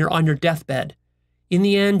 80s when you're on your deathbed, in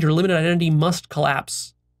the end, your limited identity must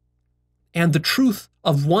collapse. And the truth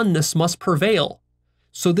of oneness must prevail.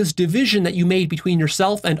 So this division that you made between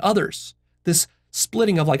yourself and others, this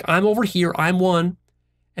splitting of like, I'm over here, I'm one,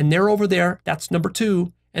 and they're over there, that's number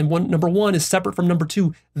two, and number one is separate from number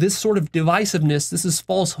two. This sort of divisiveness, this is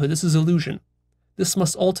falsehood, this is illusion. This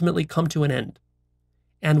must ultimately come to an end.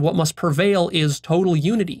 And what must prevail is total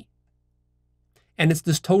unity. And it's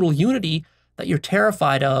this total unity that you're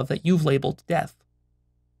terrified of, that you've labeled death.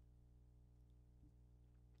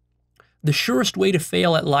 The surest way to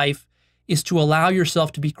fail at life is to allow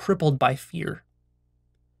yourself to be crippled by fear.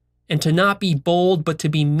 And to not be bold, but to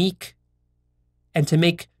be meek. And to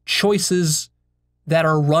make choices that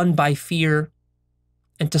are run by fear.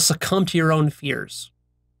 And to succumb to your own fears.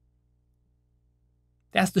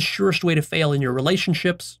 That's the surest way to fail in your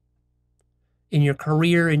relationships, in your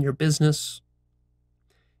career, in your business,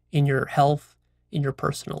 in your health, in your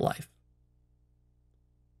personal life.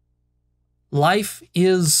 Life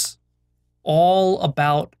is all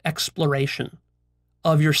about exploration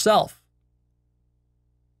of yourself.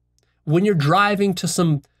 When you're driving to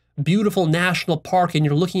some beautiful national park and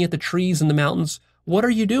you're looking at the trees and the mountains, what are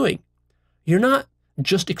you doing? You're not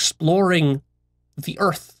just exploring the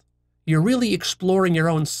earth. You're really exploring your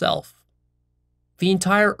own self. The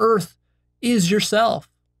entire earth is yourself.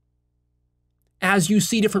 As you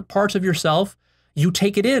see different parts of yourself, you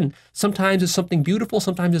take it in. Sometimes it's something beautiful,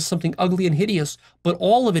 sometimes it's something ugly and hideous, but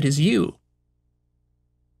all of it is you.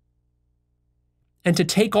 And to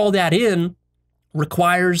take all that in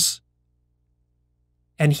requires,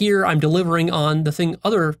 and here I'm delivering on the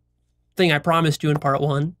other thing I promised you in part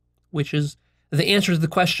one, which is the answer to the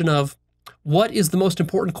question of what is the most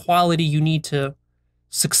important quality you need to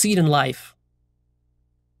succeed in life?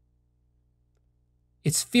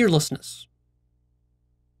 It's fearlessness.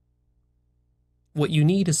 What you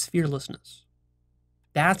need is fearlessness.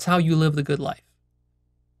 That's how you live the good life.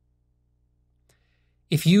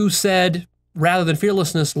 If you said, rather than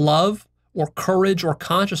fearlessness, love or courage or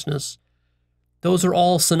consciousness, those are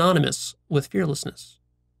all synonymous with fearlessness.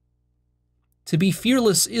 To be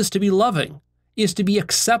fearless is to be loving, is to be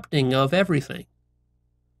accepting of everything,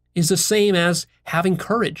 is the same as having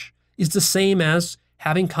courage, is the same as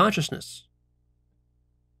having consciousness.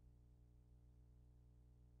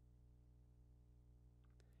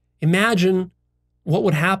 Imagine what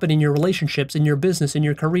would happen in your relationships, in your business, in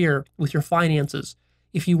your career, with your finances,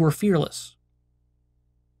 if you were fearless.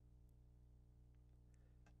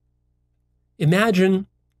 Imagine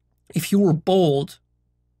if you were bold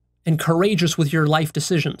and courageous with your life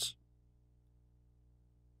decisions.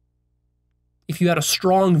 If you had a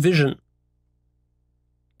strong vision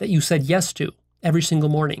that you said yes to every single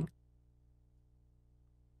morning.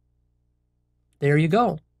 There you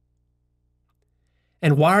go.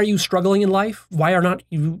 And why are you struggling in life? Why are not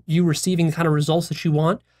you receiving the kind of results that you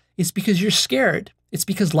want? It's because you're scared. It's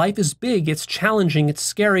because life is big, it's challenging, it's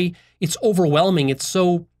scary, it's overwhelming, it's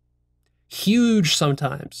so huge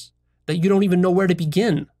sometimes that you don't even know where to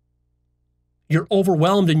begin. You're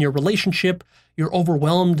overwhelmed in your relationship, you're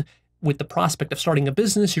overwhelmed with the prospect of starting a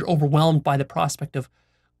business, you're overwhelmed by the prospect of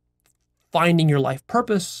finding your life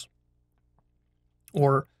purpose,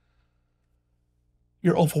 or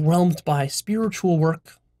you're overwhelmed by spiritual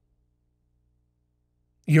work.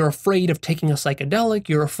 You're afraid of taking a psychedelic.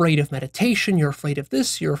 You're afraid of meditation. You're afraid of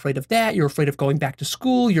this. You're afraid of that. You're afraid of going back to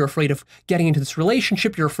school. You're afraid of getting into this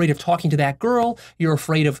relationship. You're afraid of talking to that girl. You're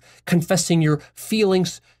afraid of confessing your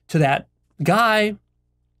feelings to that guy.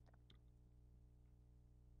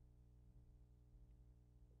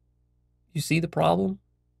 You see the problem?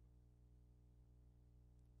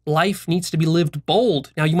 Life needs to be lived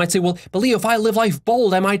bold. Now you might say, well, but Leo, if I live life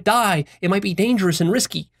bold, I might die. It might be dangerous and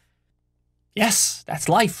risky. Yes, that's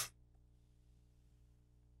life.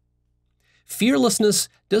 Fearlessness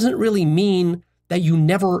doesn't really mean that you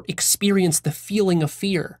never experience the feeling of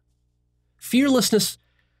fear. Fearlessness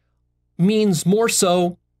means more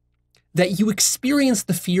so that you experience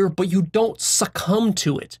the fear, but you don't succumb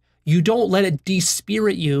to it. You don't let it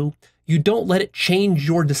despirit you. You don't let it change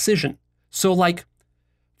your decision. So like,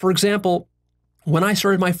 for example, when I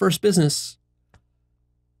started my first business,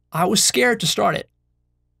 I was scared to start it.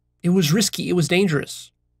 It was risky. It was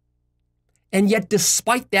dangerous. And yet,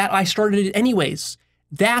 despite that, I started it anyways.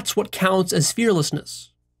 That's what counts as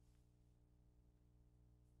fearlessness.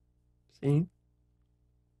 See?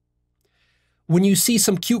 When you see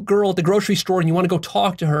some cute girl at the grocery store and you want to go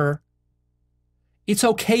talk to her, it's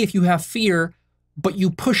okay if you have fear, but you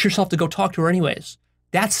push yourself to go talk to her anyways.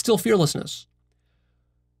 That's still fearlessness.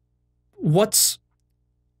 What's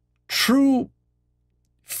true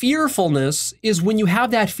fearfulness is when you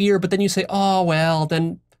have that fear, but then you say, oh, well,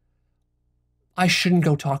 then I shouldn't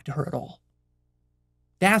go talk to her at all.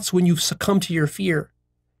 That's when you've succumbed to your fear.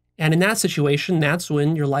 And in that situation, that's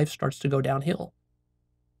when your life starts to go downhill.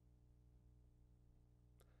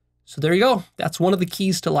 So there you go. That's one of the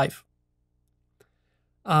keys to life.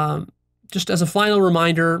 Just as a final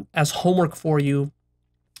reminder, as homework for you,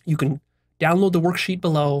 you can download the worksheet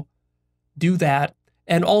below, do that,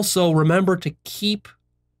 and also remember to keep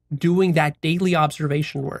doing that daily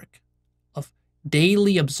observation work of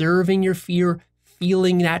daily observing your fear,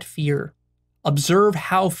 feeling that fear. Observe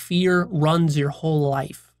how fear runs your whole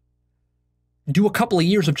life. Do a couple of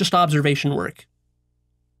years of just observation work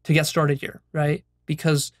to get started here, right?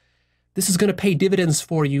 Because this is going to pay dividends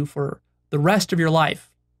for you for the rest of your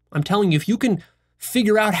life. I'm telling you, if you can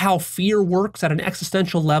figure out how fear works at an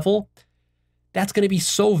existential level, that's going to be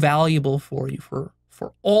so valuable for you for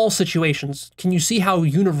all situations. Can you see how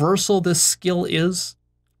universal this skill is?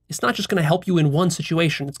 It's not just going to help you in one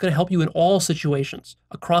situation. It's going to help you in all situations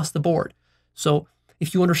across the board. So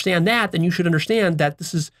if you understand that, then you should understand that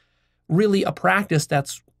this is really a practice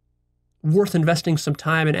that's worth investing some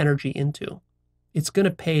time and energy into. It's going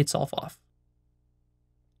to pay itself off.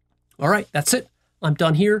 All right, that's it. I'm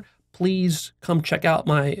done here. Please come check out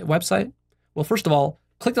my website. Well, first of all,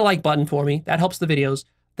 click the like button for me. That helps the videos.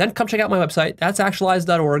 Then come check out my website. That's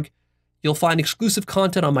Actualized.org. You'll find exclusive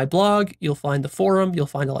content on my blog. You'll find the forum. You'll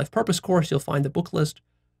find the life purpose course. You'll find the book list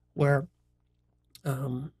where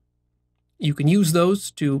you can use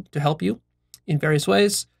those to help you in various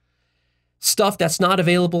ways. Stuff that's not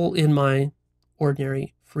available in my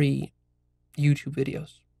ordinary free YouTube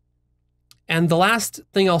videos. And the last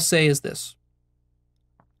thing I'll say is this.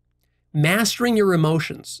 Mastering your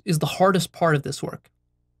emotions is the hardest part of this work.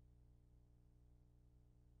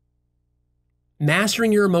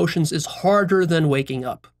 Mastering your emotions is harder than waking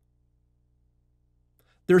up.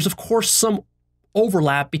 There's, of course, some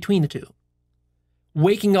overlap between the two.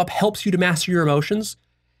 Waking up helps you to master your emotions,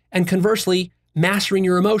 and conversely, mastering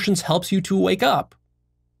your emotions helps you to wake up.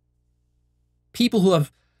 People who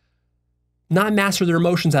have not mastered their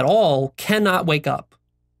emotions at all cannot wake up.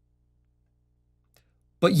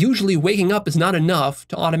 But usually waking up is not enough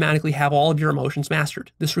to automatically have all of your emotions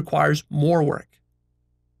mastered. This requires more work.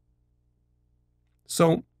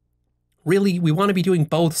 So really, we want to be doing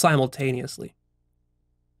both simultaneously.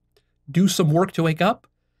 Do some work to wake up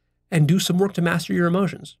and do some work to master your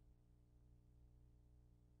emotions.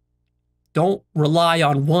 Don't rely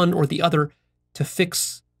on one or the other to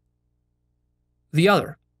fix the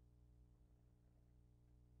other.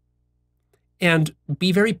 And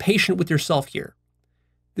be very patient with yourself here.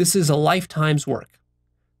 This is a lifetime's work.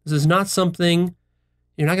 This is not something,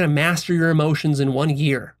 you're not going to master your emotions in 1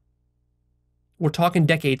 year. We're talking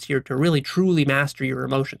decades here to really truly master your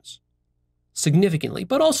emotions significantly.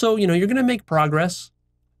 But also, you're going to make progress.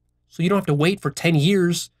 So you don't have to wait for 10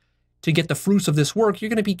 years to get the fruits of this work. You're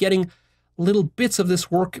going to be getting little bits of this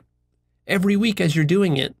work every week as you're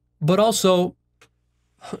doing it. But also,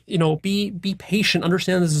 be patient.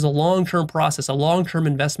 Understand this is a long-term process, a long-term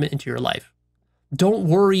investment into your life. Don't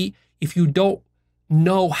worry if you don't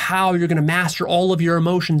know how you're going to master all of your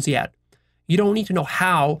emotions yet. You don't need to know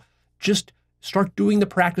how. Just start doing the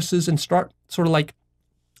practices and start sort of like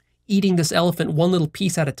eating this elephant one little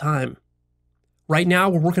piece at a time. Right now,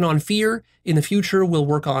 we're working on fear. In the future, we'll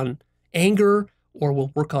work on anger, or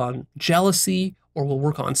we'll work on jealousy, or we'll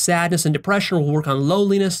work on sadness and depression, or we'll work on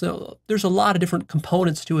loneliness. So there's a lot of different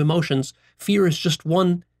components to emotions. Fear is just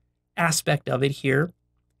one aspect of it here.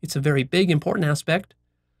 It's a very big, important aspect.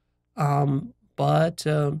 But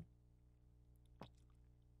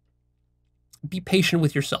be patient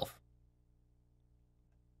with yourself.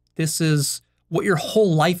 This is what your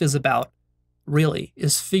whole life is about, really,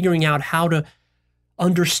 is figuring out how to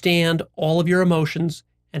understand all of your emotions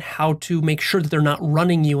and how to make sure that they're not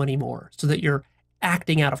running you anymore, so that you're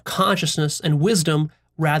acting out of consciousness and wisdom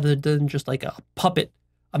rather than just like a puppet,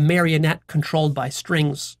 a marionette controlled by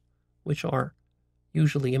strings, which are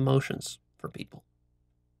usually emotions for people.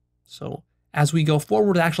 So as we go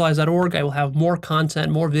forward with Actualized.org, I will have more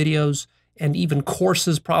content, more videos, and even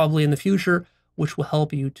courses probably in the future, which will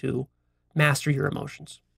help you to master your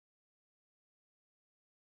emotions.